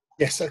 Sorry.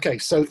 Yes. Okay.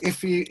 So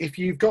if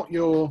you've got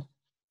your,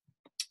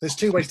 there's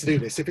two ways to do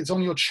this. If it's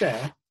on your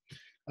chair,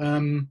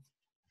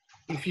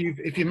 if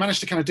you manage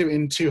to kind of do it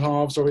in two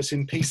halves, or it's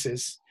in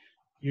pieces,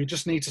 you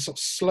just need to sort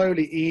of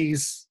slowly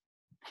ease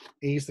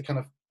the kind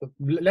of,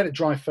 let it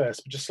dry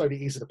first, but just slowly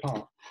ease it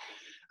apart.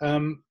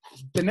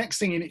 The next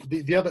thing you need,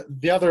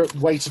 the other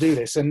way to do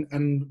this, and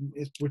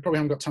we probably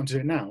haven't got time to do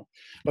it now,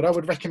 but I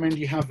would recommend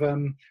you have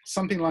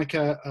something like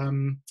a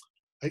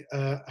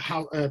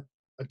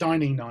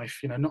dining knife,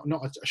 you know,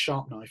 not a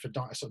sharp knife, a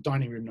sort of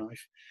dining room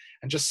knife,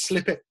 and just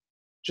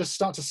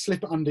start to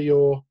slip it under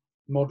your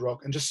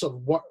mod-roc, and just sort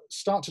of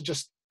start to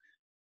just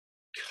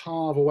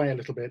carve away a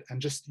little bit,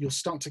 and you'll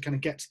start to kind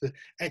of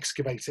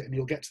excavate it, and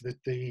you'll get to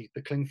the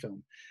cling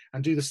film,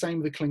 and do the same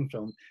with the cling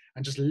film,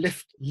 and just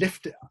lift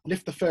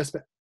the first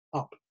bit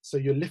up. So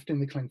you're lifting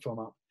the cling film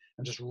up,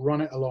 and just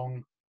run it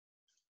along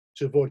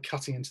to avoid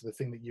cutting into the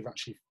thing that you've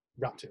actually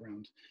wrapped it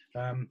around.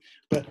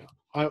 But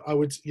I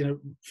would, you know,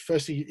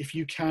 firstly, if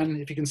you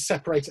can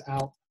separate it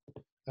out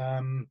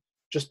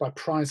just by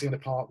prising it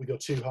apart with your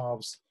two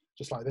halves,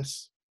 just like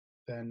this,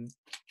 then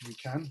you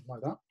can,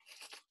 like that.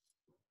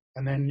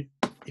 And then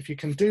if you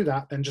can do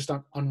that, then just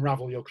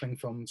unravel your cling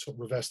film and sort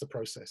of reverse the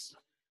process.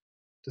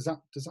 Does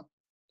that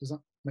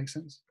make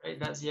sense? Great,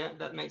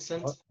 that makes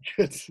sense.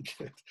 Good.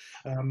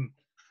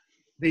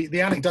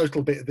 The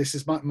anecdotal bit of this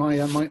is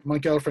my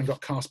girlfriend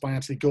got cast by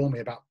Anthony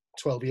Gormley about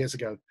 12 years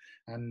ago,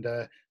 and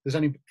there's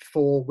only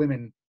 4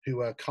 women who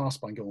were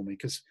cast by Gormley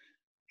because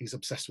he's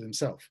obsessed with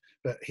himself.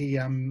 But she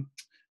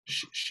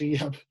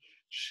had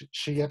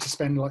to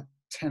spend like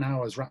 10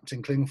 hours wrapped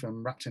in cling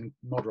film, wrapped in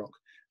mod-roc,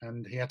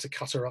 and he had to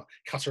cut her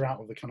out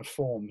of the kind of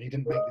form. He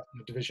didn't make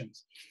the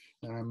divisions,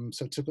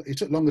 so it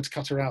took longer to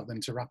cut her out than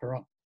to wrap her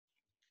up.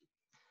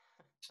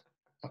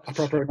 I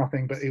probably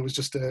nothing, but it was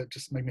just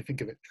made me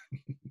think of it.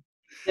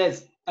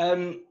 Yes,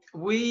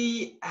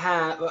 we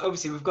have,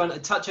 obviously we've gone a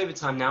touch over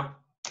time now.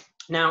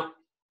 Now,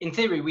 in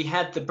theory, we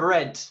had the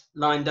bread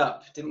lined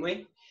up, didn't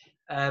we,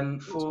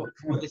 for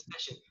this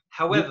session?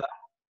 However,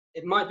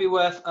 it might be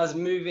worth us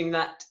moving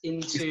that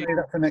into... Save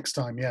that for next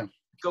time, yeah.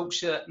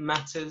 Sculpture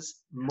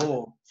matters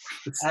more.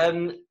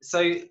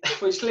 So,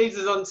 which leads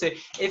us on to,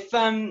 if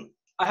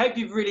I hope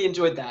you've really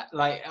enjoyed that.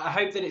 Like, I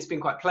hope that it's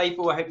been quite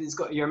playful. I hope that it's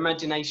got your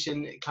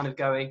imagination kind of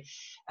going,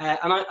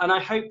 and I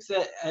hope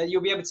that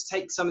you'll be able to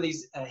take some of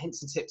these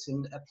hints and tips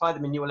and apply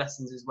them in your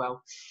lessons as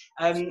well.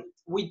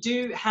 We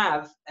do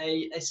have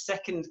a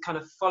second kind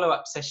of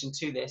follow-up session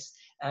to this,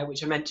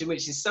 which I mentioned,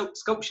 which is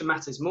Sculpture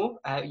Matters More.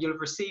 You'll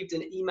have received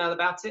an email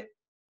about it,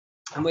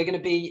 and we're going to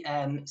be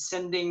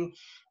sending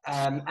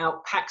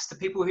out packs to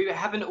people who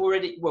haven't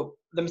already, well,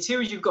 the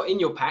materials you've got in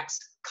your packs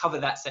cover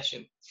that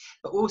session.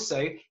 But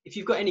also, if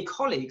you've got any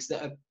colleagues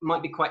that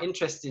might be quite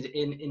interested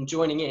in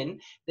joining in,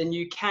 then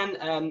you can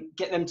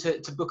get them to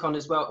book on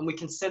as well, and we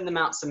can send them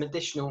out some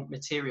additional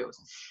materials.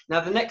 Now,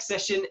 the next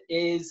session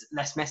is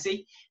less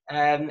messy.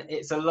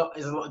 It's a lot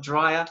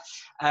drier,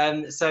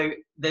 so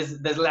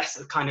there's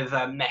less kind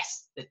of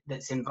mess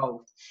that's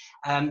involved.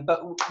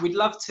 But we'd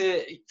love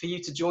for you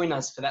to join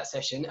us for that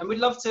session, and we'd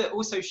love to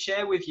also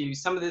share with you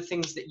some of the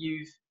things that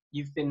you've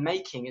been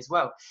making as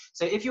well.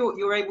 So if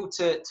you're able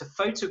to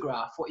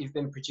photograph what you've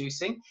been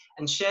producing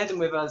and share them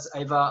with us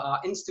over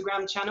our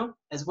Instagram channel,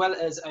 as well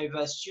as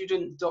over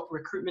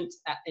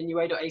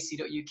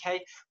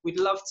student.recruitment@nua.ac.uk, we'd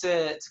love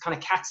to kind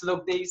of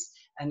catalogue these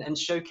and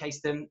showcase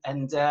them,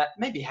 and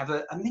maybe have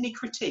a mini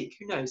critique,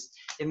 who knows,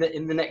 in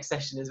the next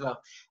session as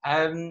well.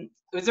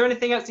 Was there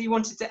anything else that you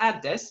wanted to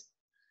add, Des?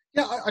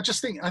 Yeah, I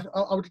just think I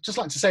would just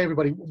like to say,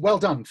 everybody, well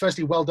done.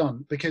 Firstly, well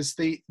done, because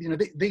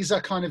these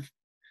are kind of,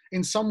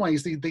 in some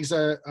ways, these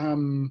are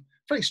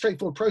very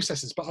straightforward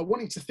processes. But I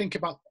want you to think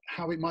about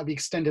how it might be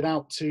extended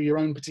out to your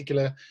own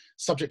particular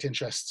subject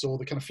interests, or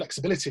the kind of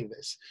flexibility of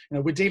this.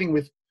 We're dealing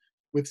with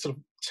sort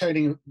of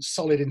turning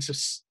solid into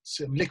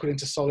liquid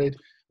into solid,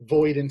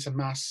 void into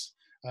mass.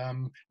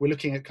 We're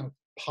looking at kind of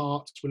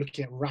parts, we're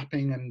looking at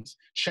wrapping and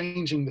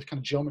changing the kind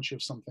of geometry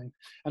of something,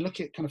 and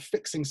looking at kind of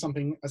fixing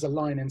something as a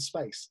line in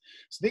space.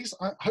 So these,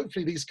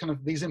 hopefully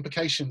these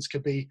implications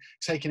could be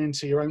taken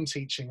into your own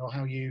teaching, or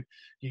how you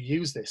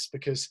use this,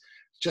 because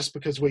just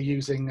because we're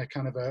using a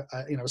kind of a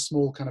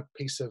small kind of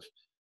piece of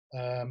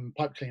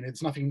pipe cleaner,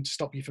 there's nothing to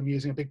stop you from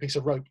using a big piece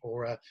of rope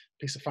or a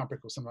piece of fabric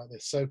or something like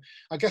this. So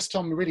I guess,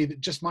 Tom, really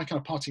just my kind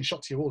of parting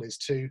shot to you all is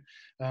to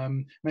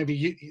maybe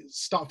you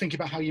start thinking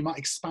about how you might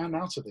expand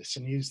out of this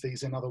and use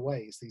these in other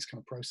ways, these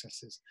kind of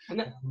processes.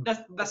 And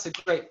that's a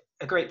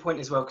great point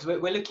as well, because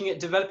we're looking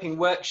at developing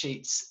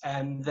worksheets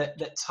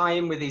that tie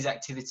in with these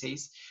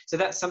activities. So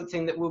that's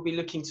something that we'll be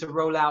looking to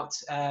roll out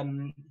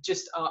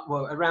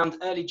around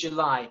early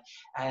July.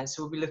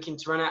 So we'll be looking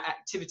to run out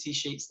activity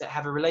sheets that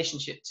have a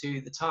relationship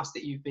to the tasks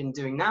that you've been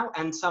doing now,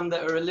 and some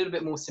that are a little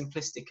bit more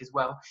simplistic as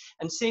well,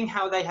 and seeing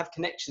how they have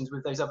connections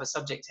with those other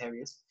subject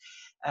areas.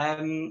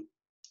 And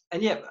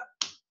yeah,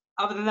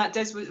 other than that,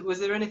 Des, was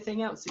there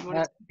anything else you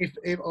wanted?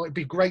 It'd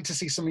be great to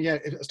see some. Yeah,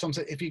 as Tom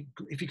said, if you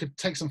could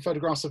take some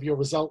photographs of your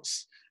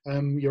results,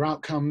 your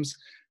outcomes,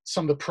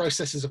 some of the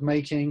processes of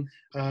making,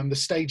 the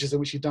stages in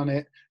which you've done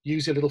it.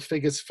 Use your little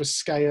figures for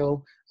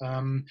scale.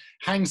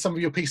 Hang some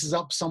of your pieces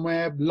up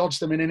somewhere. Lodge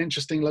them in an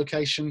interesting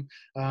location.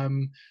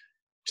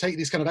 Take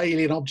these kind of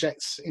alien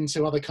objects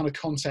into other kind of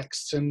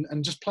contexts,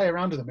 and just play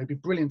around with them. It'd be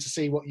brilliant to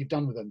see what you've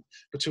done with them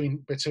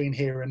between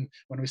here and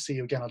when we see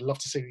you again. I'd love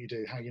to see what you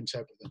do, how you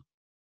interpret them.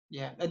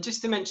 Yeah, and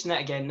just to mention that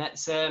again,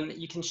 that's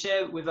you can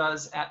share with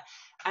us at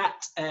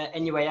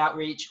NUA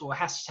Outreach or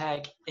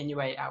hashtag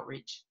NUA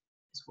Outreach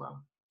as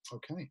well.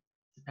 Okay.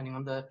 Depending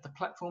on the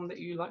platform that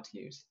you like to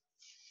use.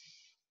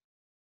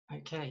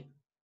 Okay.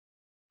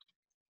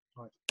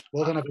 Right.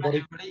 Well done,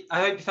 everybody. I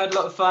hope you've had a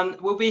lot of fun.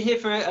 We'll be here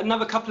for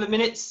another couple of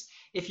minutes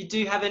if you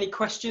do have any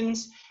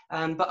questions.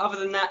 But other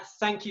than that,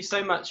 thank you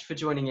so much for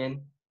joining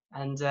in,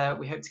 and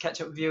we hope to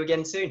catch up with you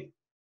again soon.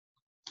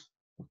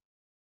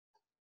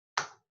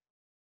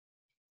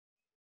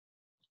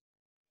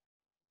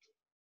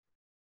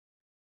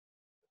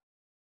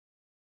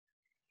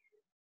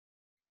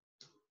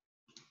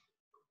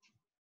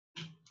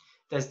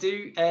 Des,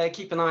 do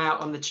keep an eye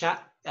out on the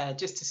chat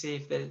just to see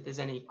if there's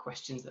any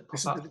questions that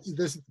pop up.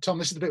 Tom,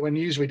 this is the bit when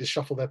newsreaders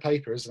shuffle their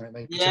paper, isn't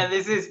it? Yeah,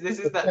 this is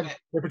that bit.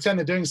 They pretend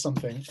they're doing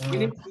something. We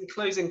need some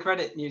closing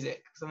credit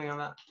music, something like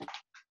that.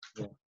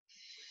 Yeah.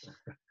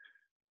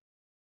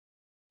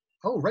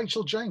 Oh,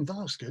 Rachel Jane, that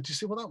was good. Do you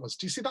see what that was?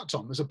 Do you see that,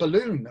 Tom? There's a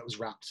balloon that was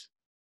wrapped.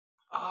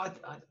 Oh,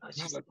 that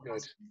looked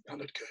good. That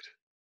looked good.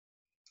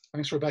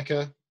 Thanks,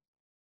 Rebecca.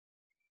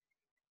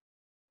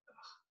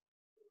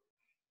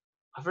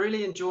 I've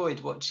really enjoyed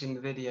watching the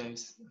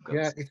videos.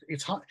 Yeah,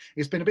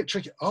 it's been a bit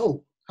tricky.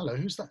 Oh, hello,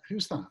 who's that?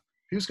 Who's that?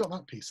 Who's got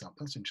that piece up?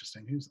 That's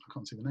interesting. I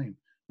can't see the name.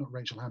 Not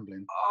Rachel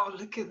Hamblin. Oh,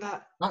 look at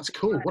that. That's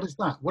cool. What is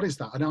that? What is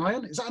that? An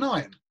iron? Is that an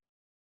iron?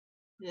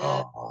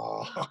 Yeah.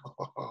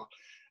 Oh,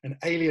 an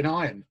alien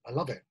iron. I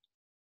love it.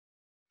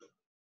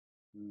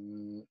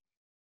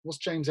 What's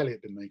James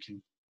Elliott been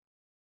making?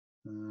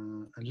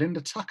 And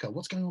Linda Tucker.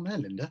 What's going on there,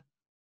 Linda?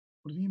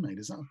 What have you made?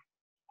 Is that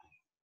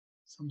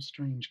some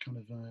strange kind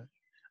of...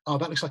 Oh,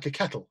 that looks like a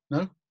kettle.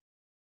 No.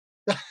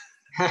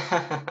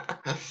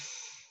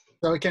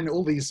 So again,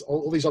 all these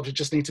objects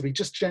just need to be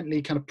just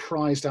gently kind of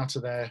prized off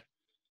the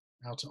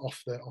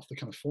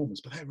kind of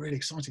formers, but they're really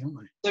exciting, aren't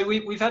they? So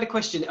we've had a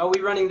question. Are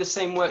we running the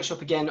same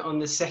workshop again on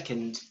the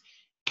 2nd?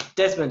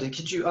 Desmond,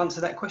 could you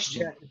answer that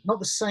question? Yeah, not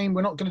the same.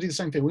 We're not going to do the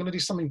same thing. We're going to do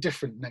something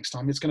different next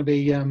time. It's going to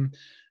be,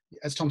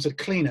 as Tom said,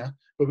 cleaner,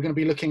 but we're going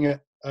to be looking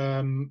at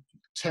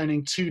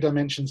turning 2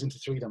 dimensions into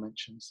 3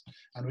 dimensions,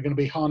 and we're going to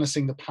be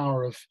harnessing the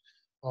power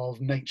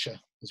of nature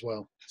as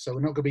well. So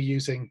we're not going to be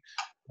using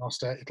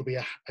master. It'll be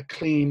a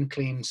clean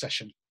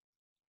session.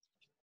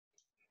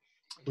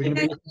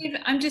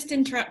 I'm just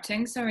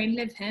interrupting. Sorry,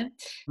 Liv here.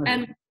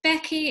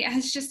 Becky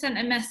has just sent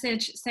a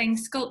message saying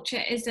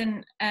sculpture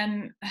isn't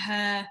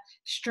her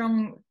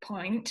strong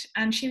point,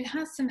 and she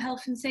has some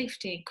health and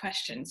safety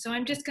questions. So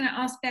I'm just going to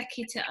ask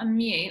Becky to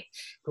unmute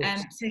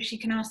so she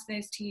can ask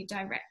those to you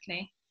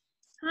directly.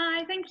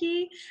 Hi, thank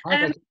you.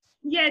 Hi,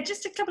 yeah,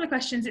 just a couple of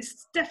questions.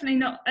 It's definitely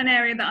not an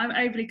area that I'm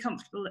overly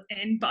comfortable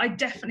in, but I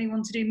definitely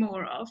want to do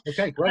more of.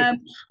 Okay, great.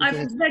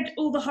 I've read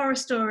all the horror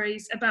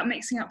stories about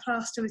mixing up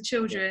plaster with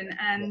children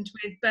and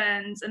with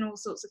burns and all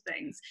sorts of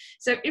things.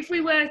 So if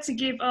we were to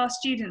give our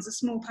students a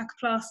small pack of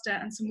plaster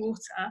and some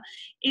water,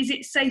 is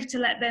it safe to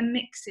let them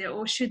mix it,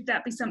 or should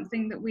that be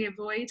something that we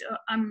avoid?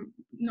 I'm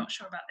not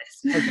sure about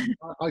this.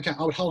 Okay,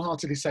 I would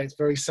wholeheartedly say it's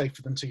very safe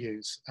for them to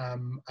use.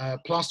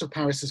 Plaster of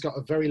Paris has got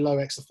a very low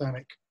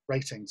exothermic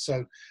rating,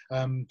 so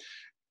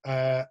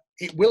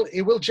it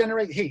will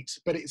generate heat,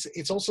 but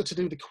it's also to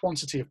do with the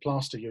quantity of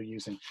plaster you're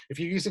using. If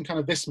you're using kind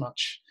of this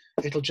much,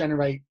 it'll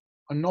generate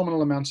a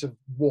nominal amount of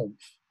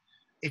warmth.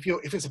 If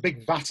it's a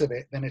big vat of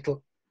it, then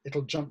it'll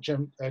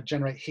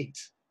generate heat.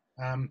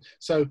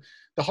 So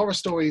the horror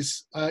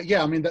stories,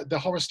 yeah, I mean the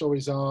horror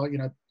stories are, you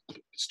know,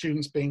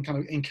 students being kind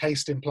of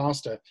encased in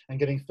plaster and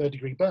getting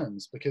third-degree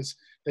burns because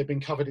they've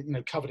been covered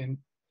in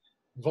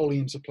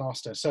volumes of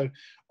plaster. So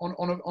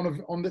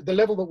on the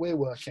level that we're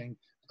working,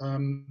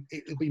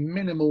 it'll be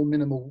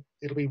minimal.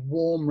 It'll be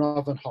warm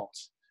rather than hot.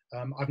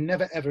 I've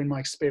never ever in my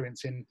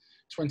experience in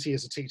 20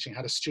 years of teaching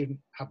had a student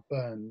have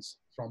burns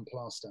from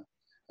plaster,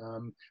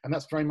 and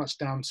that's very much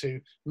down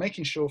to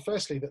making sure,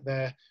 firstly,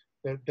 that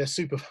they're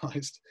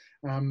supervised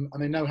and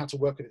they know how to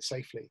work with it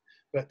safely.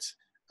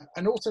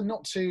 And also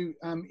not to,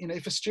 you know,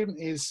 if a student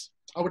is,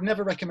 I would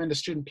never recommend a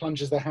student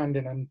plunges their hand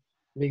in and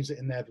leaves it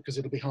in there because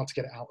it'll be hard to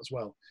get it out as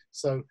well.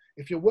 So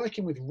if you're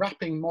working with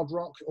wrapping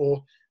mod-roc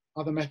or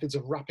other methods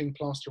of wrapping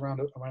plaster around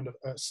a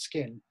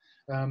skin,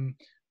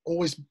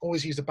 always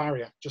use a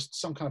barrier, just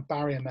some kind of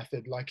barrier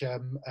method, like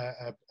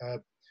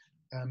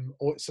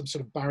or some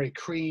sort of barrier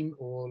cream,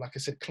 or like I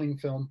said, cling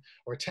film,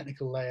 or a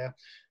technical layer,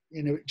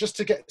 you know, just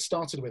to get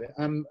started with it.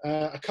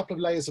 A couple of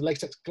layers of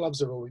latex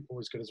gloves are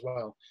always good as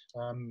well,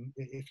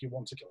 if you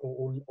want to,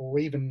 or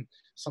even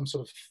some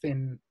sort of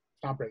thin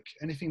fabric,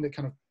 anything that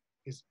kind of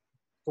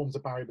forms a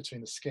barrier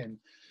between the skin.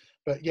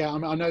 But yeah,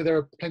 I know there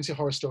are plenty of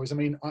horror stories. I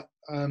mean,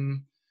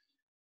 the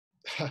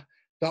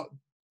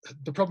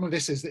problem with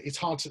this is that it's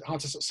hard to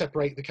sort of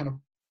separate the kind of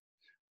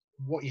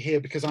what you hear,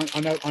 because I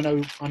know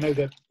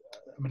that,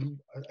 I mean,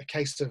 a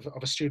case of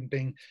a student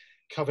being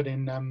covered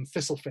in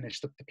thistle finish,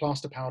 the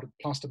plaster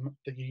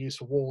that you use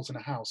for walls in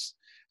a house,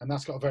 and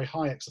that's got a very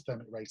high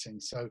exothermic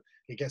rating, so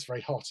it gets very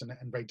hot and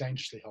very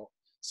dangerously hot.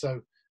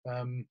 So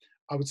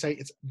I would say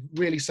it's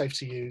really safe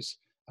to use.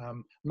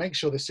 Make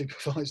sure they're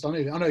supervised.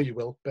 I know you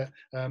will, but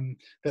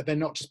that they're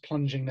not just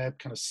plunging their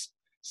kind of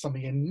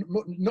something in,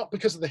 not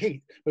because of the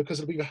heat, but because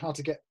it'll be very hard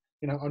to get.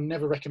 You know, I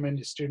never recommend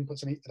your student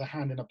puts their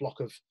hand in a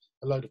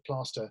load of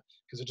plaster,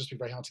 because it'll just be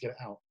very hard to get it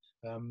out.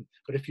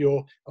 But if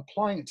you're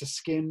applying it to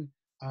skin,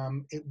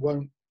 it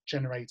won't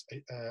generate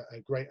a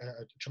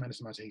tremendous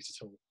amount of heat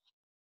at all.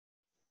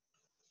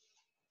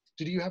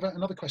 Did you have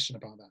another question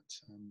about that?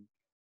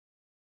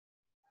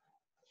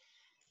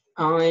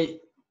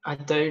 I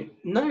don't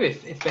know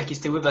if Becky's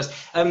still with us,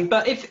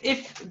 but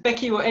if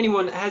Becky or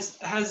anyone has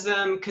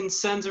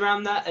concerns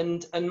around that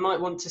and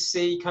might want to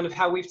see kind of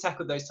how we've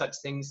tackled those types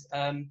of things,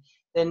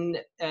 then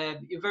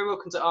you're very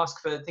welcome to ask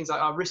for things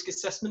like our risk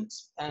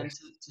assessments and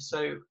to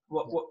show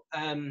what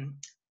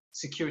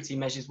security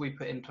measures we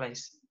put in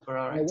place for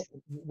our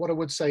activity. What I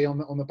would say on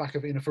the back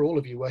of it, you know, for all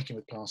of you working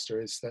with plaster,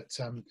 is that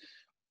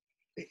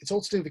it's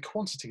all to do with the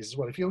quantities as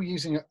well. If you're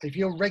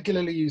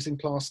regularly using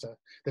plaster,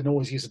 then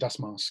always use a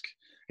dust mask.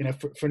 You know,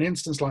 for an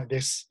instance like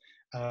this,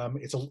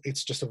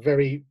 it's just a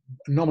very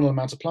nominal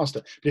amount of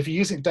plaster. But if you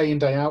use it day in,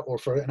 day out, or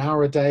for an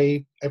hour a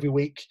day, every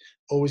week,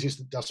 always use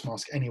the dust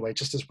mask anyway,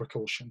 just as a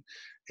precaution.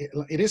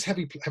 It is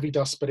heavy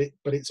dust, but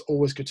it's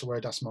always good to wear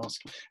a dust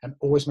mask. And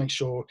always make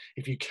sure,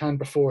 if you can,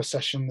 before a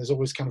session, there's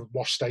always kind of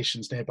wash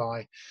stations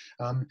nearby.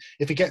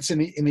 If it gets in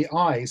the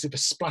eyes, if a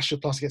splash of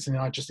plaster gets in the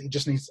eye, it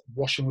just needs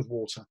washing with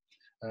water.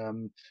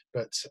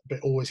 But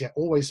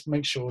always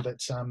make sure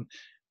that.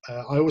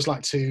 I always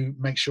like to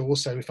make sure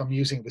also, if I'm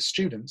using it with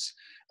students,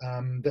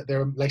 that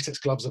there are latex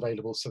gloves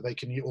available, so they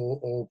can,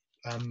 or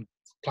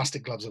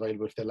plastic gloves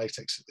available if they're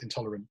latex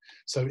intolerant.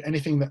 So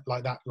anything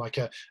like that, like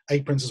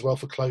aprons as well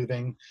for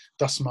clothing,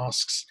 dust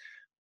masks.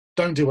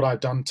 Don't do what I've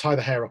done, tie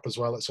the hair up as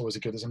well. It's always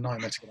it's a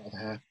nightmare to get out of the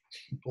hair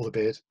or the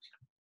beard.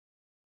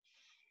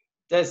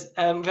 Des,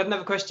 we've had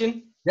another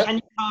question. Yep. Can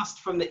you cast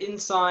from the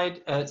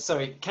inside,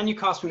 can you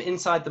cast from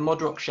inside the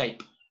mod-roc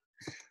shape?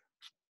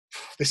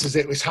 This is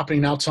it. It's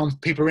happening now, Tom.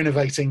 People are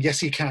innovating.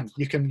 Yes, you can.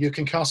 You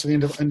can cast from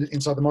the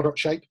inside the mod-roc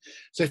shape.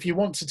 So if you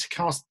wanted to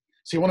cast,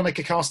 so you want to make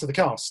a cast of the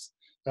cast,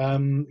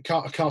 a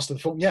cast of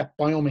the form, yeah,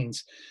 by all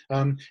means.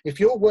 If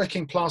you're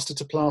working plaster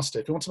to plaster,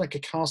 if you want to make a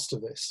cast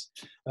of this,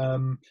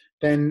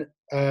 then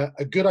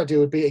a good idea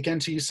would be, again,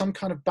 to use some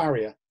kind of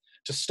barrier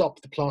to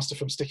stop the plaster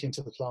from sticking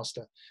to the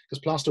plaster,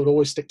 because plaster will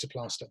always stick to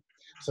plaster.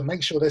 So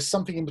make sure there's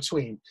something in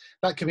between.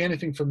 That could be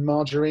anything from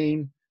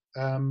margarine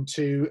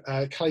to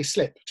clay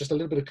slip, just a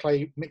little bit of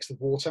clay mixed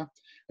with water.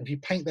 And if you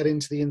paint that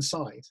into the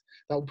inside,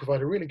 that will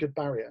provide a really good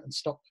barrier and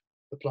stop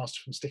the plaster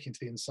from sticking to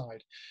the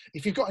inside.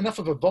 If you've got enough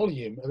of a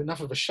volume, or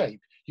enough of a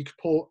shape, you could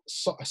pour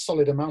a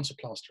solid amount of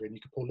plaster in.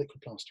 You could pour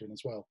liquid plaster in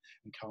as well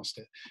and cast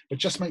it. But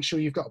just make sure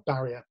you've got a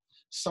barrier,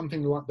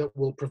 something like that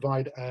will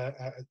provide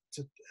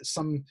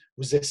some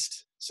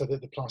resist so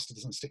that the plaster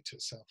doesn't stick to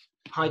itself.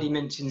 Heidi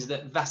mentions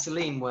that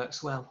Vaseline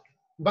works well.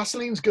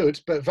 Vaseline's good,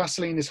 but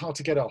Vaseline is hard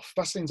to get off.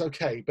 Vaseline's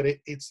okay, but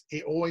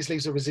it always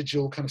leaves a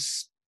residual kind of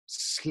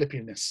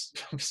slippiness,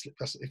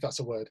 if that's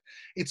a word.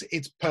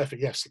 It's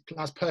perfect, yes,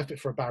 that's perfect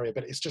for a barrier,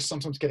 but it's just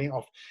sometimes getting it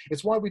off.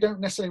 It's why we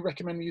don't necessarily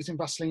recommend using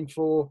Vaseline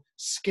for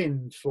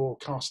skin for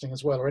casting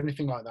as well, or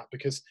anything like that,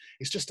 because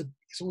it's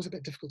always a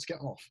bit difficult to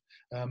get off.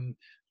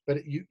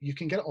 But you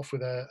can get it off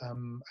with a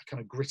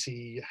kind of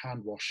gritty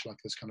hand wash, like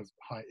those kind of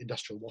high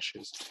industrial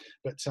washes.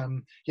 But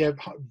yeah,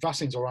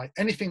 Vaseline's all right.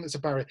 Anything that's a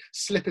barrier.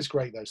 Slip is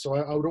great though, so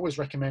I would always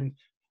recommend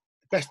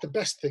the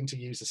best thing to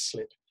use is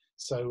slip.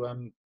 So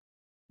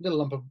little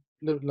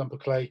lump of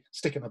clay,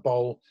 stick it in a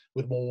bowl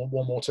with warm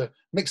water,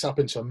 mix up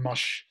into a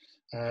mush,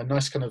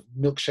 nice kind of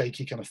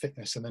milkshakey kind of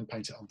thickness, and then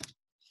paint it on.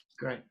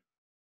 Great.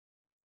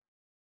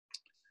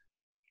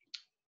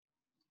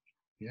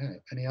 Yeah.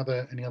 Any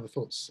other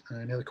thoughts?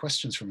 Any other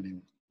questions from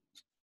anyone?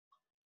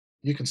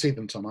 You can see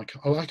them, Tom. I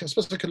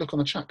suppose I could look on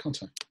the chat, can't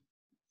I?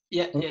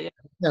 Yeah.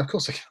 Yeah, of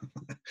course I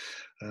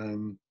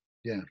can.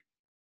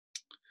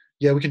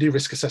 Yeah, we can do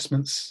risk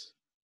assessments.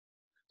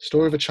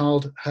 Story of a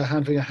child, her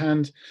hand having a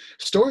hand.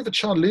 Story of a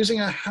child losing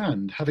her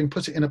hand, having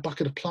put it in a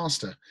bucket of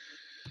plaster.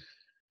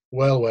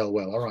 Well.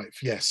 All right.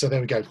 Yeah. So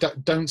there we go.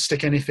 Don't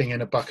stick anything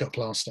in a bucket of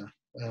plaster.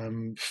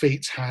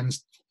 Feet,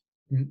 hands,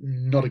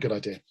 not a good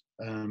idea.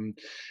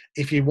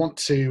 If you want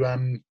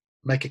to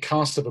make a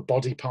cast of a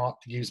body part,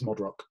 use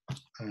mod-roc,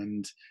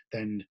 and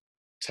then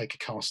take a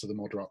cast of the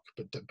mod-roc.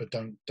 But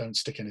don't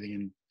stick anything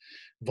in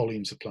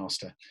volumes of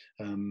plaster.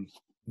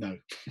 No.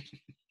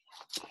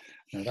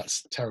 No,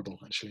 that's terrible.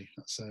 Actually,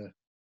 that's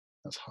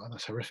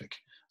horrific.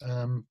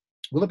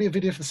 Will there be a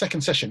video for the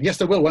second session? Yes,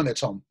 there will, won't there,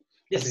 Tom?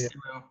 Yes, there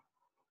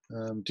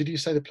will. Did you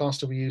say the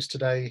plaster we used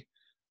today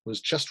was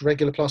just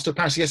regular plaster?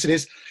 Apparently, yes, it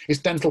is. It's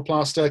dental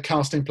plaster,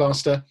 casting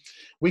plaster.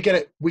 We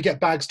get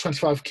bags,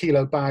 25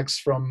 kilo bags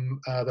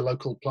from the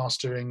local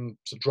plastering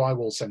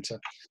drywall centre.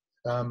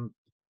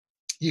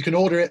 You can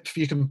order it.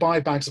 You can buy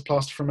bags of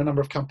plaster from a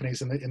number of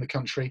companies in the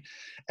country.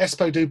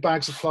 Espo do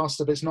bags of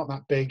plaster, but it's not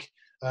that big.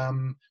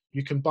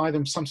 You can buy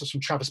them sometimes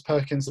from Travis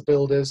Perkins, the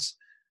builders.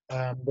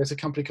 There's a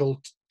company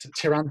called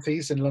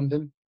Tirantes in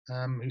London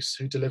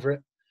who deliver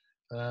it.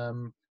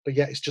 But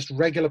yeah, it's just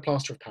regular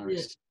plaster of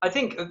Paris. Yeah. I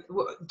think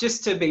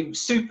just to be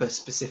super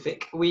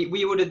specific,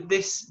 we ordered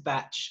this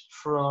batch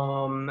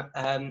from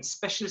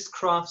Specialist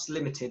Crafts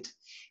Limited,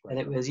 and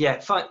it was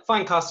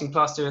fine casting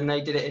plaster, and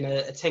they did it in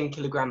a 10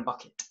 kilogram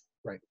bucket.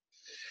 Right.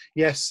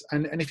 Yes,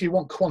 and if you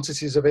want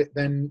quantities of it,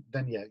 then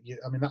yeah,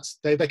 I mean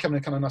they come in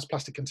a kind of nice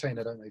plastic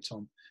container, don't they,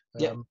 Tom?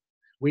 Yeah.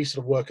 We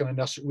sort of work on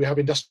we have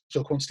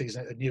industrial quantities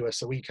at Newer,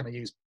 so we kind of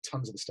use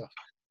tons of the stuff.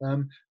 I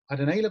had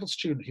an A-level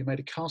student who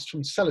made a cast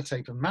from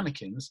sellotape and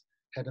mannequins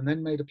head, and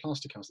then made a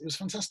plaster cast. It was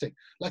fantastic,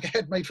 like a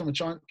head made from a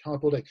giant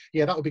cardboard egg.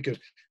 Yeah, that would be good.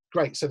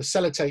 Great. So the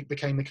sellotape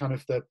became the kind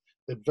of the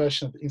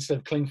version of, instead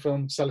of cling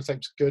film,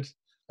 sellotape's good.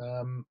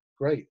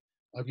 Great.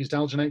 I've used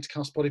alginate to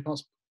cast body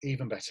parts.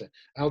 Even better.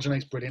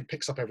 Alginate's brilliant.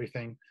 Picks up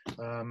everything.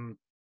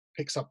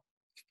 Picks up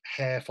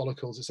hair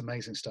follicles. It's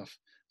amazing stuff.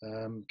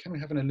 Can we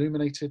have an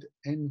illuminated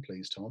N,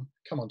 please, Tom?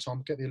 Come on,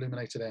 Tom, get the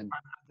illuminated N. I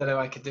don't know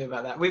what I could do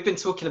about that. We've been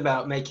talking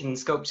about making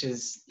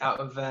sculptures out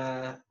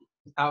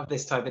of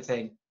this type of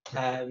thing.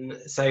 Yeah,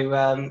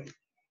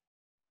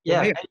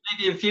 maybe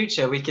in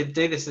future we could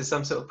do this as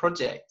some sort of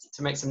project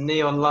to make some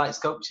neon light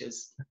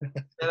sculptures.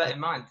 Bear that in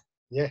mind.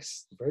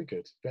 Yes, very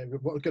good.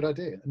 What a good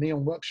idea. A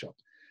neon workshop.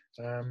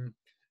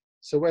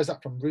 So where's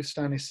that from? Ruth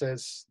Stanley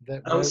says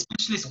that. Oh,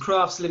 Specialist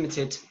Crafts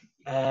Limited.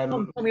 I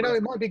mean,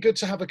 it might be good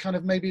to have a kind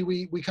of, maybe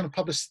we kind of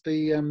publish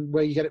the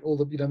where you get it all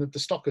the the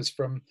stockers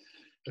from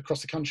across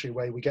the country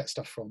where we get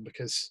stuff from,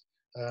 because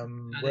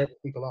wherever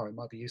people are, it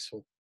might be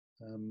useful.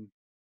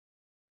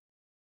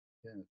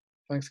 Yeah,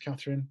 thanks,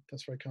 Catherine.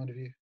 That's very kind of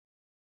you.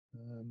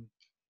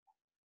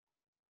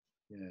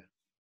 Yeah.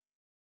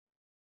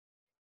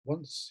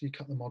 Once you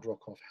cut the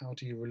mod-roc off, how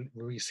do you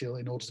reseal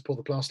in order to pour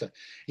the plaster?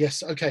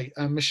 Yes, okay,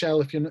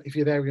 Michelle, if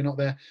you're there or you're not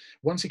there,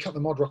 once you cut the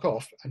mod-roc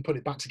off and put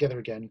it back together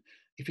again,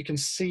 if you can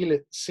seal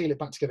it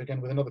back together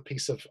again with another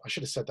piece of, I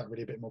should have said that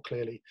really a bit more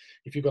clearly,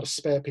 if you've got a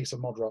spare piece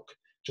of mod-roc,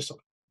 just sort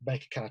of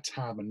make a kind of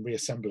tab and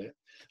reassemble it.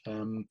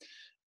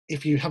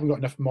 If you haven't got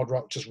enough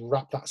mod-roc, just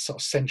wrap that sort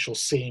of central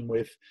seam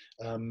with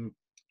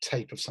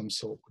tape of some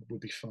sort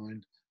would be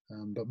fine.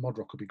 But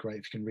mod-roc would be great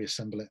if you can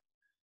reassemble it.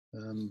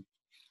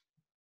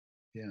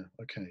 Yeah,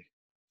 okay,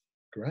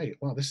 great.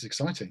 Wow, this is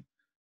exciting.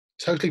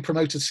 Totally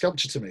promoted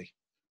sculpture to me.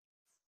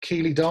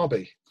 Keeley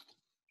Derby.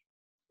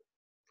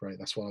 Great,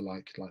 that's what I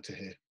like to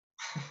hear.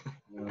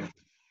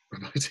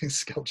 Promoting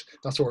sculpture,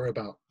 that's what we're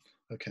about.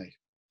 Okay,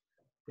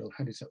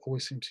 How do you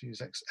always seem to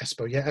use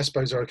Espo? Yeah,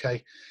 Espos are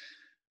okay.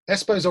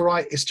 Espo's all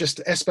right. It's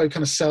just Espo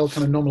kind of sell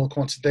kind of nominal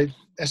quantity.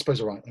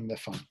 Espo's all right. I mean, they're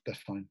fine. They're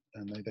fine.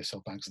 And they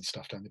sell bags and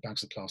stuff, don't they?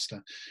 Bags of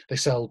plaster. They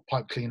sell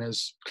pipe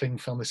cleaners, cling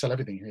film. They sell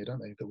everything here, don't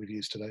they, that we've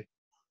used today?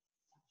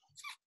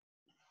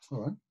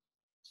 All right.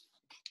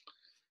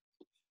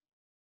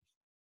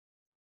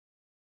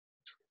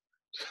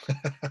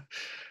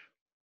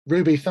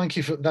 Ruby, thank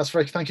you for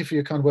thank you for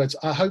your kind words.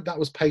 I hope that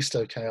was paced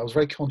okay. I was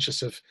very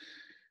conscious of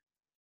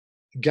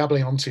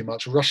gabbling on too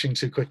much, rushing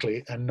too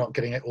quickly, and not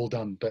getting it all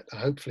done. But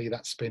hopefully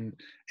that's been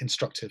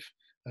instructive.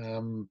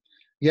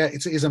 Yeah,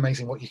 it is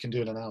amazing what you can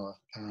do in an hour.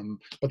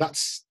 But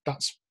that's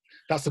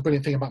the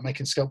brilliant thing about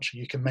making sculpture.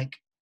 You can make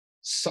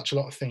such a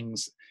lot of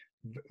things,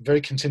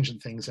 very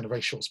contingent things, in a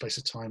very short space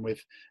of time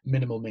with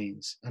minimal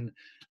means. And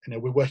you know,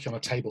 we're working on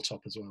a tabletop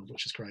as well,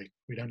 which is great.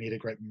 We don't need a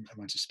great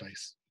amount of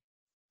space.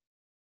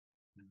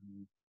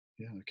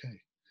 Yeah, okay.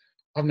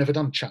 I've never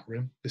done chat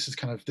room. This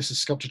is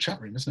sculpture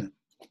chat room, isn't it?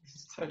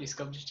 It's totally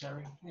sculpture chat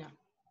room. Yeah.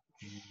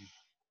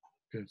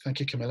 Good. Thank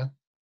you, Camilla.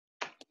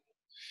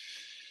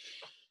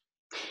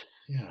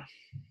 Yeah.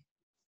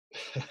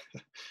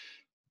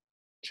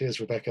 Cheers,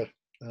 Rebecca.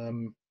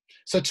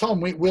 So Tom,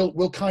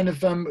 we'll kind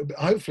of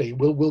hopefully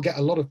we'll get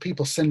a lot of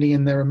people sending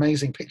in their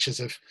amazing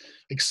pictures of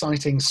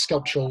exciting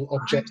sculptural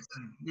objects.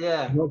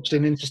 Yeah. Lodged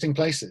in interesting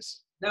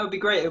places. That would be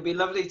great. It would be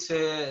lovely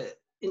to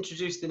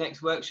introduce the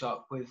next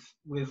workshop with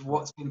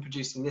what's been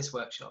produced in this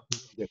workshop.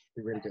 It'd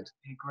be really good. It'd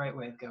be a great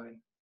way of going.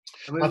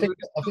 I think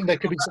there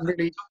could be some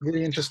really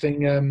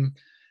interesting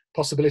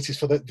possibilities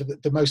for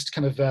the most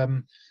kind of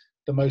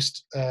the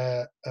most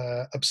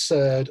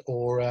absurd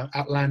or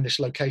outlandish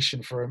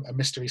location for a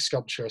mystery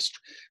sculpture,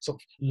 sort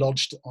of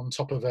lodged on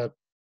top of a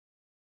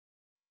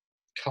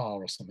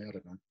car or something. I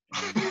don't know.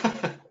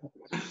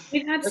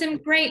 We've had some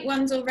great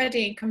ones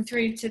already come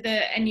through to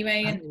the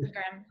NUA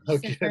Instagram. Oh,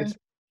 good.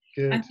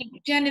 Good. I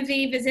think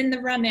Genevieve is in the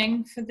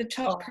running for the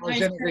top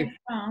prize. Yes,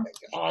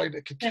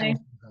 okay.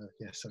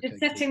 It's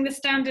setting the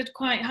standard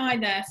quite high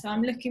there, so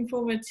I'm looking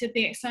forward to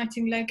the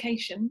exciting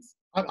locations.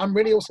 I'm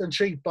really also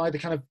intrigued by the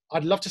kind of,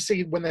 I'd love to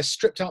see when they're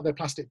stripped out their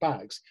plastic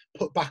bags,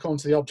 put back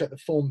onto the object that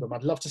formed them.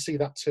 I'd love to see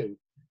that too.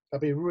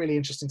 That'd be really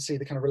interesting to see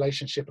the kind of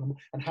relationship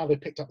and how they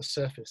picked up the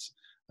surface.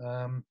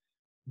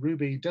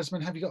 Ruby,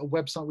 Desmond, have you got a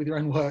website with your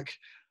own work?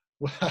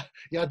 Well,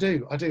 yeah, I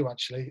do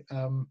actually.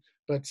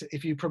 But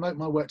if you promote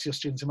my work to your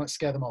students, it might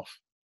scare them off.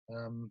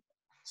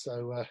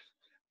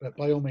 But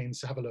by all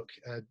means, have a look.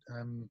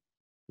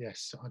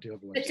 Yes, I do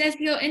have a website. But Des,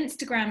 your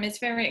Instagram is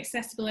very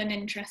accessible and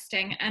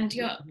interesting, and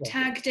you're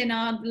tagged in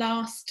our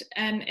last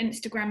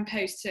Instagram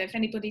post. So if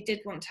anybody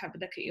did want to have a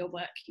look at your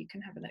work, you can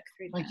have a look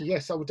through there. Thank you.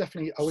 Yes, I would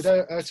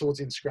err towards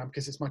Instagram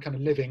because it's my kind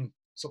of living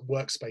sort of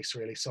workspace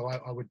really. So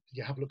I would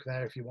have a look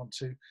there if you want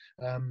to.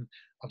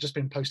 I've just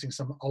been posting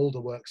some older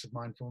works of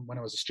mine from when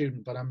I was a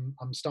student, but I'm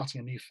starting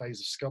a new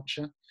phase of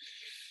sculpture.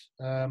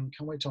 Can't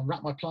wait to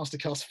unwrap my plaster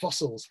cast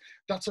fossils.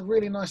 That's a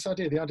really nice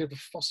idea. The idea of the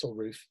fossil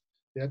roof.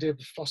 The idea of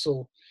the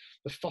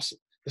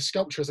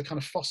sculpture as a kind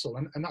of fossil,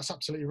 and that's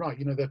absolutely right.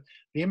 You know, the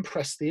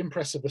impress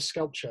of the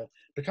sculpture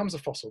becomes a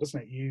fossil,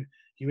 doesn't it? You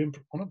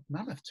on a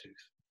mammoth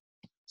tooth,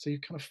 so you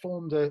kind of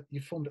formed it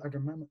over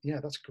a mammoth. Yeah,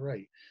 that's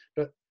great.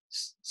 But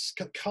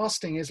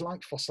casting is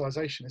like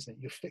fossilization, isn't it?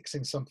 You're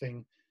fixing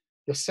something,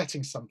 you're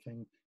setting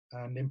something,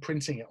 and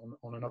imprinting it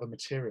on another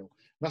material.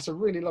 And that's a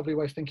really lovely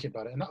way of thinking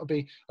about it, and that would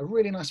be a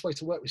really nice way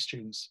to work with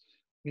students.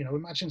 You know,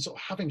 imagine sort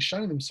of having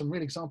shown them some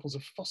real examples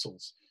of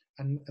fossils.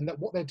 And that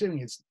what they're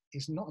doing is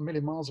not a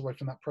million miles away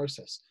from that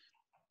process,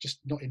 just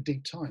not in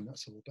deep time,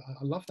 that's all. But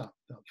I love that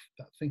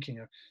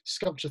thinking,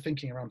 sculpture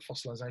thinking around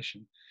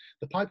fossilization.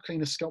 The pipe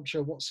cleaner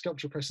sculpture, what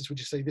sculpture process would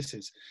you say this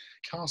is?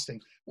 Casting.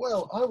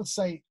 Well, I would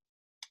say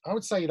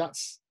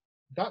that's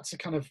a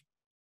kind of,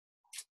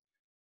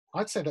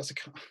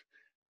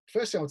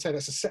 firstly I would say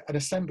that's an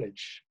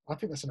assemblage. I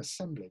think that's an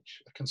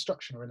assemblage, a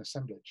construction or an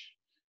assemblage.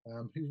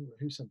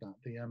 Who said that?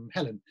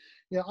 Helen.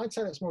 Yeah, I'd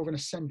say that's more of an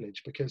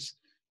assemblage because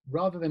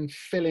rather than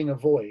filling a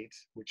void,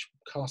 which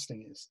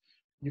casting is,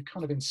 you've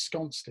kind of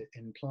ensconced it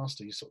in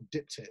plaster, you sort of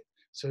dipped it.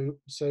 So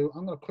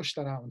I'm going to push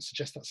that out and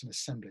suggest that's an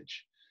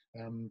assemblage.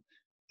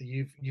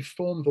 You've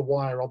formed the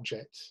wire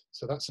object,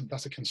 so that's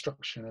a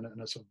construction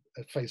and a sort of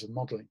a phase of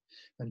modelling.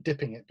 Then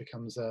dipping it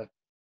becomes I'm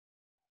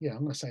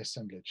going to say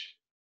assemblage.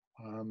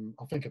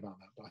 I'll think about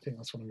that, but I think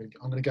that's what I'm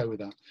going to go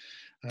with that.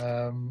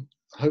 I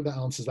hope that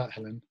answers that,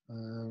 Helen.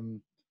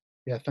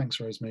 Yeah,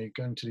 thanks, Rosemary.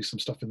 Going to do some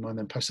stuff in mine,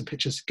 then post some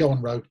pictures. Go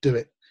on, Ro, do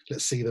it.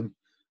 Let's see them.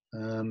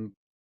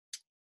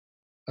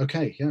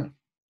 Okay, yeah.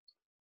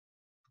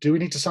 Do we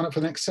need to sign up for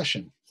the next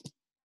session?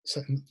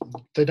 So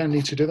they don't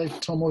need to, do they,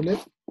 Tom or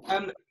Liv?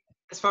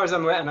 As far as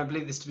I'm aware, and I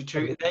believe this to be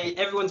true,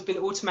 everyone's been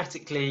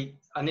automatically,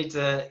 I need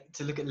to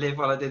look at Liv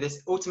while I do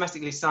this,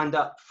 automatically signed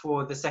up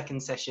for the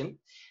second session.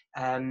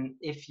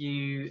 If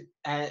you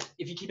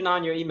keep an eye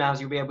on your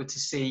emails, you'll be able to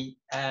see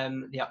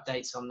the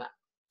updates on that.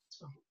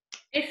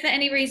 If for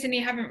any reason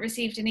you haven't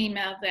received an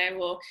email though,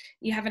 or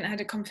you haven't had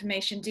a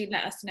confirmation, do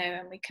let us know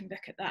and we can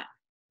look at that.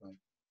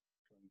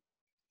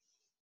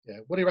 Yeah.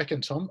 What do you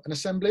reckon, Tom? An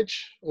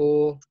assemblage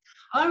or?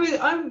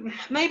 I'm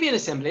maybe an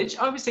assemblage.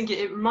 I was thinking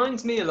it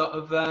reminds me a lot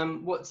of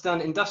what's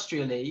done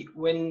industrially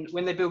when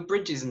they build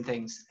bridges and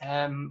things.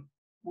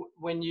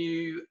 When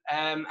you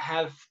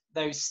have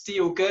those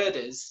steel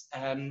girders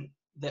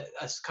that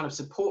are kind of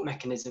support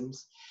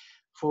mechanisms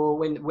for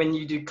when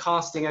you do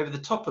casting over the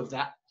top of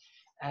that,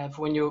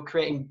 for when you're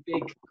creating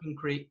big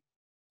concrete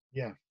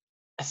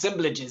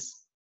assemblages.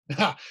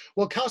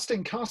 Well,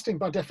 casting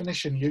by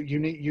definition,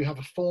 you have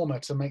a former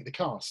to make the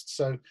cast.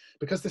 So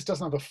because this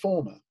doesn't have a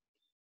former,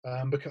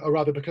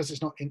 because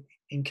it's not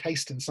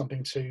encased in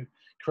something to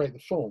create the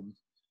form,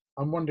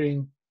 I'm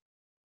wondering,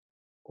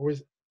 or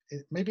is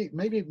it, maybe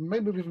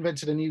we've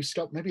invented a new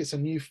sculpt. Maybe it's a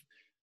new,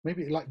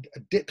 maybe like a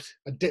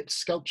dipped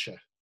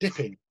sculpture,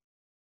 dippage.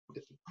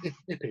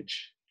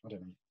 I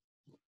don't know.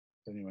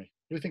 Anyway,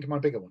 what do you think of my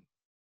bigger one?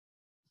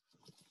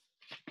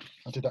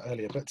 I did that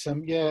earlier, but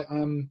yeah,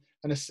 and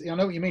I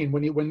know what you mean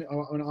when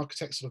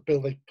architects sort of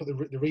build, they put the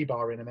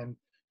rebar in and then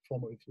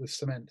form it with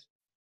cement.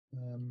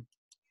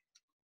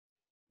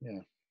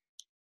 Yeah,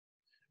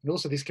 and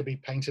also these could be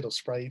painted or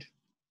sprayed.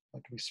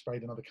 That could be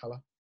sprayed another colour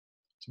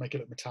to make it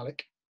look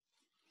metallic.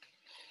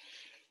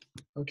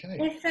 Okay.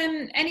 If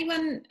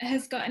anyone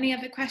has got any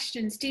other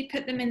questions, do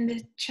put them in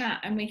the chat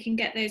and we can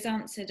get those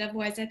answered.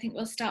 Otherwise, I think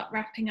we'll start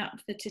wrapping up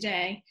for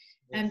today.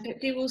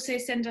 But do also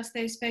send us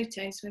those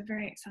photos. We're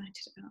very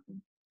excited about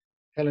them.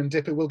 Helen,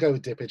 Dippage. We'll go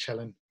with Dippage,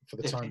 Helen, for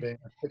the time being.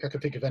 I think I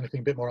could think of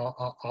anything a bit more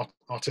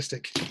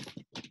artistic.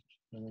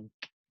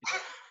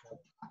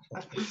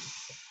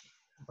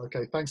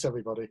 Okay, thanks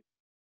everybody.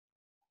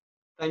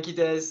 Thank you,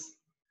 Des.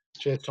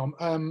 Cheers,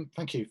 Tom.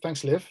 Thank you.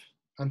 Thanks, Liv.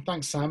 And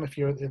thanks, Sam, if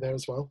you're there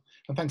as well.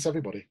 And thanks,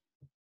 everybody.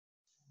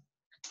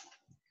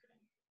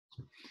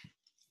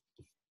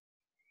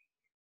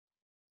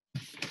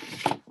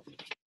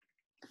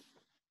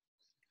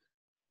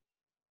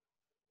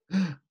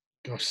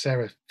 Gosh,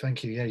 Sarah,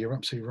 thank you. Yeah, you're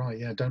absolutely right.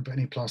 Yeah, don't put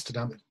any plaster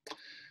down.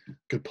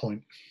 Good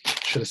point.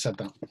 Should have said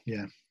that.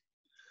 Yeah.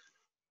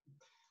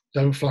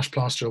 Don't flush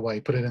plaster away.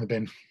 Put it in the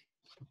bin.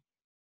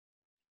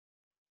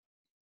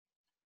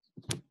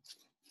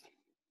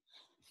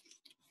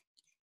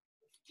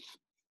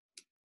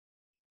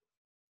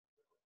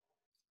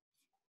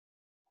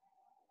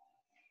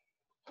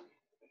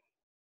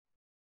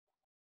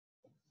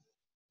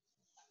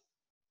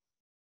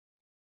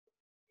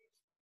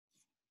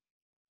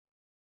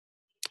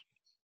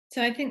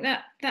 So I think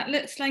that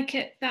looks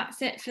like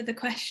that's it for the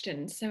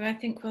questions. So I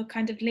think we'll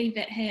kind of leave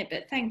it here.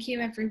 But thank you,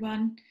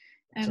 everyone.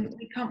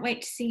 We can't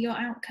wait to see your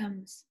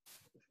outcomes.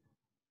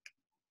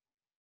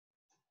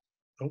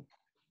 Oh.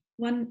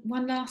 One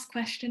last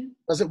question.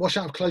 Does it wash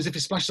out of clothes if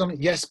it splashes on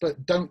it? Yes,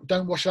 but don't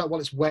wash it out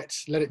while it's wet.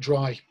 Let it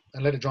dry,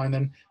 and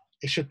then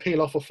it should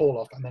peel off or fall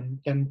off,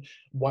 and then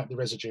wipe the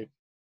residue.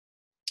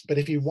 But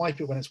if you wipe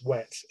it when it's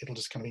wet, it'll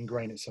just kind of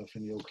ingrain itself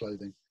in your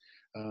clothing.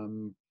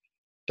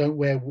 Don't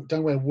wear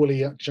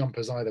woolly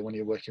jumpers either when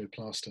you're working with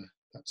plaster.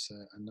 That's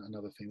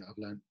another thing that I've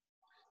learned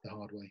the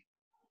hard way.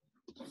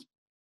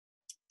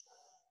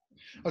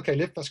 Okay,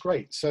 Liv, that's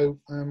great. So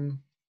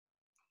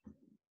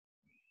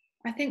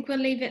I think we'll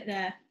leave it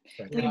there.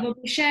 Great. We will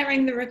be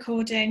sharing the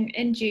recording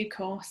in due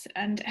course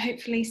and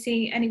hopefully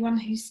see anyone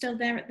who's still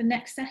there at the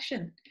next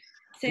session.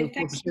 So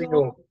thanks to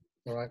all.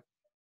 All right.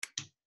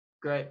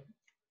 Great.